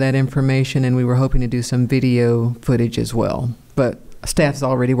condense some of that information, and we were hoping to do some video footage as well. But staff's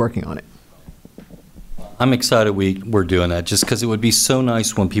already working on it. I'm excited we're doing that, just because it would be so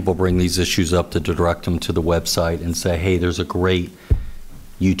nice when people bring these issues up to direct them to the website and say, hey, there's a great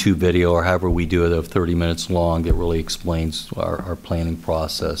YouTube video, or however we do it, of 30 minutes long that really explains our planning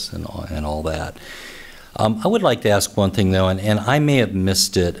process and all that. I would like to ask one thing, though, and I may have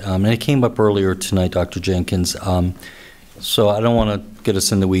missed it, and it came up earlier tonight, Dr. Jenkins. So I don't want to get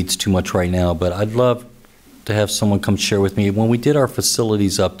us in the weeds too much right now, but I'd love to have someone come share with me. When we did our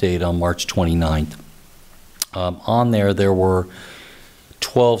facilities update on March 29th, on there were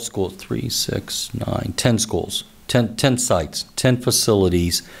 12 schools, 3, 6, 9, 10 schools, 10 sites, 10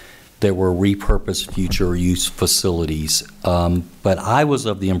 facilities that were repurposed future use facilities. But I was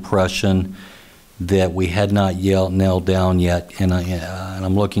of the impression that we had not nailed down yet, and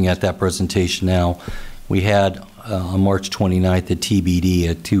I'm looking at that presentation now. We had on March 29th, a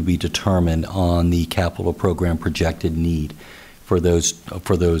TBD, to be determined, on the capital program projected need for those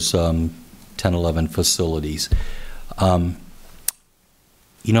 10, 11 facilities.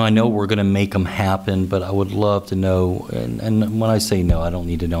 You know, I know we're going to make them happen, but I would love to know, and when I say no, I don't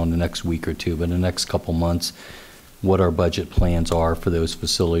need to know in the next week or two, but in the next couple months, what our budget plans are for those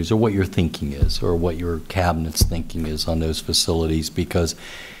facilities, or what your thinking is, or what your cabinet's thinking is on those facilities, because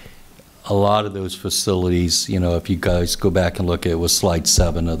a lot of those facilities, you know, if you guys go back and look at it, was slide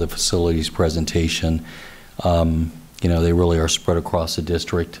 7 of the facilities presentation, you know, they really are spread across the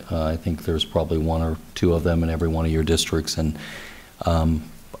district. I think there's probably 1 or 2 of them in every one of your districts, and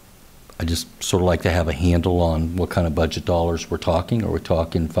I just sort of like to have a handle on what kind of budget dollars we're talking. Are we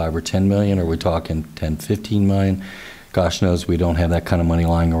talking 5 or 10 million? Are we talking 10, 15 million? Gosh knows we don't have that kind of money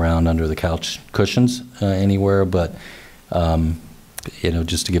lying around under the couch cushions anywhere, but you know,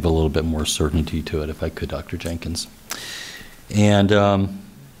 just to give a little bit more certainty to it, if I could, Dr. Jenkins. And the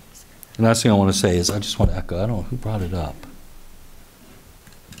last thing I want to say is I just want to echo, I don't know who brought it up.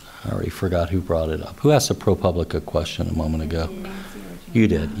 I already forgot who brought it up. Who asked a ProPublica question a moment ago? You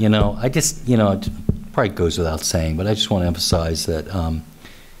did. You know, I just, you know, it probably goes without saying, but I just want to emphasize that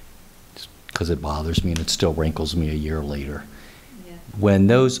because it bothers me and it still rankles me a year later. Yeah. When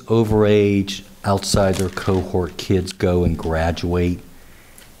those overage, outside their cohort kids go and graduate,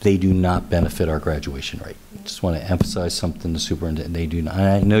 they do not benefit our graduation rate. Just want to emphasize something to the superintendent. They do not.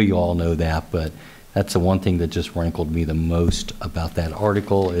 I know you all know that, but that's the one thing that just rankled me the most about that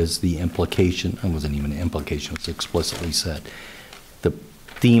article is the implication. It wasn't even an implication, it was explicitly said. The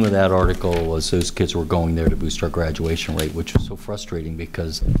theme of that article was those kids were going there to boost our graduation rate, which was so frustrating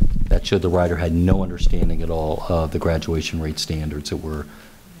because that showed the writer had no understanding at all of the graduation rate standards that were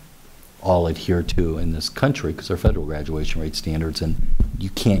all adhere to in this country, because they're federal graduation rate standards, and you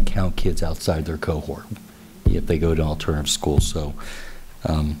can't count kids outside their cohort if they go to an alternative school. So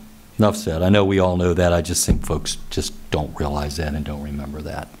enough said. I know we all know that. I just think folks just don't realize that and don't remember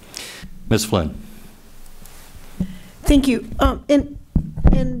that. Ms. Flynn. Thank you.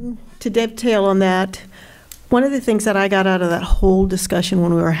 And to dovetail on that, one of the things that I got out of that whole discussion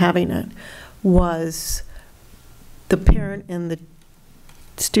when we were having it was the parent and the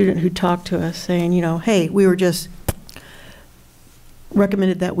student who talked to us saying, you know, hey, we were just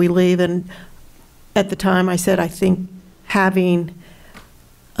recommended that we leave. And at the time I said, I think having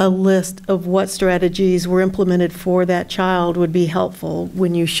a list of what strategies were implemented for that child would be helpful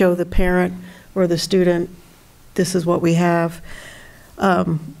when you show the parent or the student, this is what we have.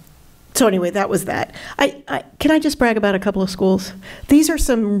 So anyway, that was that. Can I just brag about a couple of schools? These are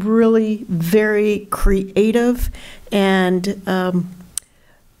some really very creative and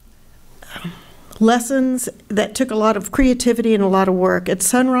lessons that took a lot of creativity and a lot of work. At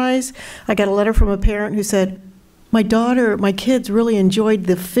Sunrise, I got a letter from a parent who said, my kids really enjoyed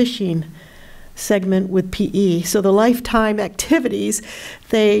the fishing segment with PE. So the lifetime activities,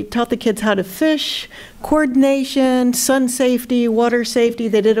 they taught the kids how to fish, coordination, sun safety, water safety.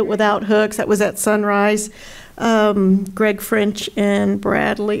 They did it without hooks. That was at Sunrise. Greg French and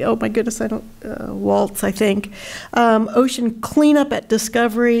Bradley, oh my goodness, Waltz, I think. Ocean cleanup at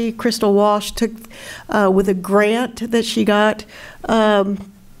Discovery, Crystal Walsh took with a grant that she got, about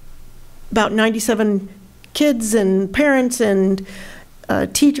 97 kids and parents and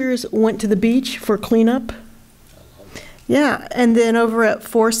teachers went to the beach for cleanup. Yeah, and then over at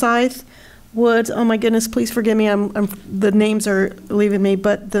Forsyth Woods, oh my goodness, please forgive me, the names are leaving me,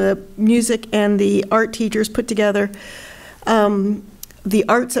 but the music and the art teachers put together the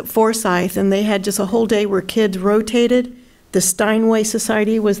arts at Forsyth, and they had just a whole day where kids rotated. The Steinway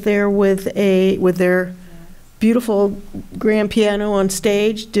Society was there with their beautiful grand piano on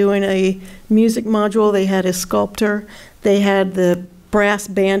stage doing a music module. They had a sculptor. They had the brass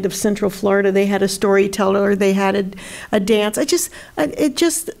band of Central Florida. They had a storyteller. They had a dance. It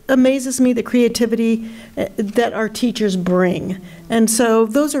just amazes me the creativity that our teachers bring. And so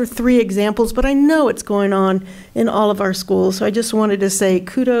those are 3 examples, but I know it's going on in all of our schools. So I just wanted to say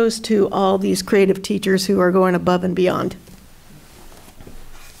kudos to all these creative teachers who are going above and beyond.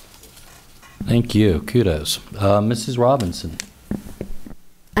 Thank you. Kudos. Mrs. Robinson.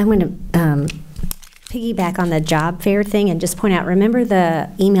 I'm going to piggyback on the job fair thing and just point out, remember the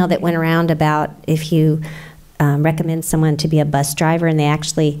email that went around about if you recommend someone to be a bus driver and they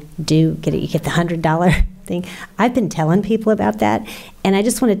actually do get it, you get the $100 thing. I've been telling people about that, and I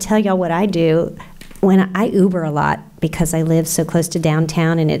just want to tell y'all what I do. When I Uber a lot because I live so close to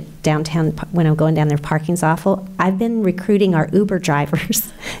downtown, and downtown when I'm going down there, parking's awful. I've been recruiting our Uber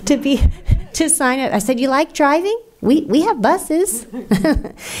drivers to sign up. I said, you like driving? We have buses.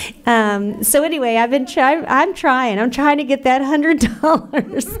 So anyway, I'm trying to get that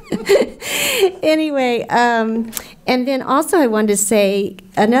 $100. Anyway, and then also I wanted to say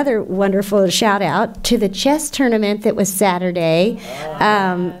another wonderful shout out to the chess tournament that was Saturday.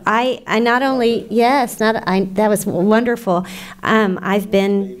 I not only, yes, that was wonderful. I've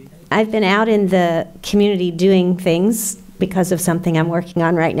been out in the community doing things because of something I'm working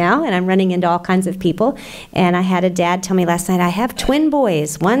on right now, and I'm running into all kinds of people. And I had a dad tell me last night, I have twin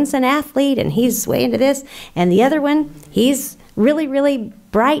boys. One's an athlete, and he's way into this, and the other one, he's really, really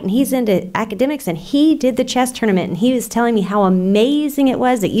bright, and he's into academics, and he did the chess tournament, and he was telling me how amazing it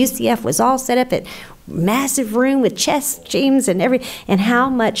was that UCF was all set up at massive room with chess teams and how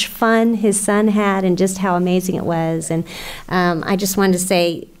much fun his son had, and just how amazing it was. And I just wanted to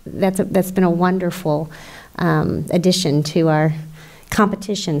say that's been a wonderful addition to our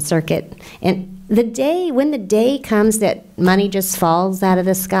competition circuit. And when the day comes that money just falls out of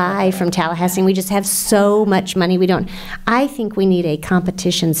the sky from Tallahassee, and we just have so much money, I think we need a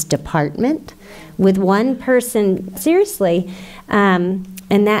competitions department with one person, seriously, and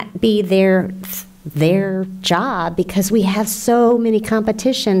that be their job, because we have so many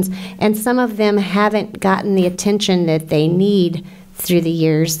competitions, and some of them haven't gotten the attention that they need through the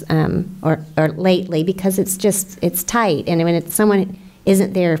years or lately, because it's tight, and when someone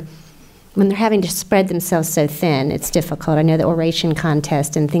isn't there, when they're having to spread themselves so thin, it's difficult. I know the oration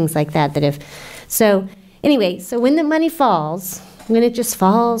contest and things like that so anyway, so when the money falls, when it just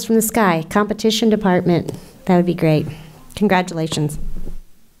falls from the sky, competition department, that would be great. Congratulations.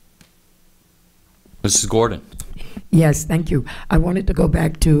 Mrs. Gordon. Yes, thank you. I wanted to go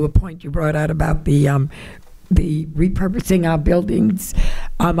back to a point you brought out about the repurposing our buildings.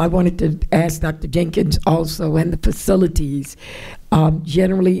 I wanted to ask Dr. Jenkins also, and the facilities.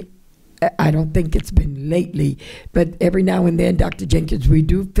 Generally, I don't think it's been lately, but every now and then, Dr. Jenkins, we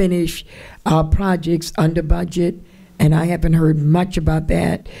do finish our projects under budget, and I haven't heard much about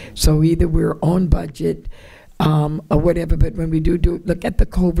that. So either we're on budget or whatever, but when we do look at the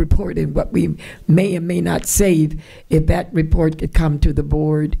code report and what we may or may not save, if that report could come to the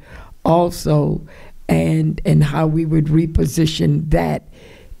board also, and how we would reposition that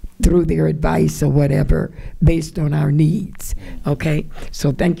through their advice or whatever based on our needs. Okay,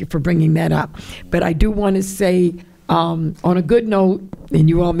 so thank you for bringing that up. But I do want to say, on a good note, and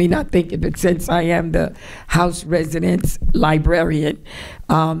you all may not think of it since I am the House Residence Librarian,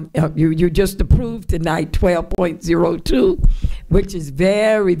 you just approved tonight 12.02, which is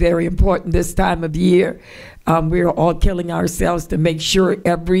very, very important this time of year. We're all killing ourselves to make sure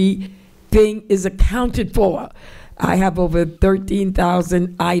everything is accounted for. I have over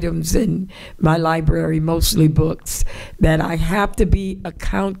 13,000 items in my library, mostly books, that I have to be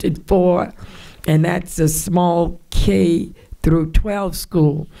accounted for, and that's a small K through 12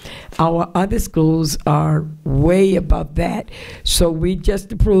 school. Our other schools are way above that. So we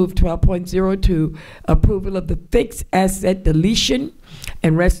just approved 12.02, approval of the fixed asset deletion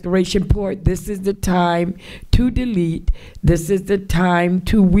and restoration port. This is the time to delete. This is the time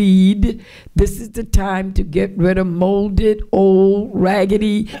to weed. This is the time to get rid of molded, old,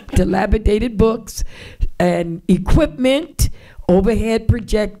 raggedy, dilapidated books and equipment, overhead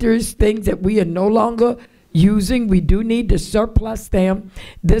projectors, things that we are no longer using. We do need to surplus them.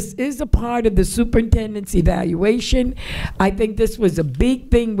 This is a part of the superintendent's evaluation. I think this was a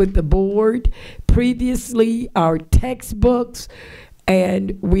big thing with the board. Previously, our textbooks,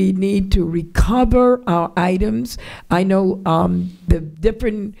 and we need to recover our items. I know the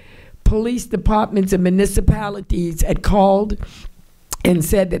different police departments and municipalities had called and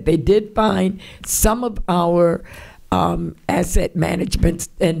said that they did find some of our asset management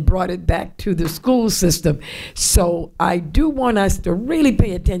and brought it back to the school system. So I do want us to really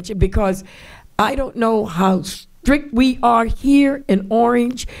pay attention, because I don't know how strict we are here in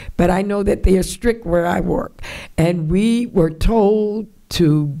Orange, but I know that they are strict where I work. And we were told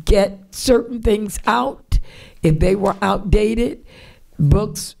to get certain things out if they were outdated.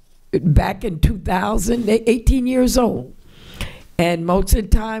 Books back in 2000, they're 18 years old. And most of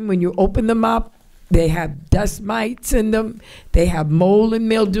the time when you open them up, they have dust mites in them. They have mold and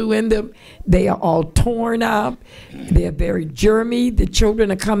mildew in them. They are all torn up. They're very germy. The children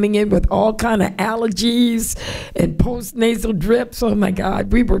are coming in with all kind of allergies and postnasal drips. Oh my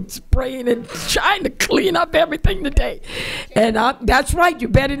God, we were spraying and trying to clean up everything today. And that's right, you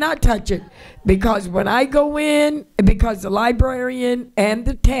better not touch it. Because when I go in, because the librarian and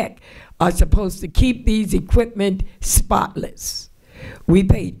the tech are supposed to keep these equipment spotless. We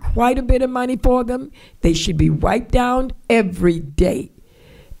paid quite a bit of money for them. They should be wiped down every day.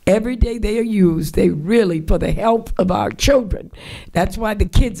 Every day they are used, they really, for the health of our children. That's why the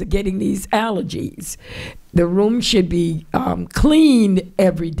kids are getting these allergies. The room should be cleaned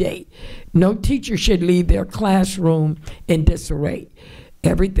every day. No teacher should leave their classroom in disarray.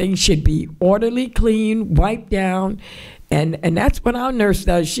 Everything should be orderly, clean, wiped down. And that's what our nurse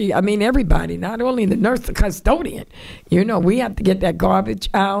does. Everybody, not only the nurse, the custodian. We have to get that garbage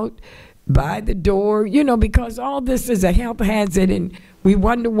out by the door, because all this is a health hazard, and we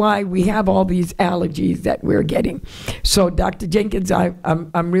wonder why we have all these allergies that we're getting. So, Dr. Jenkins,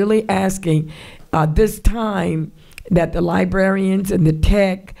 I'm really asking this time that the librarians and the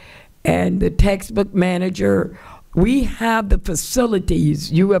tech and the textbook manager, we have the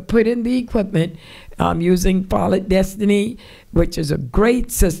facilities. You have put in the equipment using Follett Destiny, which is a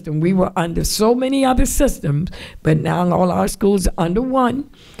great system. We were under so many other systems, but now all our schools are under one,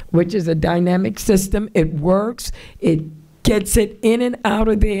 which is a dynamic system. It works. It gets it in and out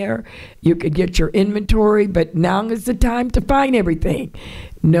of there. You could get your inventory, but now is the time to find everything.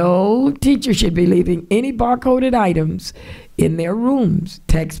 No teacher should be leaving any barcoded items in their rooms,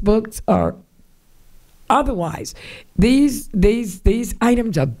 textbooks or otherwise. These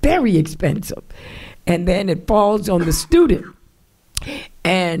items are very expensive, and then it falls on the student.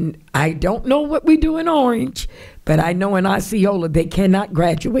 And I don't know what we do in Orange, but I know in Osceola they cannot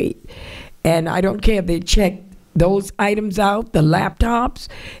graduate. And I don't care if they check those items out, the laptops,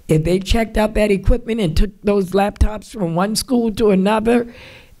 if they checked out that equipment and took those laptops from one school to another,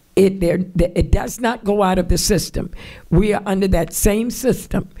 it does not go out of the system. We are under that same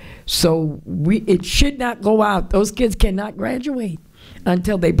system. So it should not go out. Those kids cannot graduate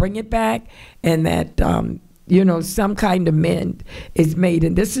until they bring it back and that, some kind of amend is made.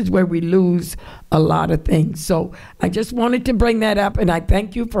 And this is where we lose a lot of things. So I just wanted to bring that up, and I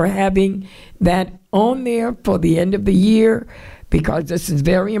thank you for having that on there for the end of the year, because this is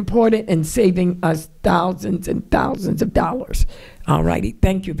very important and saving us thousands and thousands of dollars. All righty.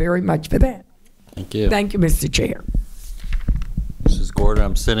 Thank you very much for that. Thank you. Thank you, Mr. Chair. Mrs. Gordon,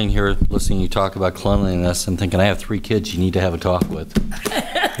 I'm sitting here listening to you talk about cleanliness and thinking I have 3 kids you need to have a talk with.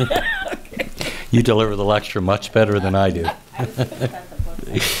 You deliver the lecture much better than I do.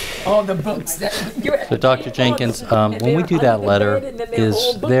 All the books that you So, Dr. Jenkins, when we do that letter,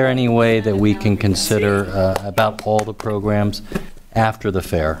 is there any way that we can consider about all the programs after the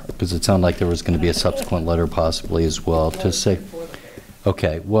fair? Because it sounded like there was going to be a subsequent letter possibly as well to say,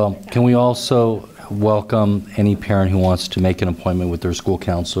 okay, well, can we also welcome any parent who wants to make an appointment with their school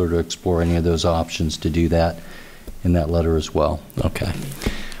counselor to explore any of those options to do that in that letter as well? Okay.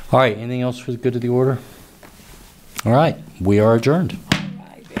 All right, anything else for the good of the order? All right, we are adjourned.